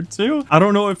scared to. I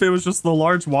don't know if it was just the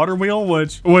large water wheel,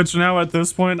 which now at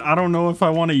this point, I don't know if I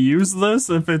want to use this,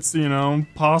 if it's, you know,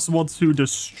 possible to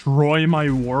destroy my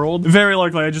world. Very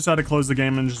likely I just had to close the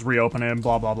game and just reopen it and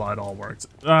blah, blah, blah. It all worked.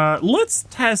 Let's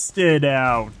test it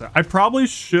out. I probably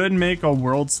should make a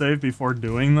world save before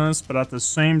doing this, but at the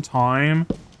same time,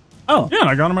 oh, yeah,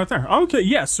 I got him right there. Okay,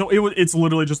 yeah, so it's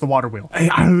literally just the water wheel.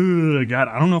 God,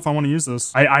 I don't know if I want to use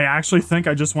this. I actually think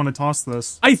I just want to toss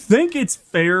this. I think it's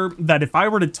fair that if I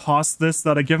were to toss this,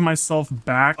 that I give myself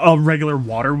back a regular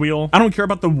water wheel. I don't care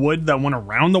about the wood that went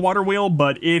around the water wheel,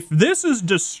 but if this is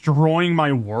destroying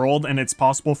my world and it's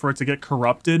possible for it to get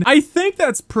corrupted, I think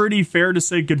that's pretty fair to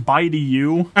say goodbye to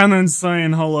you and then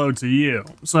saying hello to you.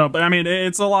 So, but I mean,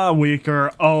 it's a lot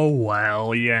weaker. Oh,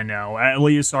 well, you know, at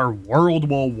least our world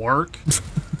will work.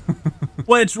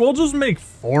 which we'll just make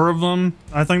 4 of them.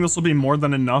 I think this will be more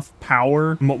than enough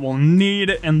power and what we'll need.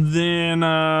 And then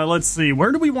let's see,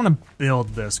 where do we want to build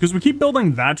this? Because we keep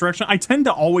building that direction. I tend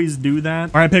to always do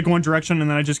that. Or I pick one direction and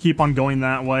then I just keep on going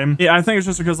that way. Yeah, I think it's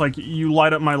just because like you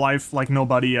light up my life like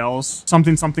nobody else.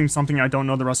 Something, something, something. I don't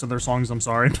know the rest of their songs. I'm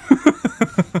sorry.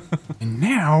 And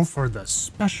now for the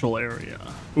special area.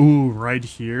 Ooh, right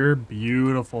here.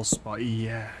 Beautiful spot.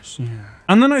 Yes, yeah.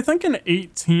 And then I think an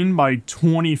 18 by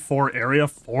 24 area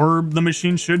for the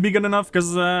machine should be good enough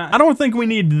because I don't think we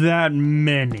need that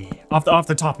many off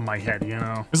the top of my head, you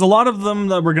know. Because a lot of them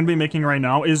that we're going to be making right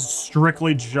now is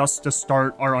strictly just to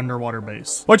start our underwater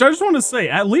base. Which I just want to say,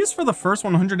 at least for the first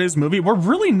 100 Days movie, we're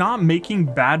really not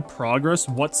making bad progress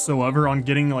whatsoever on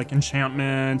getting like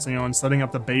enchantments, you know, and setting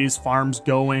up the base, farms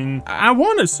going. I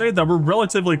want to say that we're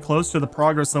relatively close to the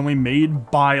progress that we made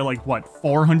by like, what,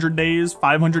 400 days,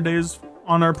 500 days?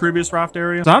 On our previous raft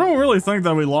area. So I don't really think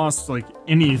that we lost like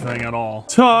anything at all.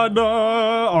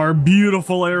 Ta-da! Our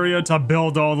beautiful area to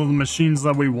build all of the machines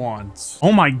that we want.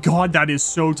 Oh my god, that is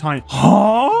so tiny.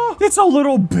 Huh? It's a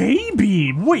little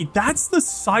baby. Wait, that's the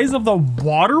size of the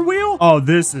water wheel? Oh,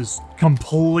 this is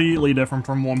completely different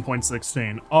from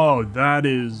 1.16. Oh, that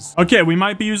is... Okay, we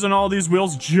might be using all these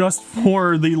wheels just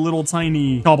for the little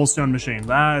tiny cobblestone machine.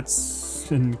 That's...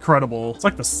 incredible. It's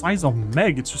like the size of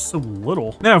Meg. It's just so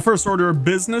little. Now, first order of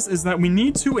business is that we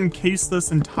need to encase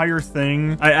this entire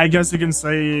thing. I guess you can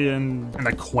say an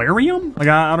aquarium? Like,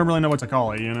 I don't really know what to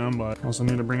call it, you know, but I also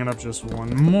need to bring it up just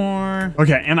one more.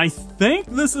 Okay, and I think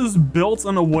this is built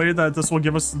in a way that this will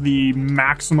give us the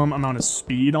maximum amount of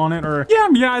speed on it, or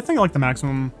yeah, I think like the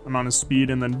maximum amount of speed,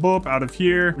 and then boop, out of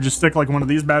here. We just stick like one of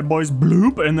these bad boys,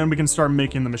 bloop, and then we can start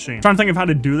making the machine. I'm trying to think of how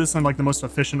to do this in like the most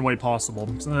efficient way possible.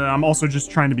 I'm also just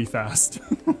trying to be fast.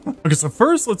 Okay, so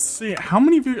first let's see how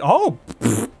many of you... Oh,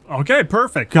 okay,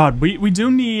 perfect. God, we do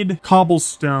need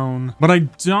cobblestone, but I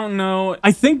don't know.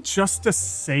 I think just to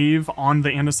save on the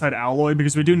andesite alloy,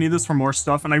 because we do need this for more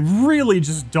stuff, and I really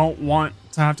just don't want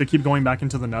to have to keep going back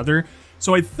into the nether.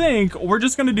 So I think we're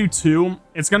just gonna do 2.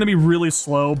 It's gonna be really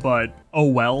slow, but oh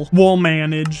well. We'll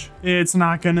manage. It's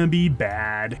not gonna be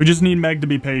bad. We just need Meg to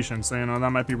be patient, so you know,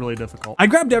 that might be really difficult. I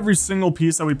grabbed every single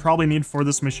piece that we probably need for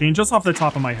this machine just off the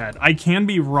top of my head. I can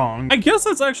be wrong. I guess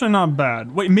that's actually not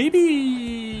bad. Wait,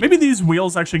 maybe these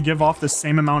wheels actually give off the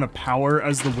same amount of power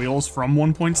as the wheels from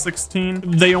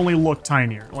 1.16. They only look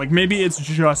tinier. Like maybe it's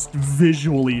just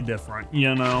visually different,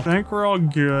 you know? I think we're all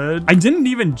good. I didn't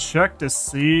even check to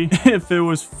see if it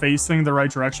was facing the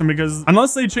right direction, because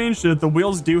unless they changed it, the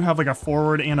wheels do have like a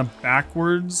forward and a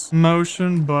backwards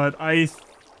motion, but I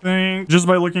think just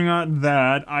by looking at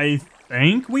that, I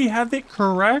think we have it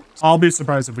correct. I'll be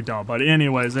surprised if we don't, but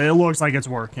anyways, it looks like it's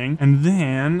working. And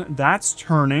then that's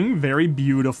turning, very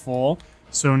beautiful.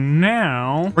 So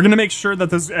now we're gonna make sure that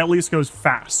this at least goes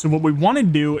fast. So what we want to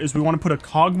do is we want to put a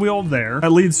cogwheel there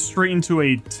that leads straight into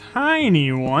a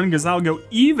tiny one, because that'll go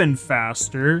even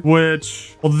faster,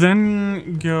 which will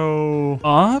then go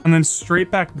up and then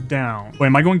straight back down. Wait,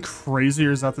 am I going crazy,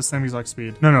 or is that the same exact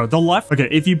speed? No, the left. Okay,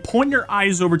 if you point your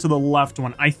eyes over to the left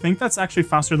one, I think that's actually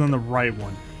faster than the right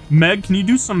one. Meg, can you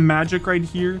do some magic right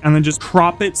here and then just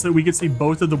crop it so we can see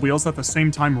both of the wheels at the same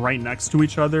time right next to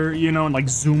each other, you know, and like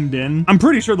zoomed in? I'm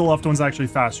pretty sure the left one's actually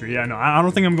faster. Yeah, no, I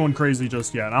don't think I'm going crazy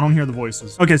just yet. I don't hear the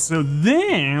voices. Okay, so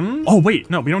then... Oh, wait,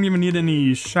 no, we don't even need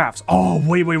any shafts. Oh,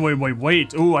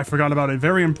 wait. Ooh, I forgot about a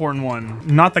very important one.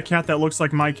 Not the cat that looks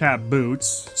like my cat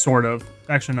Boots, sort of.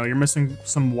 Actually, no, you're missing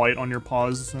some white on your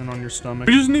paws and on your stomach.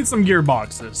 We just need some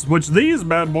gearboxes, which these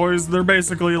bad boys, they're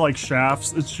basically like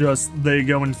shafts. It's just they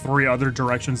go in 3 other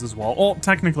directions as well. Well,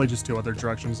 technically just 2 other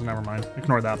directions. Never mind.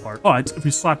 Ignore that part. But if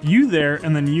we slap you there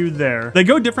and then you there, they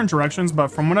go different directions. But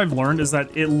from what I've learned is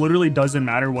that it literally doesn't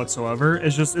matter whatsoever.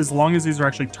 It's just as long as these are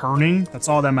actually turning, that's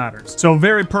all that matters. So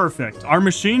very perfect. Our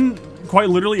machine quite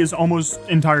literally is almost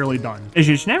entirely done. It's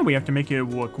just now we have to make it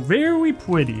look very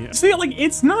pretty. See, like,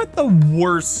 it's not the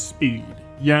worst speed.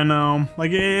 You know, like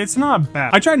it's not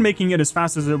bad. I tried making it as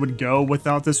fast as it would go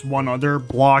without this one other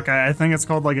block. I think it's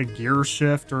called like a gear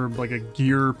shift or like a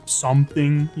gear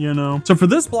something, you know? So for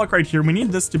this block right here, we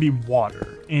need this to be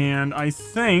water. And I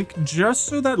think just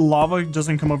so that lava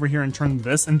doesn't come over here and turn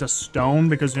this into stone,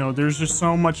 because, you know, there's just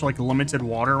so much like limited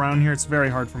water around here. It's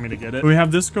very hard for me to get it. We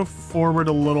have this go forward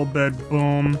a little bit.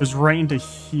 Boom. Goes right into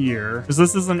here. Because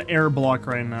this is an air block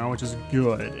right now, which is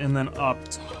good. And then up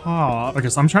top. Okay,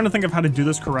 so I'm trying to think of how to do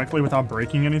this correctly without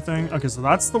breaking anything. Okay, so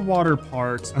that's the water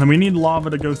part. And then we need lava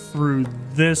to go through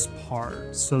this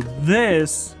part. So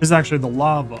this is actually the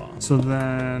lava. So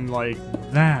then like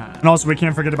that. And also we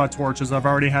can't forget about torches. I've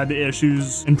already had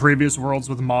issues in previous worlds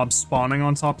with mobs spawning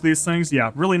on top of these things.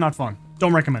 Yeah, really not fun.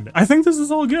 don't recommend it. I think this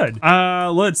is all good.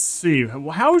 Let's see.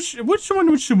 Which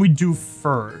one should we do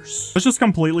first? Let's just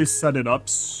completely set it up.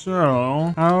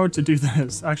 So, how to do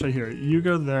this? Actually, here, you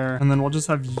go there, and then we'll just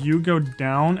have you go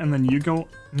down, and then you go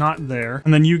not there,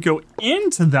 and then you go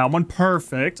into that one.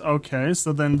 Perfect. Okay,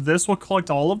 so then this will collect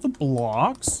all of the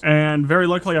blocks, and very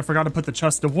luckily I forgot to put the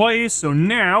chest away, so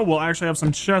now we'll actually have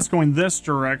some chests going this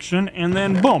direction, and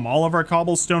then boom, all of our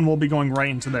cobblestone will be going right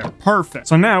into there. Perfect.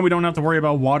 So now we don't have to worry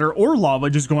about water or lava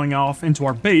just going off into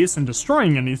our base and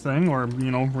destroying anything, or,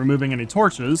 you know, removing any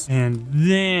torches. And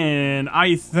then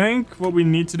I think what we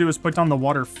need to do is put down the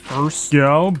water first.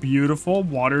 Go. Beautiful.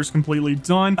 Water's completely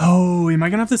done. Oh, am I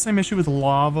gonna have the same issue with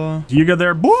lava? You go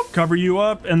there, boop, cover you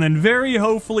up, and then very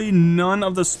hopefully none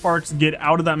of the sparks get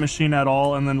out of that machine at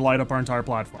all and then light up our entire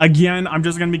platform. Again, I'm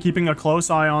just gonna be keeping a close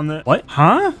eye on the— What?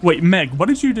 Huh? Wait, Meg, what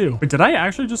did you do? Wait, did I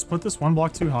actually just put this one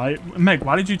block too high? Meg,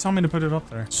 why did you tell me to put it up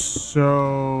there?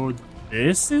 So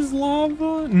this is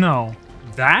lava? No.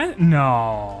 That?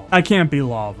 No. That can't be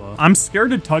lava. I'm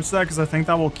scared to touch that because I think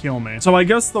that will kill me. So I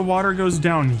guess the water goes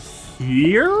down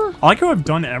here? I like how I've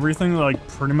done everything like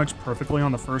pretty much perfectly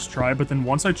on the first try, but then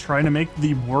once I try to make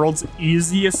the world's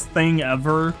easiest thing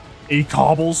ever, a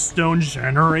cobblestone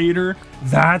generator,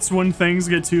 that's when things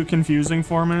get too confusing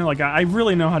for me. Like, I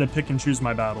really know how to pick and choose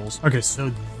my battles. Okay,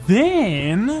 so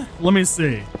then, let me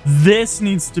see. This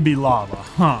needs to be lava,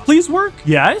 huh? Please work?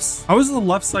 Yes? How is the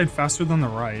left side faster than the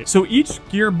right? So each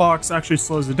gearbox actually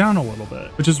slows it down a little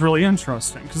bit, which is really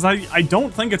interesting, because I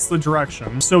don't think it's the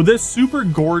direction. So this super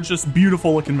gorgeous,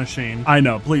 beautiful looking machine, I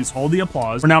know, please hold the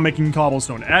applause. We're now making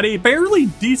cobblestone at a fairly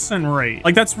decent rate.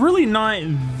 Like, that's really not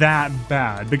that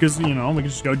bad, because, you know, we can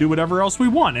just go do whatever else we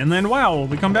want. And then, wow,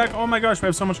 we come back, oh my gosh, we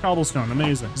have so much cobblestone,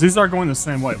 amazing. These are going the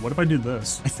same way. What if I do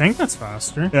this? I think that's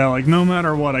faster. Yeah, like no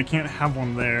matter what, I can't have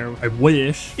one there. I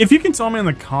wish. If you can tell me in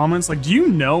the comments, like, do you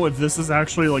know if this is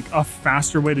actually like a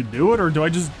faster way to do it, or do I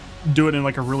just do it in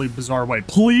like a really bizarre way?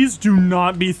 Please do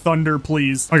not be thunder,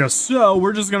 please. Okay, so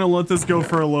we're just gonna let this go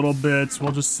for a little bit.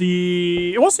 We'll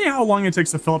see how long it takes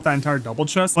to fill up that entire double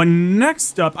chest. But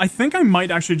next up, I think I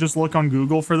might actually just look on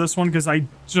Google for this one, because I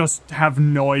just have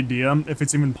no idea if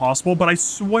it's even possible, but I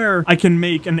swear I can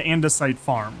make an andesite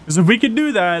farm. Because if we could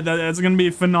do that, that's gonna be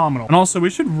phenomenal. And also,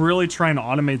 we should really try and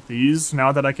automate these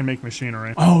now that I can make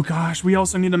machinery. Oh gosh, we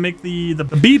also need to make the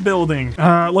bee building.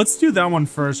 Let's do that one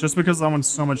first, just because that one's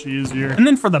so much easier. And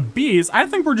then for the bees, I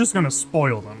think we're just gonna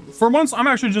spoil them. For once, I'm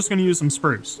actually just gonna use some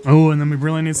spruce. Oh, and then we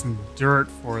really need some dirt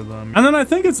for them. And then I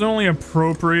think it's only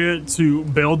appropriate to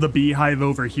build the beehive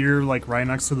over here, like right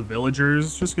next to the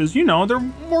villagers, just because, you know, they're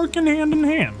working hand in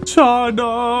hand.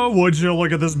 Ta-da! Would you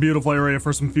look at this beautiful area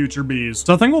for some future bees?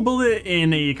 So I think we'll build it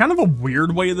in a kind of a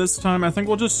weird way this time. I think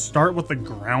we'll just start with the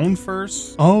ground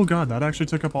first. Oh god, that actually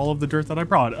took up all of the dirt that I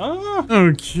brought.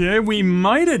 Okay, we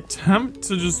might attempt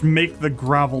to just make the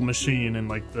gravel machine and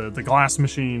like the glass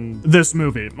machine this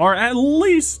movie, or at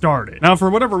least start it. Now, for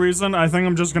whatever reason, I think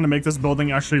I'm just gonna make this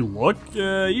building actually look,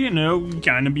 you know,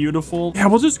 kind of beautiful. Yeah,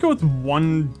 we'll just go with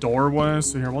one doorway.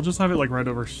 So here, we'll just have it like right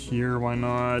over here. Why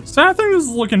not? So I think this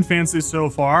is looking fancy so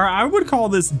far. I would call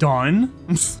this done.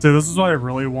 So this is why I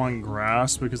really want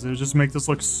grass, because it would just make this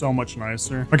look so much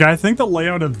nicer. Okay, I think the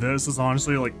layout of this is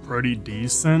honestly like pretty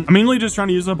decent. I'm mainly just trying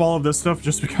to use up all of this stuff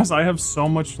just because I have so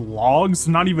much logs,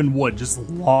 not even wood, just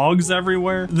logs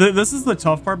everywhere. This is the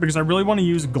tough part, because I really want to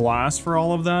use glass for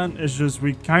all of that. It's just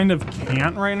we kind of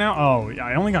can't right now. Oh yeah,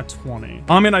 I only got 20.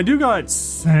 I mean, I do got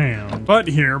sand, but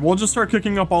here, we'll just start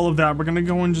cooking up all of that. We're gonna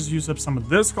go and just use up some of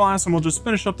this glass, and we'll just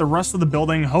finish up the rest of the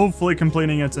building, hopefully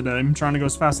completing it today. I'm trying to go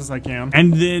as fast as I can.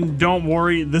 And then don't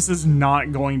worry, this is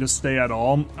not going to stay at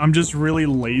all. I'm just really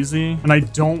lazy, and I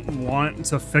don't want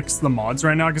to fix the mods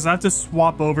right now, because I have to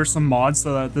swap over some mods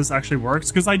so that this actually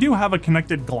works, because I do have a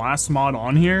connected glass mod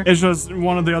on here. It's just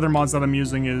one of the other mods that I'm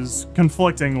using is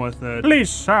conflicting with it. Please,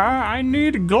 sir, I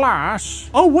need glass.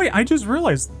 Oh wait, I just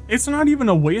realized it's not even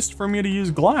a waste for me to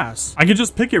use glass. I could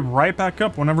just pick it right back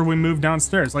up whenever we move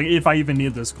downstairs. Like, if I even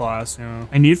need this glass, you know.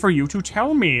 I need for you to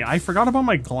tell me. I forgot about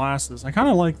my glasses. I kind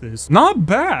of like this. Not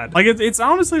bad. Like, it's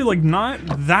honestly like not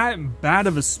that bad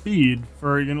of a speed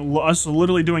for, you know, us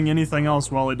literally doing anything else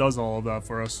while it does all of that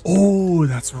for us. Oh,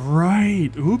 that's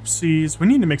right. Oopsies. We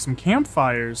need to make some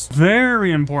campfires.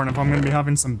 Very important if I'm going to be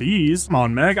having some bees. Come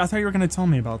on, Meg. I thought you were going to tell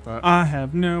me about that. I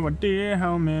have no idea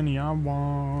how many I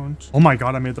want. Oh my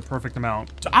god, I made the perfect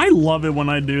amount. I love it when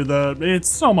I do that. It's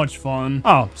so much fun.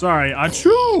 Oh, sorry.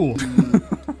 Achoo!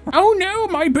 Oh no,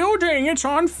 my building, it's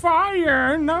on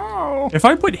fire, no. If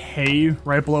I put hay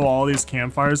right below all these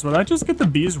campfires, will that just get the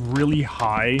bees really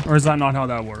high? Or is that not how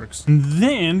that works? And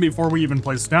then, before we even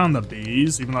place down the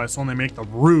bees, even though I still only make the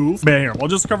roof, but here, we'll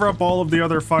just cover up all of the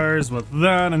other fires with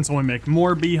that until we make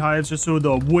more beehives, just so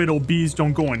the little bees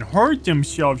don't go and hurt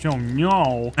themselves. Oh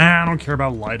no. I don't care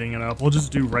about lighting it up. We'll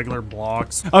just do regular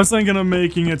blocks. I was thinking of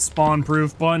making it spawn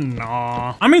proof, but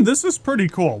nah. I mean, this is pretty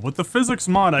cool. With the physics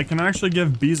mod, I can actually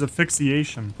give bees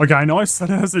asphyxiation. Okay, I know I said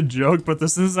it as a joke, but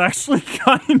this is actually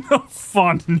kind of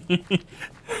funny.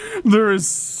 There is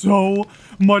so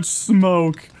much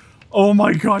smoke. Oh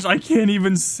my gosh, I can't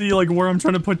even see like where I'm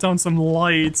trying to put down some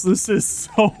lights. This is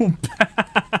so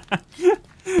bad.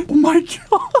 Oh my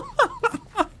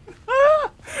god.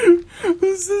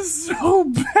 This is so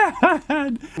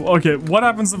bad. Okay, what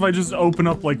happens if I just open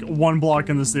up like one block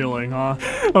in the ceiling, huh?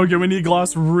 Okay, we need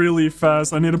glass really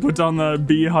fast. I need to put down the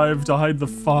beehive to hide the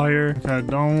fire. Okay,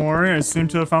 don't worry. I seem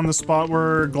to have found the spot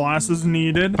where glass is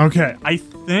needed. Okay, I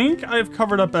think I've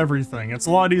covered up everything. It's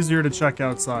a lot easier to check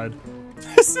outside.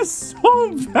 This is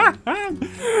so bad.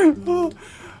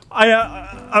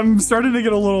 I'm starting to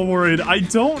get a little worried. I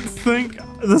don't think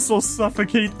this will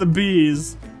suffocate the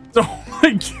bees. Oh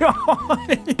my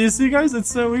god. You see, guys, it's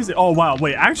so easy. Oh wow,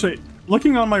 wait, actually,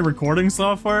 looking on my recording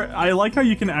software, I like how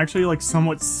you can actually like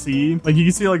somewhat see, like you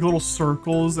can see like little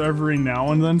circles every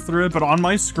now and then through it, but on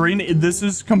my screen, this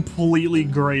is completely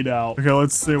grayed out. Okay,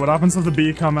 let's see, what happens if the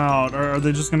bee come out? Are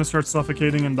they just gonna start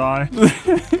suffocating and die?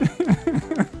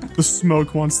 The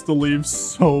smoke wants to leave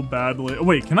so badly.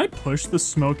 Wait, can I push the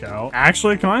smoke out?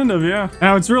 Actually, kind of, yeah.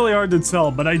 Now, it's really hard to tell,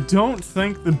 but I don't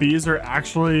think the bees are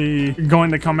actually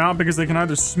going to come out because they can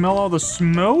either smell all the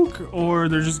smoke or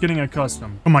they're just getting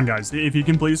accustomed. Come on, guys. If you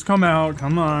can please come out.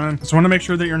 Come on. Just want to make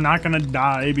sure that you're not going to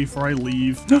die before I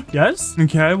leave. Yes?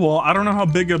 Okay, well, I don't know how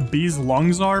big a bee's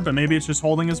lungs are, but maybe it's just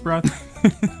holding his breath.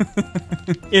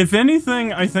 If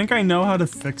anything, I think I know how to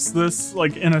fix this,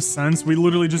 like, in a sense. We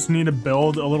literally just need to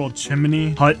build a little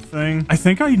chimney hut thing. I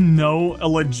think I know a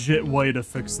legit way to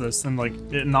fix this and, like,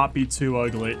 it not be too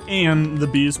ugly. And the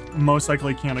bees most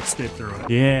likely can't escape through it.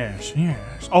 Yes,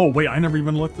 yes. Oh, wait, I never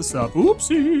even looked this up.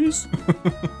 Oopsies.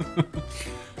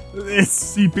 It's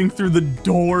seeping through the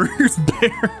doors,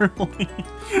 barely.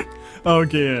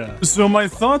 Okay, yeah. So my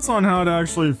thoughts on how to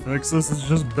actually fix this is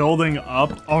just building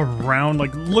up around,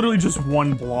 like, literally just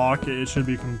one block. It should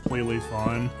be completely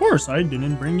fine. Of course, I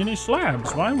didn't bring any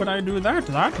slabs. Why would I do that?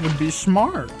 That would be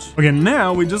smart. Okay,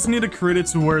 now we just need to create it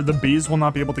to where the bees will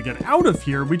not be able to get out of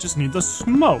here. We just need the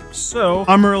smoke. So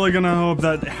I'm really gonna hope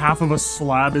that half of a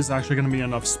slab is actually gonna be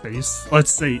enough space.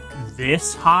 Let's say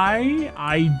this high.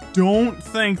 I don't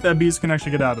think that bees can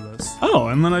actually get out of this. Oh,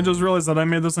 and then I just realized that I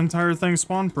made this entire thing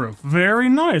spawn proof. Very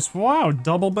nice. Wow,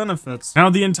 double benefits. Now,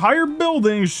 the entire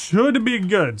building should be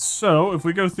good. So, if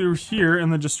we go through here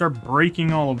and then just start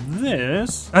breaking all of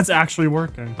this, that's actually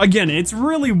working. Again, it's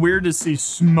really weird to see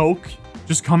smoke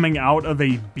just coming out of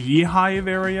a beehive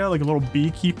area, like a little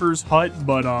beekeeper's hut,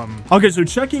 but okay, so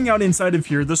checking out inside of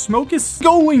here, the smoke is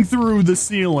going through the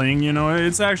ceiling, you know,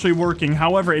 it's actually working.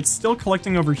 However, it's still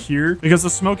collecting over here because the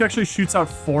smoke actually shoots out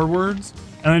forwards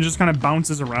and then just kind of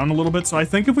bounces around a little bit. So I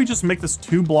think if we just make this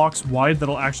 2 blocks wide,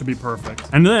 that'll actually be perfect.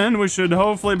 And then we should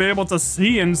hopefully be able to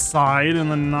see inside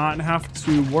and then not have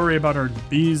to worry about our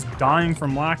bees dying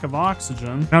from lack of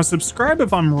oxygen. Now, subscribe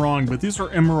if I'm wrong, but these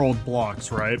are emerald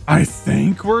blocks, right? I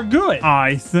think we're good.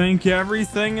 I think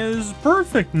everything is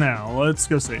perfect now. Let's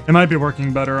go see. It might be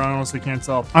working better. I honestly can't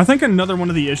tell. I think another one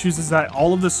of the issues is that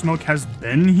all of the smoke has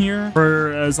been here,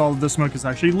 whereas all of the smoke is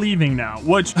actually leaving now,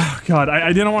 which, oh God,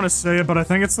 I didn't want to say it, but I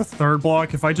think it's the 3rd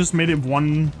block. If I just made it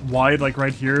 1 wide, like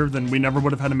right here, then we never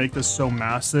would have had to make this so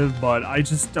massive, but I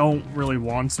just don't really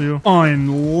want to.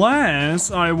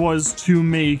 Unless I was to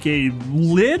make a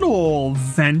little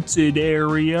vented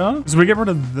area. So we get rid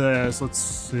of this, let's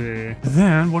see.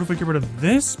 Then what if we get rid of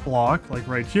this block, like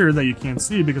right here, that you can't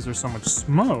see because there's so much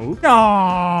smoke?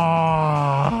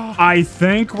 Ah, I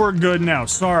think we're good now.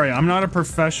 Sorry, I'm not a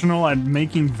professional at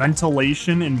making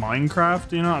ventilation in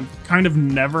Minecraft, you know, I've kind of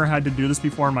never had to do this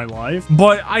before in my life,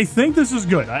 but I think this is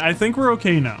good. I think we're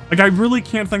okay now. Like, I really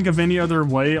can't think of any other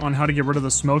way on how to get rid of the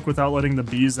smoke without letting the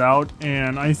bees out,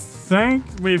 and I think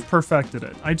we've perfected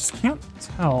it. I just can't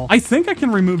tell. I think I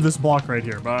can remove this block right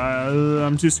here, but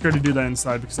I'm too scared to do that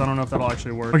inside because I don't know if that'll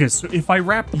actually work. Okay, so if I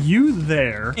wrap you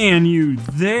there and you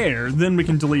there, then we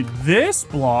can delete this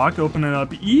block, open it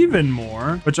up even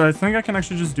more, which I think I can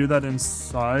actually just do that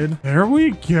inside. There we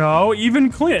go.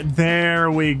 Even clean. There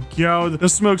we go. The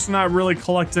smoke's not really really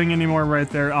collecting anymore right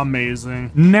there.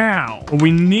 Amazing. Now, what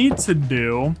we need to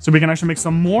do, so we can actually make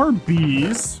some more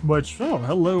bees, which, oh,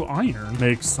 hello, iron.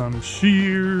 Make some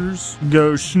shears.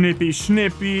 Go snippy,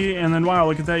 snippy. And then, wow,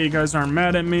 look at that. You guys aren't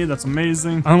mad at me. That's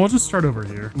amazing. And we'll just start over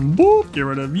here. Boop. Get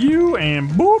rid of you. And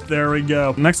boop. There we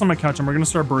go. Next time I catch them, we're going to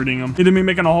start breeding them. Need to be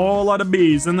making a whole lot of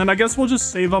bees. And then I guess we'll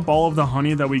just save up all of the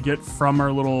honey that we get from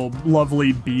our little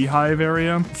lovely beehive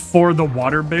area for the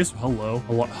water base. Hello.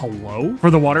 Hello? For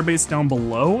the water base down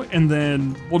below. And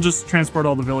then we'll just transport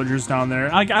all the villagers down there.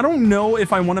 Like, I don't know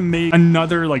if I want to make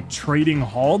another like trading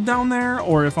hall down there,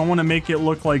 or if I want to make it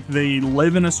look like they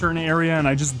live in a certain area and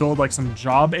I just build like some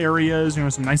job areas, you know,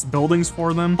 some nice buildings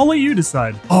for them. I'll let you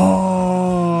decide.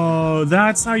 Oh,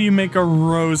 that's how you make a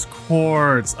rose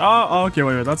quartz. Oh, okay,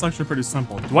 wait, that's actually pretty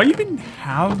simple. Do I even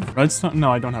have redstone?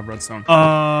 No, I don't have redstone.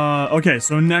 Okay,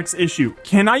 so next issue.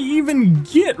 Can I even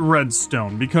get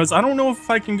redstone? Because I don't know if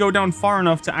I can go down far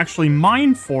enough to actually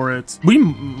mine for it. We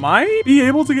might be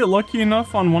able to get lucky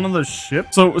enough on one of the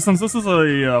ships. So since this is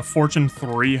a Fortune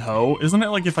 3 hoe, isn't it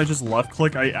like if I just left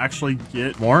click, I actually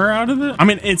get more out of it? I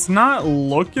mean, it's not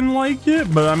looking like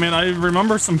it, but I mean, I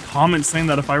remember some comments saying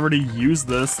that if I were to use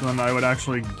this, then I would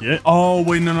actually get... Oh,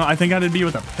 wait, no, I think I had to be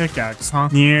with a pickaxe, huh?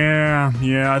 Yeah,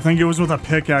 I think it was with a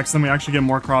pickaxe, then we actually get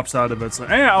more crops out of it. So,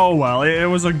 yeah, oh well, it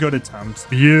was a good attempt.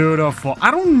 Beautiful.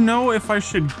 I don't know if I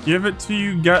should give it to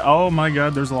you guys. Oh my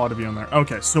god, there's a lot of you in there.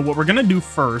 Okay, so what we're gonna do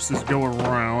first is go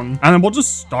around, and then we'll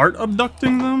just start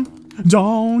abducting them.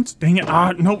 Don't. Dang it.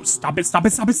 No, stop it.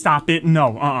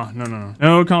 No,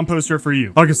 no composter for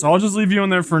you. Okay, so I'll just leave you in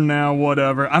there for now,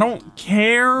 whatever. I don't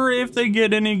care if they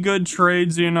get any good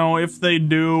trades, you know, if they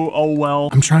do, oh well.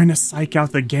 I'm trying to psych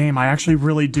out the game. I actually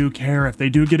really do care. If they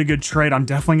do get a good trade, I'm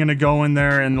definitely gonna go in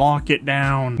there and lock it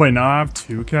down. Wait, now I have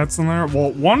 2 cats in there?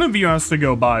 Well, one of you has to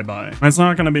go bye-bye. It's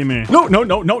not gonna be me. No.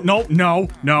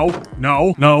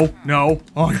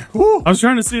 Okay. Whew. I was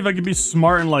trying to see if I could be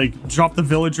smart and like drop the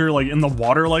villager like in the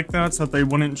water like that so that they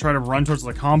wouldn't try to run towards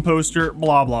the composter,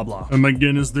 blah blah blah. Oh my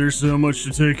goodness, there's so much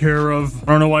to take care of. I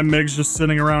don't know why Meg's just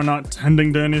sitting around not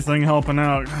tending to anything, helping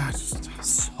out. God, just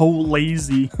so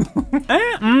lazy.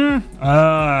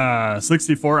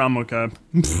 64, I'm okay.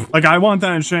 Like, I want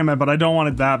that enchantment, but I don't want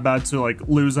it that bad to like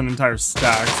lose an entire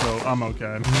stack, so I'm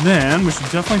okay. Then we should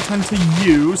definitely tend to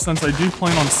you, since I do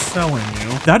plan on selling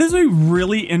you. That is a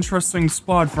really interesting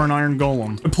spot for an iron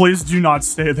golem. Please do not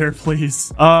stay there,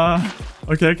 please.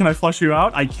 Okay, can I flush you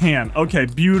out? I can. Okay,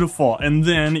 beautiful. And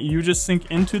then you just sink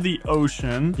into the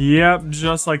ocean. Yep,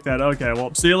 just like that. Okay,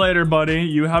 well, see you later, buddy.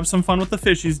 You have some fun with the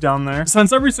fishies down there.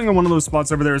 Since every single one of those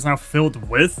spots over there is now filled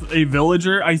with a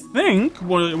villager, I think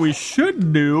what we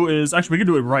should do is, actually, we could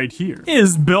do it right here,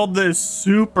 is build this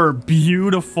super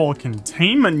beautiful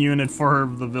containment unit for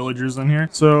the villagers in here.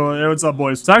 So, hey, what's up,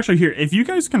 boys? So actually here, if you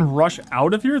guys can rush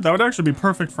out of here, that would actually be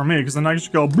perfect for me, because then I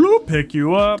just go bloop, pick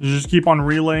you up, just keep on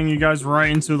relaying you guys right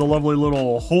into the lovely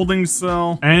little holding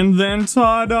cell, and then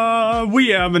ta-da, we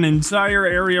have an entire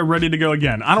area ready to go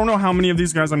again. I don't know how many of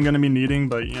these guys I'm gonna be needing,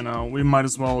 but you know, we might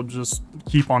as well just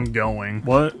keep on going.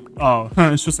 What? Oh,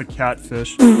 it's just a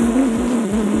catfish.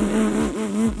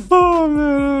 Oh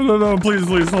man, no,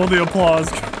 please, hold the applause.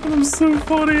 I'm so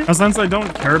funny. Since I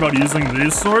don't care about using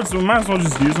these swords, we might as well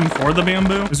just use them for the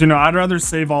bamboo. Because, you know, I'd rather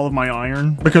save all of my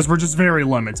iron because we're just very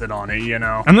limited on it, you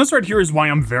know. And this right here is why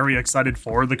I'm very excited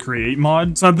for the create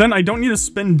mod. So then I don't need to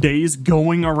spend days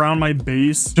going around my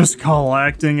base, just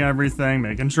collecting everything,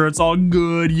 making sure it's all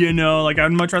good, you know. Like,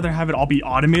 I'd much rather have it all be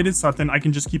automated so that then I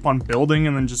can just keep on building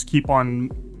and then just keep on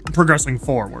progressing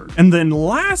forward. And then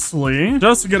lastly,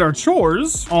 just to get our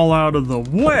chores all out of the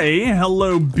way,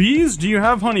 hello bees, do you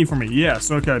have honey for me? Yes,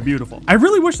 okay, beautiful. I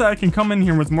really wish that I can come in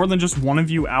here with more than just one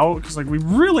of you out, because like we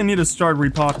really need to start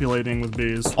repopulating with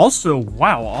bees. Also,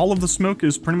 wow, all of the smoke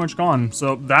is pretty much gone,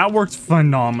 so that worked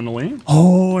phenomenally.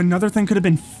 Oh, another thing could have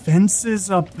been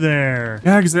fences up there.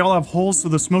 Yeah, because they all have holes, so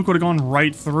the smoke would have gone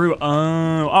right through.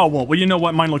 Oh, well, you know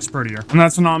what? Mine looks prettier. And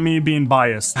that's not me being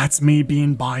biased. That's me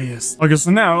being biased. Okay, so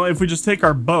now if we just take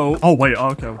our bow. Oh, wait,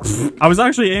 okay. I was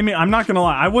actually aiming, I'm not gonna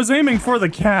lie, I was aiming for the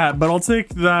cat, but I'll take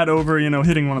that over, you know,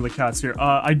 hitting one of the cats here.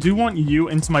 I do want you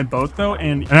into my boat though,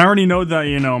 and I already know that,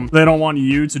 you know, they don't want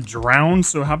you to drown,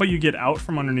 so how about you get out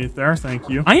from underneath there? Thank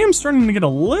you. I am starting to get a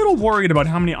little worried about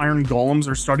how many iron golems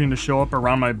are starting to show up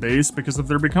around my base, because if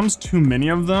there becomes too many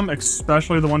of them,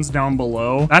 especially the ones down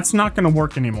below, that's not gonna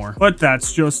work anymore. But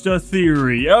that's just a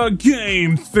theory, a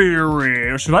game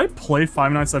theory. Should I play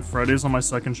Five Nights at Freddy's on my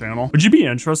second channel? Would you be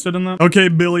interested in that? Okay,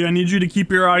 Billy, I need you to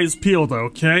keep your eyes peeled,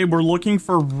 okay? We're looking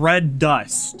for red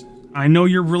dust. I know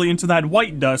you're really into that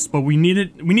white dust, but we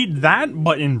need that,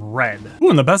 but in red. Ooh,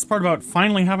 and the best part about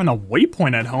finally having a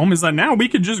waypoint at home is that now we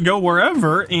could just go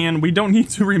wherever, and we don't need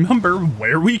to remember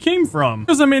where we came from.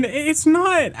 Because, I mean, it's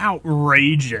not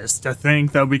outrageous to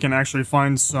think that we can actually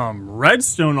find some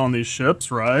redstone on these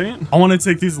ships, right? I want to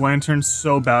take these lanterns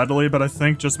so badly, but I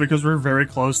think just because we're very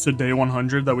close to day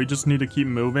 100 that we just need to keep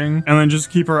moving, and then just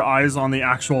keep our eyes on the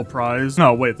actual prize.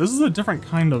 No, wait, this is a different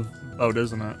kind of boat,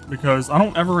 isn't it? Because I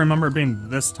don't ever remember it being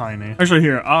this tiny. Actually,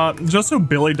 here, just so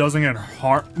Billy doesn't get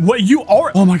harmed. What, you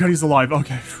are? Oh my god, he's alive.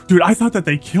 Okay. Dude, I thought that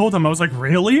they killed him. I was like,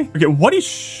 really? Okay, what is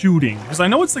shooting? Because I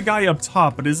know it's the guy up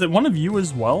top, but is it one of you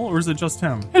as well, or is it just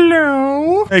him?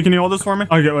 Hello? Hey, can you hold this for me?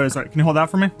 Okay, wait, sorry. Can you hold that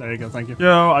for me? There you go, thank you.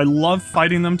 Yo, I love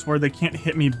fighting them to where they can't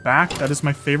hit me back. That is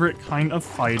my favorite kind of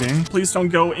fighting. Please don't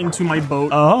go into my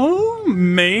boat. Oh,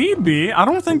 maybe. I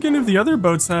don't think any of the other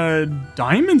boats had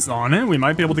diamonds on it. We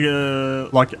might be able to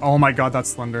get lucky. Oh my god,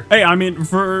 that's thunder. Hey, I mean,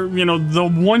 for, you know, the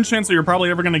one chance that you're probably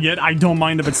ever gonna get, I don't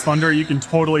mind if it's thunder. You can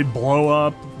totally blow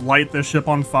up, light the ship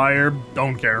on fire.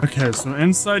 Don't care. Okay, so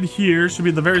inside here should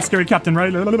be the very scary captain,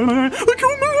 right? Look at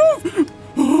him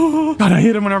move! God, I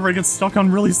hate him whenever I get stuck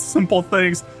on really simple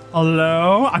things.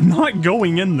 Hello? I'm not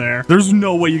going in there. There's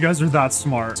no way you guys are that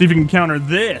smart. See if you can counter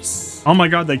this. Oh my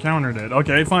god, they countered it.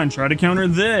 Okay, fine. Try to counter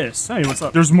this. Hey, what's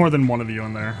up? There's more than one of you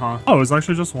in there, huh? Oh, it's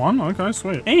actually just one? Okay,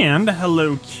 sweet. And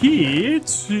hello, key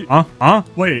to...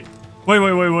 Wait.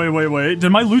 Wait. Did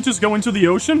my loot just go into the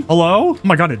ocean? Hello? Oh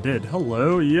my god, it did.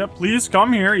 Hello? Yep, please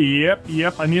come here.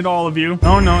 Yep. I need all of you.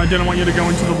 Oh no, I didn't want you to go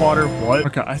into the water. What?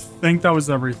 Okay, I think that was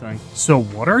everything. So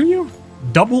what are you?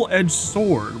 Double-edged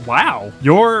sword. Wow.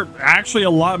 You're actually a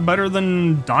lot better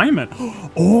than diamond.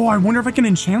 Oh, I wonder if I can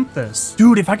enchant this.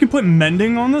 Dude, if I could put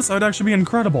mending on this, that would actually be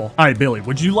incredible. All right, Billy,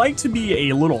 would you like to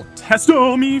be a little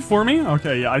testomy for me?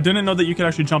 Okay, yeah, I didn't know that you could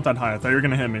actually jump that high. I thought you were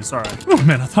gonna hit me. Sorry. Oh,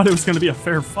 man, I thought it was gonna be a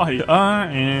fair fight.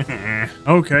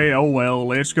 Okay, oh well.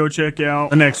 Let's go check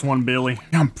out the next one, Billy.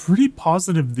 Yeah, I'm pretty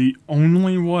positive the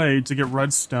only way to get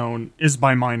redstone is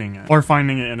by mining it or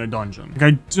finding it in a dungeon. Like,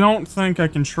 I don't think I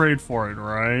can trade for it.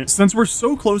 Right? Since we're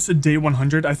so close to day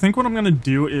 100, I think what I'm gonna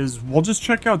do is we'll just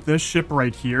check out this ship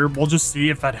right here. We'll just see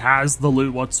if it has the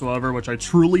loot whatsoever, which I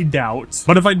truly doubt.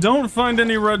 But if I don't find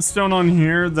any redstone on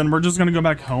here, then we're just gonna go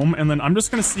back home, and then I'm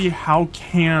just gonna see how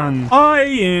can I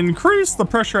increase the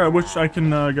pressure at which I can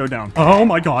go down. Oh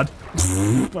my god.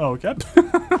 Okay.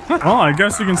 Well, I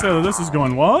guess you can say that this is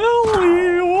going well.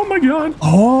 Oh my god.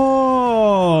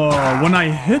 Oh, when I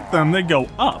hit them, they go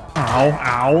up.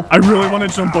 Ow. I really want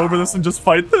to jump over this and just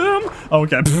fight them.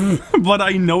 Okay. But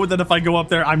I know that if I go up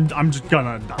there, I'm just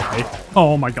gonna die.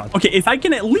 Oh my god. Okay, if I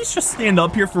can at least just stand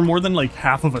up here for more than like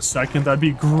half of a second, that'd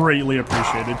be greatly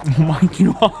appreciated. Oh my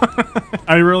god.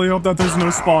 I really hope that there's no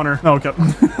spawner. Okay.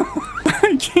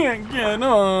 I can't get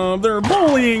up. They're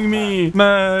bullying me.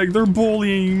 Meg, they're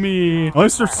bullying me. At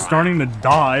least they're starting to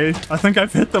die. I think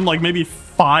I've hit them like maybe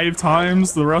 5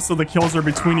 times. The rest of the kills are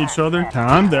between each other.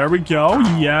 There we go.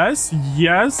 Yes.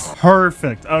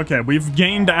 Perfect. Okay, we've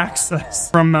gained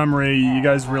access from memory. You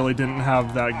guys really didn't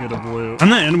have that good of loot.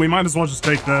 And then we might as well just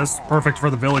take this. Perfect for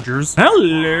the villagers.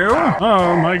 Hello.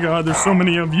 Oh my god, there's so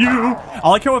many of you. I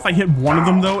like how if I hit one of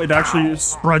them though, it actually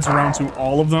spreads around to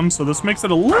all of them. So this makes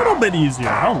it a little bit easier.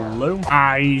 Hello.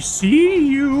 I see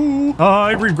you.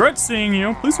 I regret seeing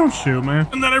you. Please don't shoot me.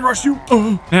 And then I rush you.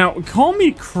 Now, call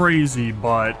me crazy,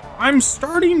 but I'm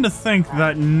starting to think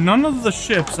that none of the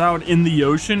ships out in the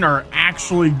ocean are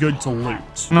actually good to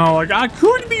loot. No, like, I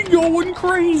could be going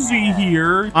crazy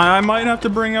here. I might have to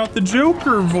bring out the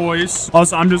Joker voice.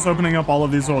 Also, I'm just opening up all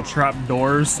of these little trap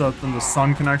doors so that then the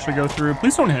sun can actually go through.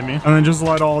 Please don't hit me. And then just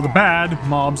light all the bad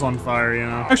mobs on fire, you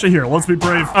know? Actually, here, let's be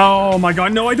brave. Oh my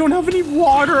god, no, I don't have any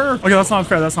water. Okay, that's not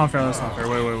fair.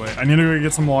 Wait. I need to go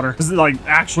get some water. This is, like,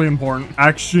 actually important.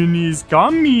 Action is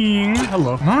coming.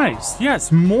 Hello. Nice.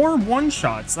 Yes, more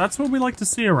one-shots. That's what we like to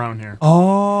see around here.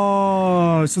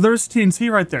 Oh, so there's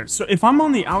TNT right there. So if I'm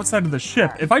on the outside of the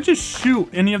ship, if I just shoot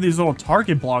any of these little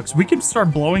target blocks, we could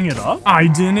start blowing it up? I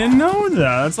didn't know that.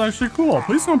 That's actually cool.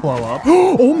 Please don't blow up.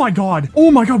 Oh my god.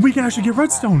 We can actually get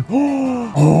redstone.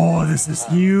 Oh, this is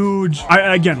huge.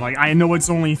 Again, like, I know it's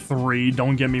only 3,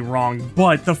 don't get me wrong,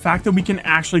 but the fact that we can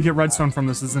actually get redstone from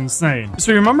this is insane.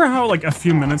 So you remember how, like, a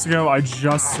few minutes ago, I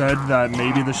just said that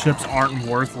maybe the ships aren't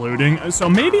worth looting? So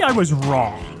maybe I was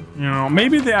wrong. You know,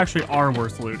 maybe they actually are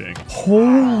worth looting.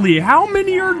 Holy, how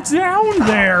many are down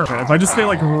there? Okay, if I just stay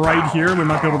like right here, we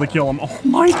might be able to kill them. Oh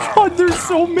my God, there's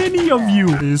so many of you.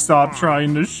 Please stop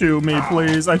trying to shoot me,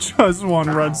 please. I just want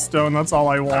redstone. That's all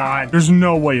I want. There's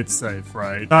no way it's safe,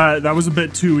 right? That was a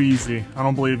bit too easy. I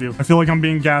don't believe you. I feel like I'm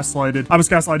being gaslighted. I was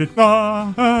gaslighted.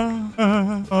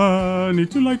 I need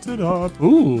to light it up.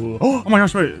 Ooh. Oh my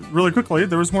gosh, wait. Really quickly,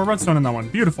 there was more redstone in that one.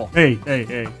 Beautiful. Hey.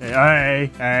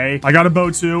 I got a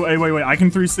bow too. Hey, wait. I can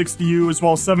 360 you as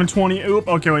well. 720. Oop.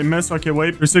 Okay, wait, missed. Okay,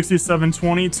 wait. 360,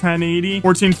 720, 1080,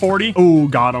 1440. Oh,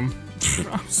 got him.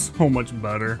 I'm so much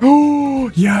better.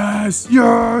 Oh, yes.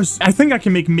 I think I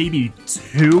can make maybe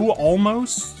 2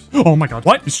 almost. Oh my God,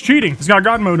 what? He's cheating. He's got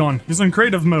God mode on. He's in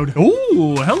creative mode.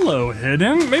 Ooh, hello,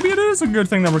 hidden. Maybe it is a good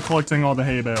thing that we're collecting all the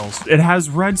hay bales. It has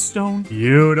redstone.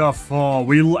 Beautiful.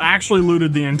 We actually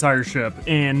looted the entire ship.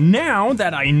 And now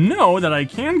that I know that I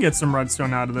can get some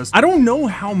redstone out of this, I don't know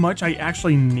how much I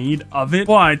actually need of it,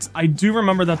 but I do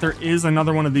remember that there is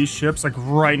another one of these ships like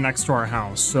right next to our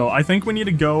house. So I think we need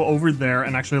to go over there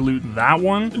and actually loot that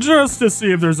one just to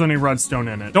see if there's any redstone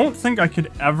in it. Don't think I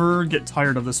could ever get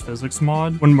tired of this physics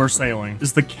mod when we're sailing.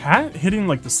 Is the cat hitting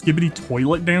like the skibbity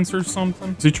toilet dance or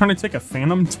something? Is he trying to take a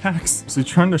phantom tax? Is he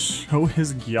trying to show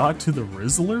his yacht to the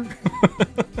Rizzler?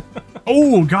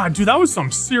 Oh God, dude, that was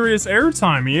some serious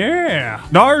airtime. Yeah.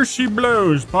 There she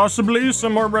blows. Possibly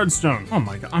some more redstone. Oh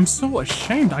my God, I'm so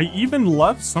ashamed. I even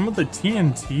left some of the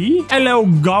TNT. Hello,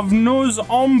 governors.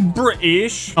 I'm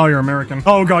British. Oh, you're American.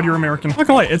 Oh God, you're American. Not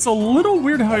gonna lie, it's a little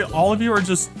weird how all of you are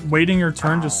just waiting your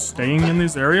turn, just staying in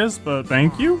these areas, but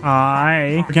thank you.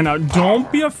 Hi. Okay, now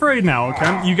don't be afraid now,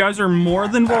 okay? You guys are more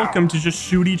than welcome to just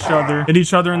shoot each other, hit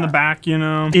each other in the back, you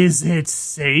know? Is it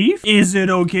safe? Is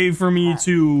it okay for me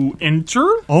to enter?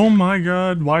 Oh my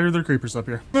God, why are there creepers up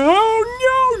here?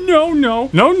 Oh no,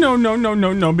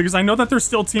 because I know that there's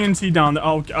still TNT down there.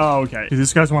 Oh, okay.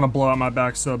 These guys want to blow out my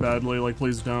back so badly, like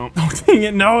please don't. Oh dang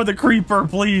it, no, the creeper,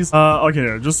 please.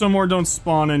 Okay, just so more don't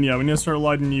spawn in yet. We need to start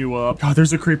lighting you up. God,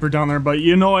 there's a creeper down there, but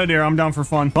you know what, here, I'm down for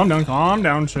fun. Calm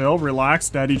down, chill, relax,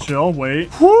 daddy, chill, wait.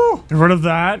 Whew, get rid of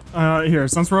that. Here,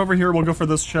 since we're over here, we'll go for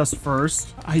this chest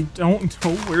first. I don't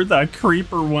know where that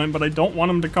creeper went, but I don't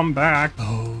want him to come back.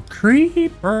 Oh,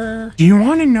 creeper. Do you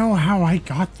want to know how I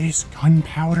got this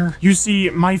gunpowder? You see,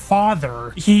 my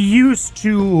father, he used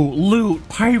to loot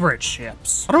pirate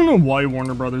ships. I don't know why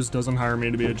Warner Brothers doesn't hire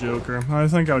me to be a Joker. I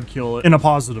think I would kill it in a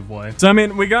positive way. So, I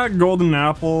mean, we got golden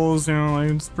apples, you know,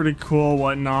 like, it's pretty cool,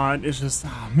 whatnot. It's just,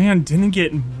 oh, man, didn't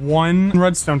get 1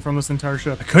 redstone from this entire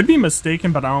ship. I could be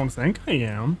mistaken, but I don't think I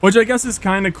am. Which I guess is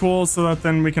kind of cool, so that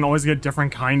then we can always get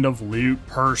different kind of loot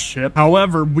per ship.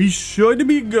 However, we should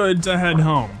be good to head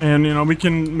home. And, you know, we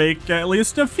can make at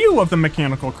least a few of the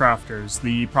mechanical crafters.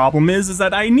 The problem is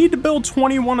that I need to build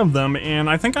 21 of them, and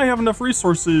I think I have enough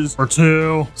resources for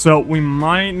 2. So we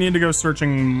might need to go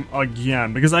searching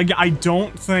again, because I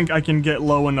don't think I can get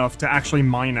low enough to actually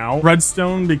mine out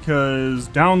redstone, because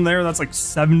down there, that's like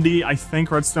 70. I think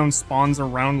redstone spawns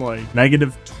around like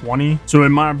 -20. So it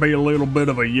might be a little bit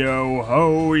of a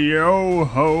yo-ho,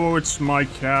 it's my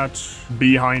cat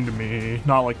behind me.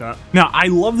 Not like that. Now, I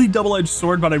love the double-edged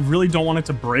sword, but I really don't want it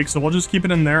to break, so we'll just keep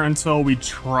it in there until we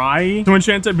try to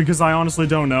enchant it, because I honestly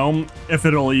don't know if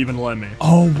it'll even let me.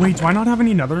 Oh, wait, do I not have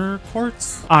any nether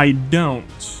quartz? I don't.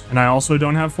 And I also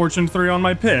don't have Fortune 3 on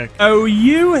my pick. Oh,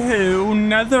 you-hoo,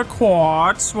 nether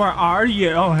quartz, where are you?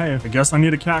 Oh, hey, I guess I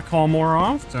need a cat call more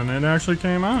often. It actually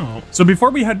came out. So before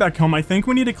we head back home, I think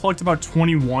we need to collect about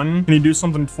 21. Can you do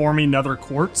something for me, nether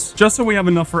quartz? Just so we have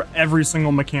enough for every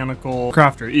single mechanical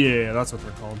crafter. Yeah, that's what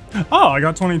they're called. Oh, I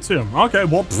got 22. Okay,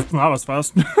 well, that was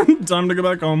fast. Time to go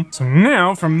back home. So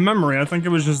now, from memory, I think it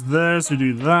was just this. You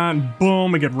do that.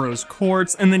 Boom, we get rose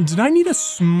quartz. And then did I need to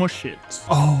smush it?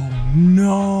 Oh,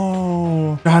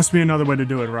 no. There has to be another way to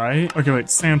do it, right? Okay,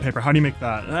 wait, sandpaper. How do you make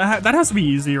that? That has to be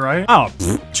easy, right? Oh,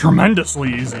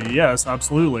 tremendously easy. Yes,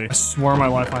 absolutely. I swear my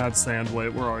life I had sand.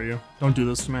 Wait, where are you? Don't do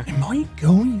this to me. Am I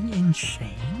going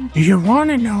insane? Do you want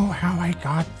to know how I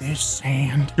got this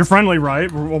sand? You're friendly,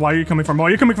 right? Why are you coming for me? Why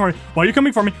are you coming for me? Why are you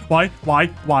coming for me? Why?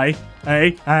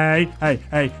 Hey,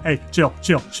 chill.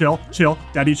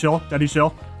 Daddy,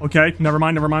 chill. Okay, never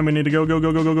mind. We need to go.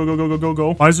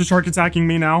 Why is the shark attacking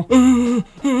me now? You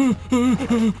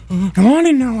want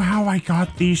to know how I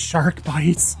got these shark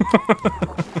bites?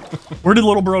 Where did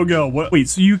little bro go? What? Wait,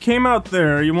 so you came out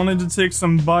there, you wanted to take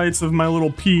some bites of my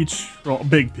little peach, well,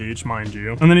 big peach, mind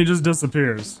you, and then he just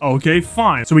disappears. Okay,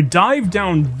 fine. So we dive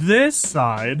down this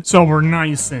side, so we're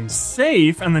nice and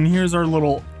safe, and then here's our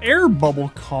little air bubble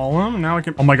column. Now I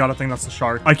can, oh my god, I think that's the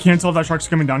shark. I can't tell if that shark's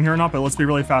coming down here or not, but let's be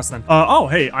really fast then. Oh,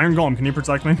 hey, Iron Golem, can you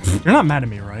protect me? You're not mad at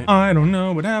me, right? I don't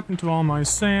know what happened to all my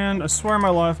sand. I swear my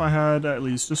life I had at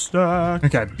least a stack.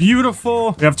 Okay,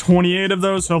 beautiful. We have 28 of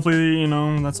those. Hopefully, you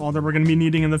know, that's all that we're gonna be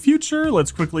needing in the future.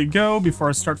 Let's quickly go before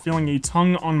I start feeling a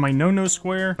tongue on my no-no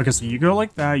square. Okay, so you go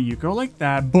like that, you go like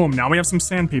that. Boom, now we have some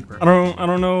sandpaper. I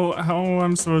don't know how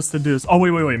I'm supposed to do this. Oh,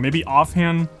 wait. Maybe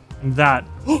offhand that.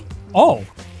 Oh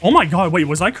my god, wait,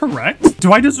 was I correct?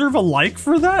 Do I deserve a like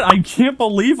for that? I can't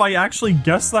believe I actually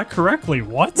guessed that correctly.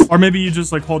 What? Or maybe you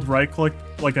just like hold right click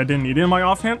like I didn't need it in my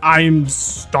offhand. I'm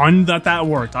stunned that that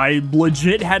worked. I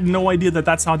legit had no idea that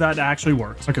that's how that actually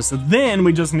works. Okay, so then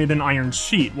we just need an iron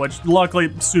sheet, which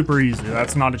luckily super easy.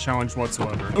 That's not a challenge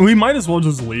whatsoever. We might as well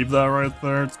just leave that right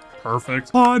there. It's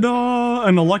perfect. Ta-da!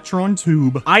 An electron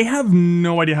tube. I have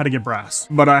no idea how to get brass,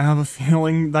 but I have a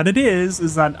feeling that it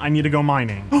is that I need to go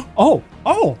mining.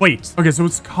 Oh, wait. Okay, so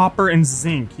it's copper and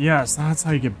zinc. Yes, that's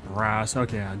how you get brass.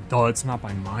 Okay, duh, it's not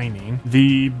by mining.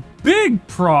 The big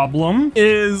problem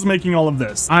is making all of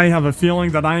this. I have a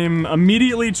feeling that I am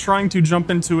immediately trying to jump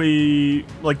into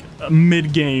a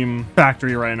mid-game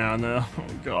factory right now. No, oh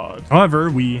god.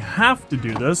 However, we have to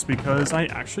do this because I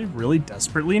actually really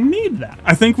desperately need that.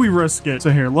 I think we risk it.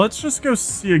 So here, let's just go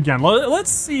see again.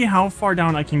 Let's see how far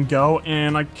down I can go.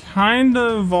 And I kind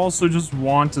of also just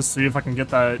want to see if I can get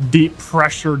that deep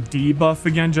pressure debuff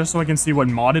again, just so I can see what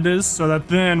mod it is, so that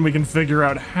then we can figure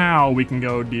out how we can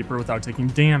go deeper without taking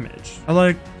damage. I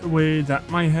like the way that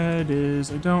my head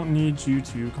is. I don't need you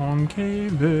to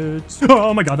concave it.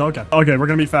 Oh my god, okay. Okay, we're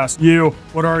gonna be fast. You,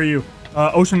 what are you?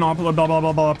 Ocean blah blah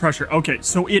blah blah pressure. Okay,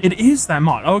 so it is that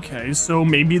mod. Okay, so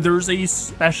maybe there's a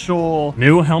special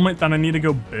new helmet that I need to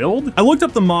go build. I looked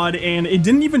up the mod and it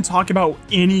didn't even talk about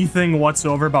anything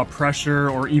whatsoever about pressure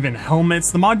or even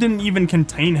helmets. The mod didn't even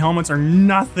contain helmets or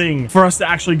nothing for us to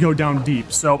actually go down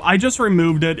deep. So I just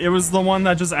removed it. It was the one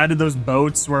that just added those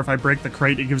boats where if I break the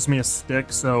crate, it gives me a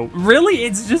stick. So really,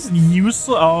 it's just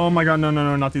useless. Oh my god, no,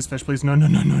 not these fish, please. No.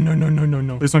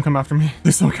 Please don't come after me.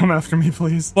 Please don't come after me,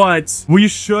 please. But we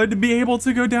should be able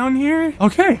to go down here.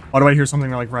 Okay. Why do I hear something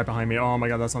like right behind me? Oh my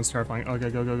god, that sounds terrifying. Okay,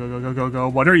 go.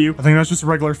 What are you? I think that's just a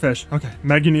regular fish. Okay,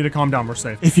 Meg, you need to calm down. We're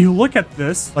safe. If you look at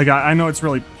this, like I know it's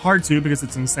really hard to because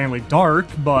it's insanely dark,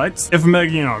 but if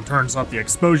Meg, you know, turns up the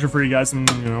exposure for you guys and,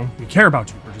 you know, we care about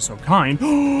you, we're just so kind.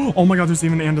 Oh my god, there's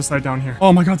even andesite down here.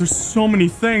 Oh my god, there's so many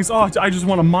things. Oh, I just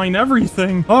want to mine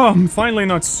everything. Oh, I'm finally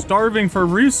not starving for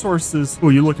resources. Oh,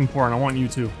 you're looking poor and I want you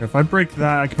too. If I break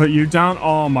that, I can put you down.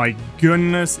 Oh my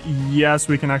goodness, yes,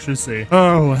 we can actually see.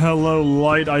 Oh, hello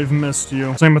light, I've missed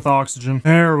you. Same with oxygen.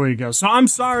 There we go. So I'm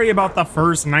sorry about the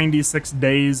first 96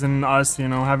 days and us, you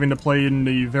know, having to play in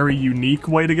a very unique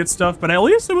way to get stuff, but at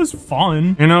least it was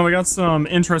fun. You know, we got some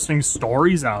interesting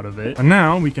stories out of it, and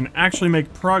now we can actually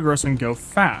make progress and go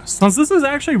fast. Since this is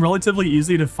actually relatively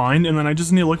easy to find, and then I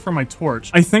just need to look for my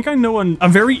torch. I think I know a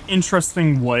very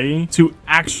interesting way to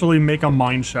actually make a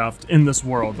mine shaft in this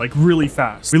world, like really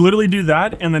fast. We literally do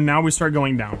that, and then now we start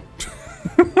going down.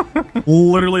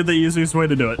 Literally the easiest way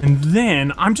to do it. And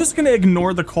then I'm just gonna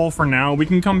ignore the coal for now. We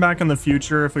can come back in the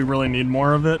future if we really need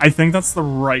more of it. I think that's the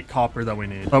right copper that we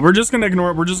need, but we're just gonna ignore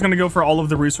it. We're just gonna go for all of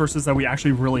the resources that we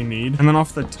actually really need. And then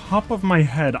off the top of my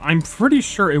head, I'm pretty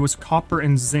sure it was copper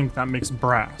and zinc that makes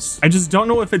brass. I just don't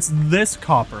know if it's this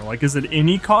copper. Like, is it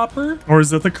any copper or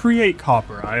is it the create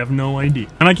copper? I have no idea.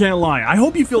 And I can't lie, I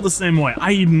hope you feel the same way.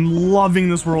 I'm loving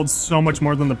this world so much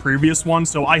more than the previous one,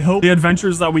 so I hope the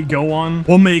adventures that we go on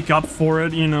will make up for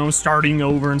it, you know, starting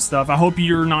over and stuff. I hope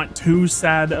you're not too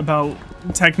sad about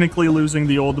technically losing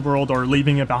the old world or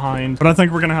leaving it behind, but I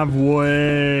think we're gonna have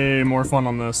way more fun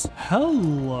on this.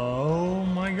 Hello,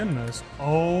 my goodness.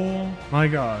 Oh my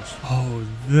gosh. Oh,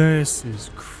 this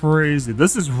is crazy.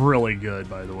 This is really good,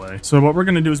 by the way. So what we're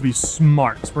gonna do is be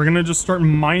smart. We're gonna just start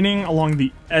mining along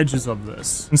the edges of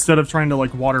this instead of trying to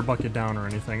like water bucket down or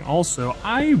anything. Also,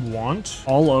 I want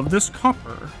all of this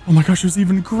copper. Oh my gosh, there's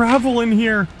even gravel in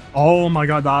here. Oh my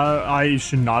god, I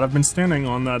should not have been standing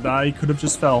on that. I could have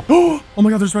just fell. Oh my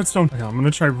god, there's redstone. Okay, I'm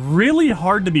gonna try really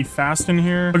hard to be fast in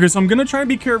here. Okay, so I'm gonna try and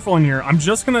be careful in here. I'm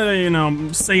just gonna, you know,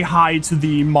 say hi to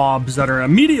the mobs that are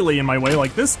immediately in my way,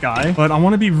 like this guy. But I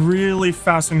want to be really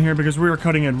fast in here because we are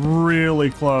cutting it really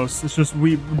close. It's just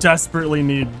we desperately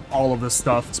need all of this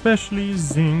stuff, especially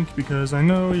zinc, because I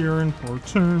know you're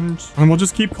important. And we'll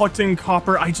just keep collecting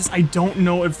copper. I don't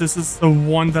know if this is the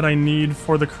one that I need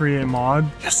for the create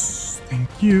mod. Yes.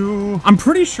 Thank you. I'm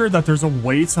pretty sure that there's a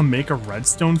way to make a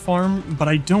redstone farm, but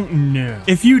I don't know.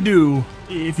 If you do,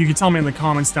 if you could tell me in the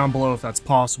comments down below if that's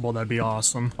possible, that'd be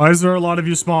awesome. Why is there a lot of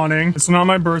you spawning? It's not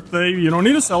my birthday. You don't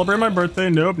need to celebrate my birthday.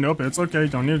 Nope, nope, it's okay.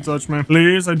 Don't need to touch me.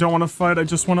 Please, I don't want to fight. I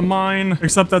just want to mine.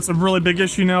 Except that's a really big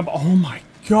issue now, but oh my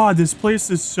God, this place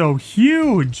is so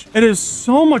huge. It is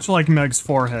so much like Meg's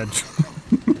forehead.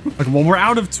 Like, well, we're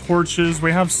out of torches.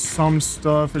 We have some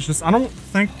stuff. It's just, I don't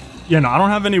think... Yeah, no, I don't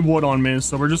have any wood on me,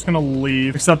 so we're just gonna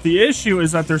leave. Except the issue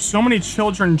is that there's so many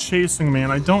children chasing me,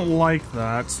 and I don't like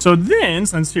that. So then,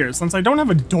 since I don't have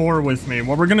a door with me,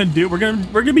 what we're gonna do, we're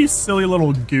gonna be silly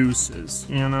little gooses,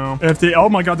 you know? If they, oh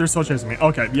my God, they're still chasing me.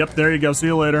 Okay, yep, there you go. See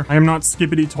you later. I am not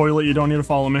Skippity Toilet. You don't need to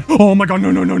follow me. Oh my God,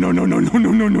 no, no, no, no, no, no, no,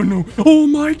 no, no, no, no. Oh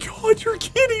my God, you're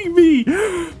kidding me.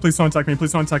 Please don't attack me.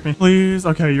 Please don't attack me. Please.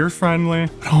 Okay, you're friendly.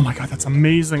 Oh my God, that's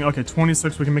amazing. Okay,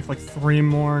 26. We can make like 3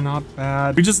 more. Not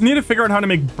bad. We just need to figure out how to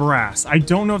make brass. I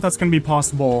don't know if that's gonna be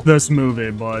possible this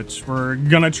movie, but we're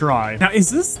gonna try. Now,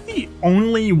 is this the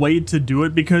only way to do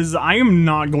it? Because I am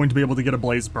not going to be able to get a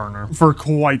blaze burner for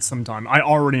quite some time. I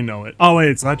already know it. Oh wait,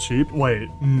 it's that cheap? Wait,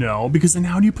 no, because then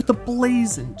how do you put the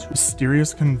blaze into?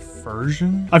 Mysterious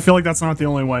conversion? I feel like that's not the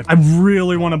only way. I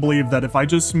really want to believe that if I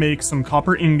just make some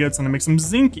copper ingots and I make some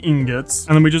zinc ingots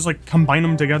and then we just like combine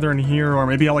them together in here, or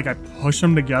maybe I push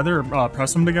them together,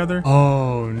 press them together.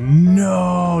 Oh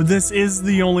no, this is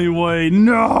the only way.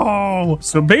 No.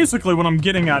 So basically what I'm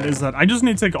getting at is that I just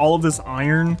need to take all of this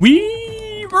iron.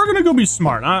 We're gonna go be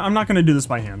smart. I'm not gonna do this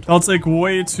by hand. That'll take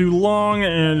way too long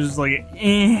and just like,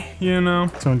 you know?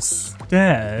 So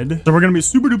instead, so we're gonna be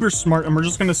super duper smart and we're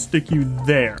just gonna stick you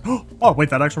there. Oh, wait,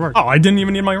 that actually worked. Oh, I didn't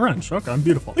even need my wrench. Okay,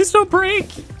 beautiful. Please don't break.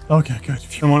 Okay, good.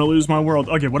 I don't want to lose my world.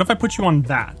 Okay, what if I put you on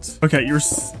that? Okay, you're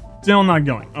still not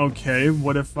going. Okay,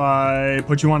 what if I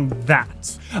put you on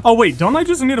that? Oh, wait, don't I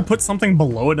just need to put something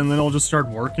below it and then it'll just start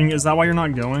working? Is that why you're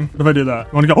not going? What if I do that?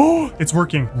 You want to go? Oh, it's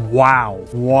working. Wow.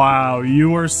 Wow,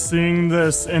 you are seeing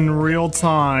this in real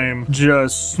time.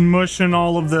 Just smushing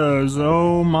all of those.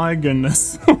 Oh my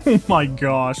goodness. Oh my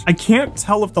gosh. I can't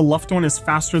tell if the left one is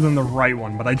faster than the right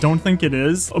one, but I don't think it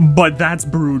is. But that's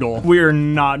brutal. We are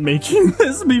not making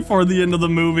this before the end of the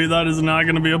movie. That is not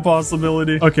going to be a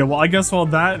possibility. Okay, well, I guess while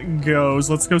that goes,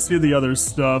 let's go see the other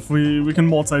stuff. We can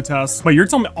multitask. Wait, you're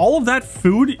telling me all of that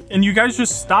food and you guys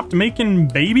just stopped making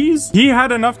babies? He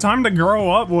had enough time to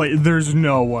grow up? Wait, there's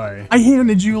no way. I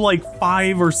handed you like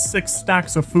 5 or 6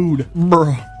 stacks of food.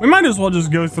 Bruh. We might as well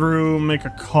just go through, make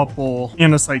a couple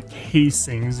andesite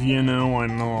casings, you know, why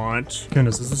not?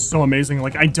 Goodness, this is so amazing.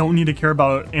 Like, I don't need to care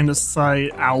about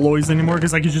andesite alloys anymore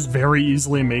because I could just very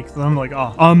easily make them. Like,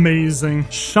 oh, amazing.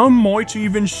 Some might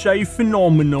even say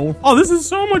phenomenal. Oh, this is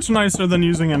so much nicer than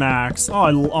using an axe.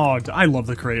 Oh, I love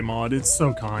the crate mod. It's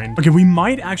so kind. Okay, we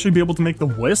might actually be able to make the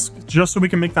whisk just so we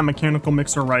can make that mechanical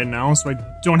mixer right now so I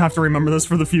don't have to remember this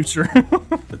for the future.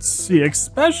 Let's see,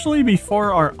 especially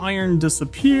before our iron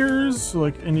disappears,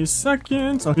 like any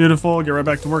second. Oh, beautiful. Get right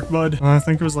back to work, bud. I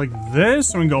think it was like this.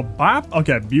 So we can go bop.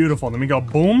 Okay, beautiful. Then we go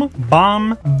boom,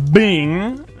 bomb,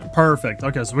 bing. Perfect.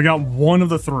 Okay, so we got 1 of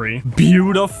the 3.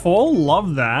 Beautiful.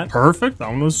 Love that. Perfect. That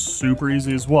one was super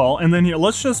easy as well. And then here,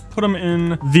 let's just put them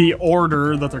in the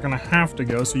order that they're gonna have to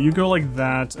go. So you go like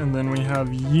that, and then we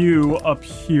have you up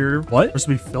here. What? There's to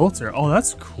be filter. Oh,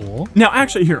 that's cool. Now,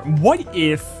 actually, here, what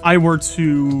if I were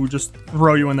to just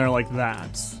throw you in there like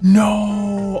that?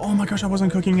 No. Oh my gosh, I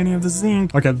wasn't cooking any of the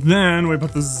zinc. Okay, then we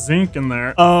put the zinc in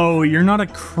there. Oh, you're not a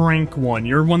crank one.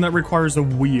 You're one that requires a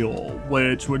wheel,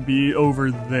 which would be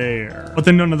over there. But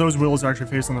then none of those wheels are actually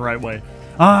facing the right way.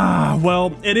 Ah,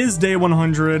 well, it is day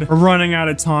 100. We're running out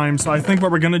of time, so I think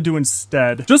what we're gonna do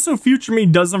instead, just so future me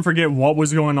doesn't forget what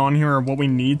was going on here or what we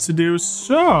need to do.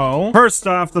 So, first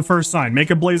off, the first sign, make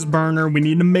a blaze burner. We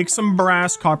need to make some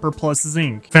brass, copper plus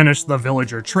zinc. Finish the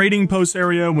villager trading post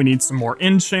area. We need some more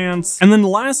enchants. And then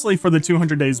lastly, for the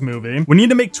 200 days movie, we need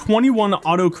to make 21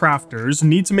 auto crafters.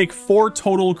 Need to make 4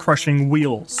 total crushing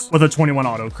wheels with the 21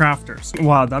 auto crafters.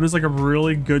 Wow, that is like a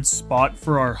really good spot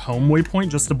for our home waypoint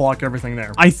just to block everything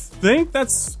there. I think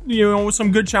that's, you know,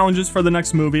 some good challenges for the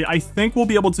next movie. I think we'll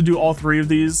be able to do all 3 of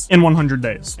these in 100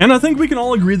 days. And I think we can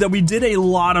all agree that we did a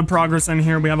lot of progress in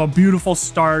here. We have a beautiful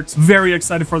start. Very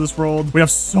excited for this world. We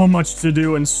have so much to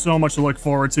do and so much to look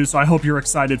forward to. So I hope you're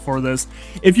excited for this.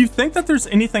 If you think that there's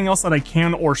anything else that I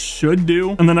can or should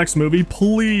do in the next movie,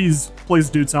 please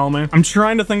do tell me. I'm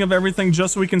trying to think of everything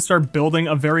just so we can start building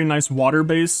a very nice water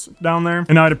base down there.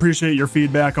 And I'd appreciate your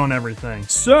feedback on everything.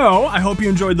 So I hope you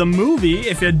enjoyed the movie.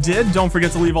 If you did, don't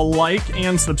forget to leave a like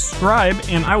and subscribe,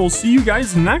 and I will see you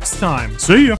guys next time. See ya!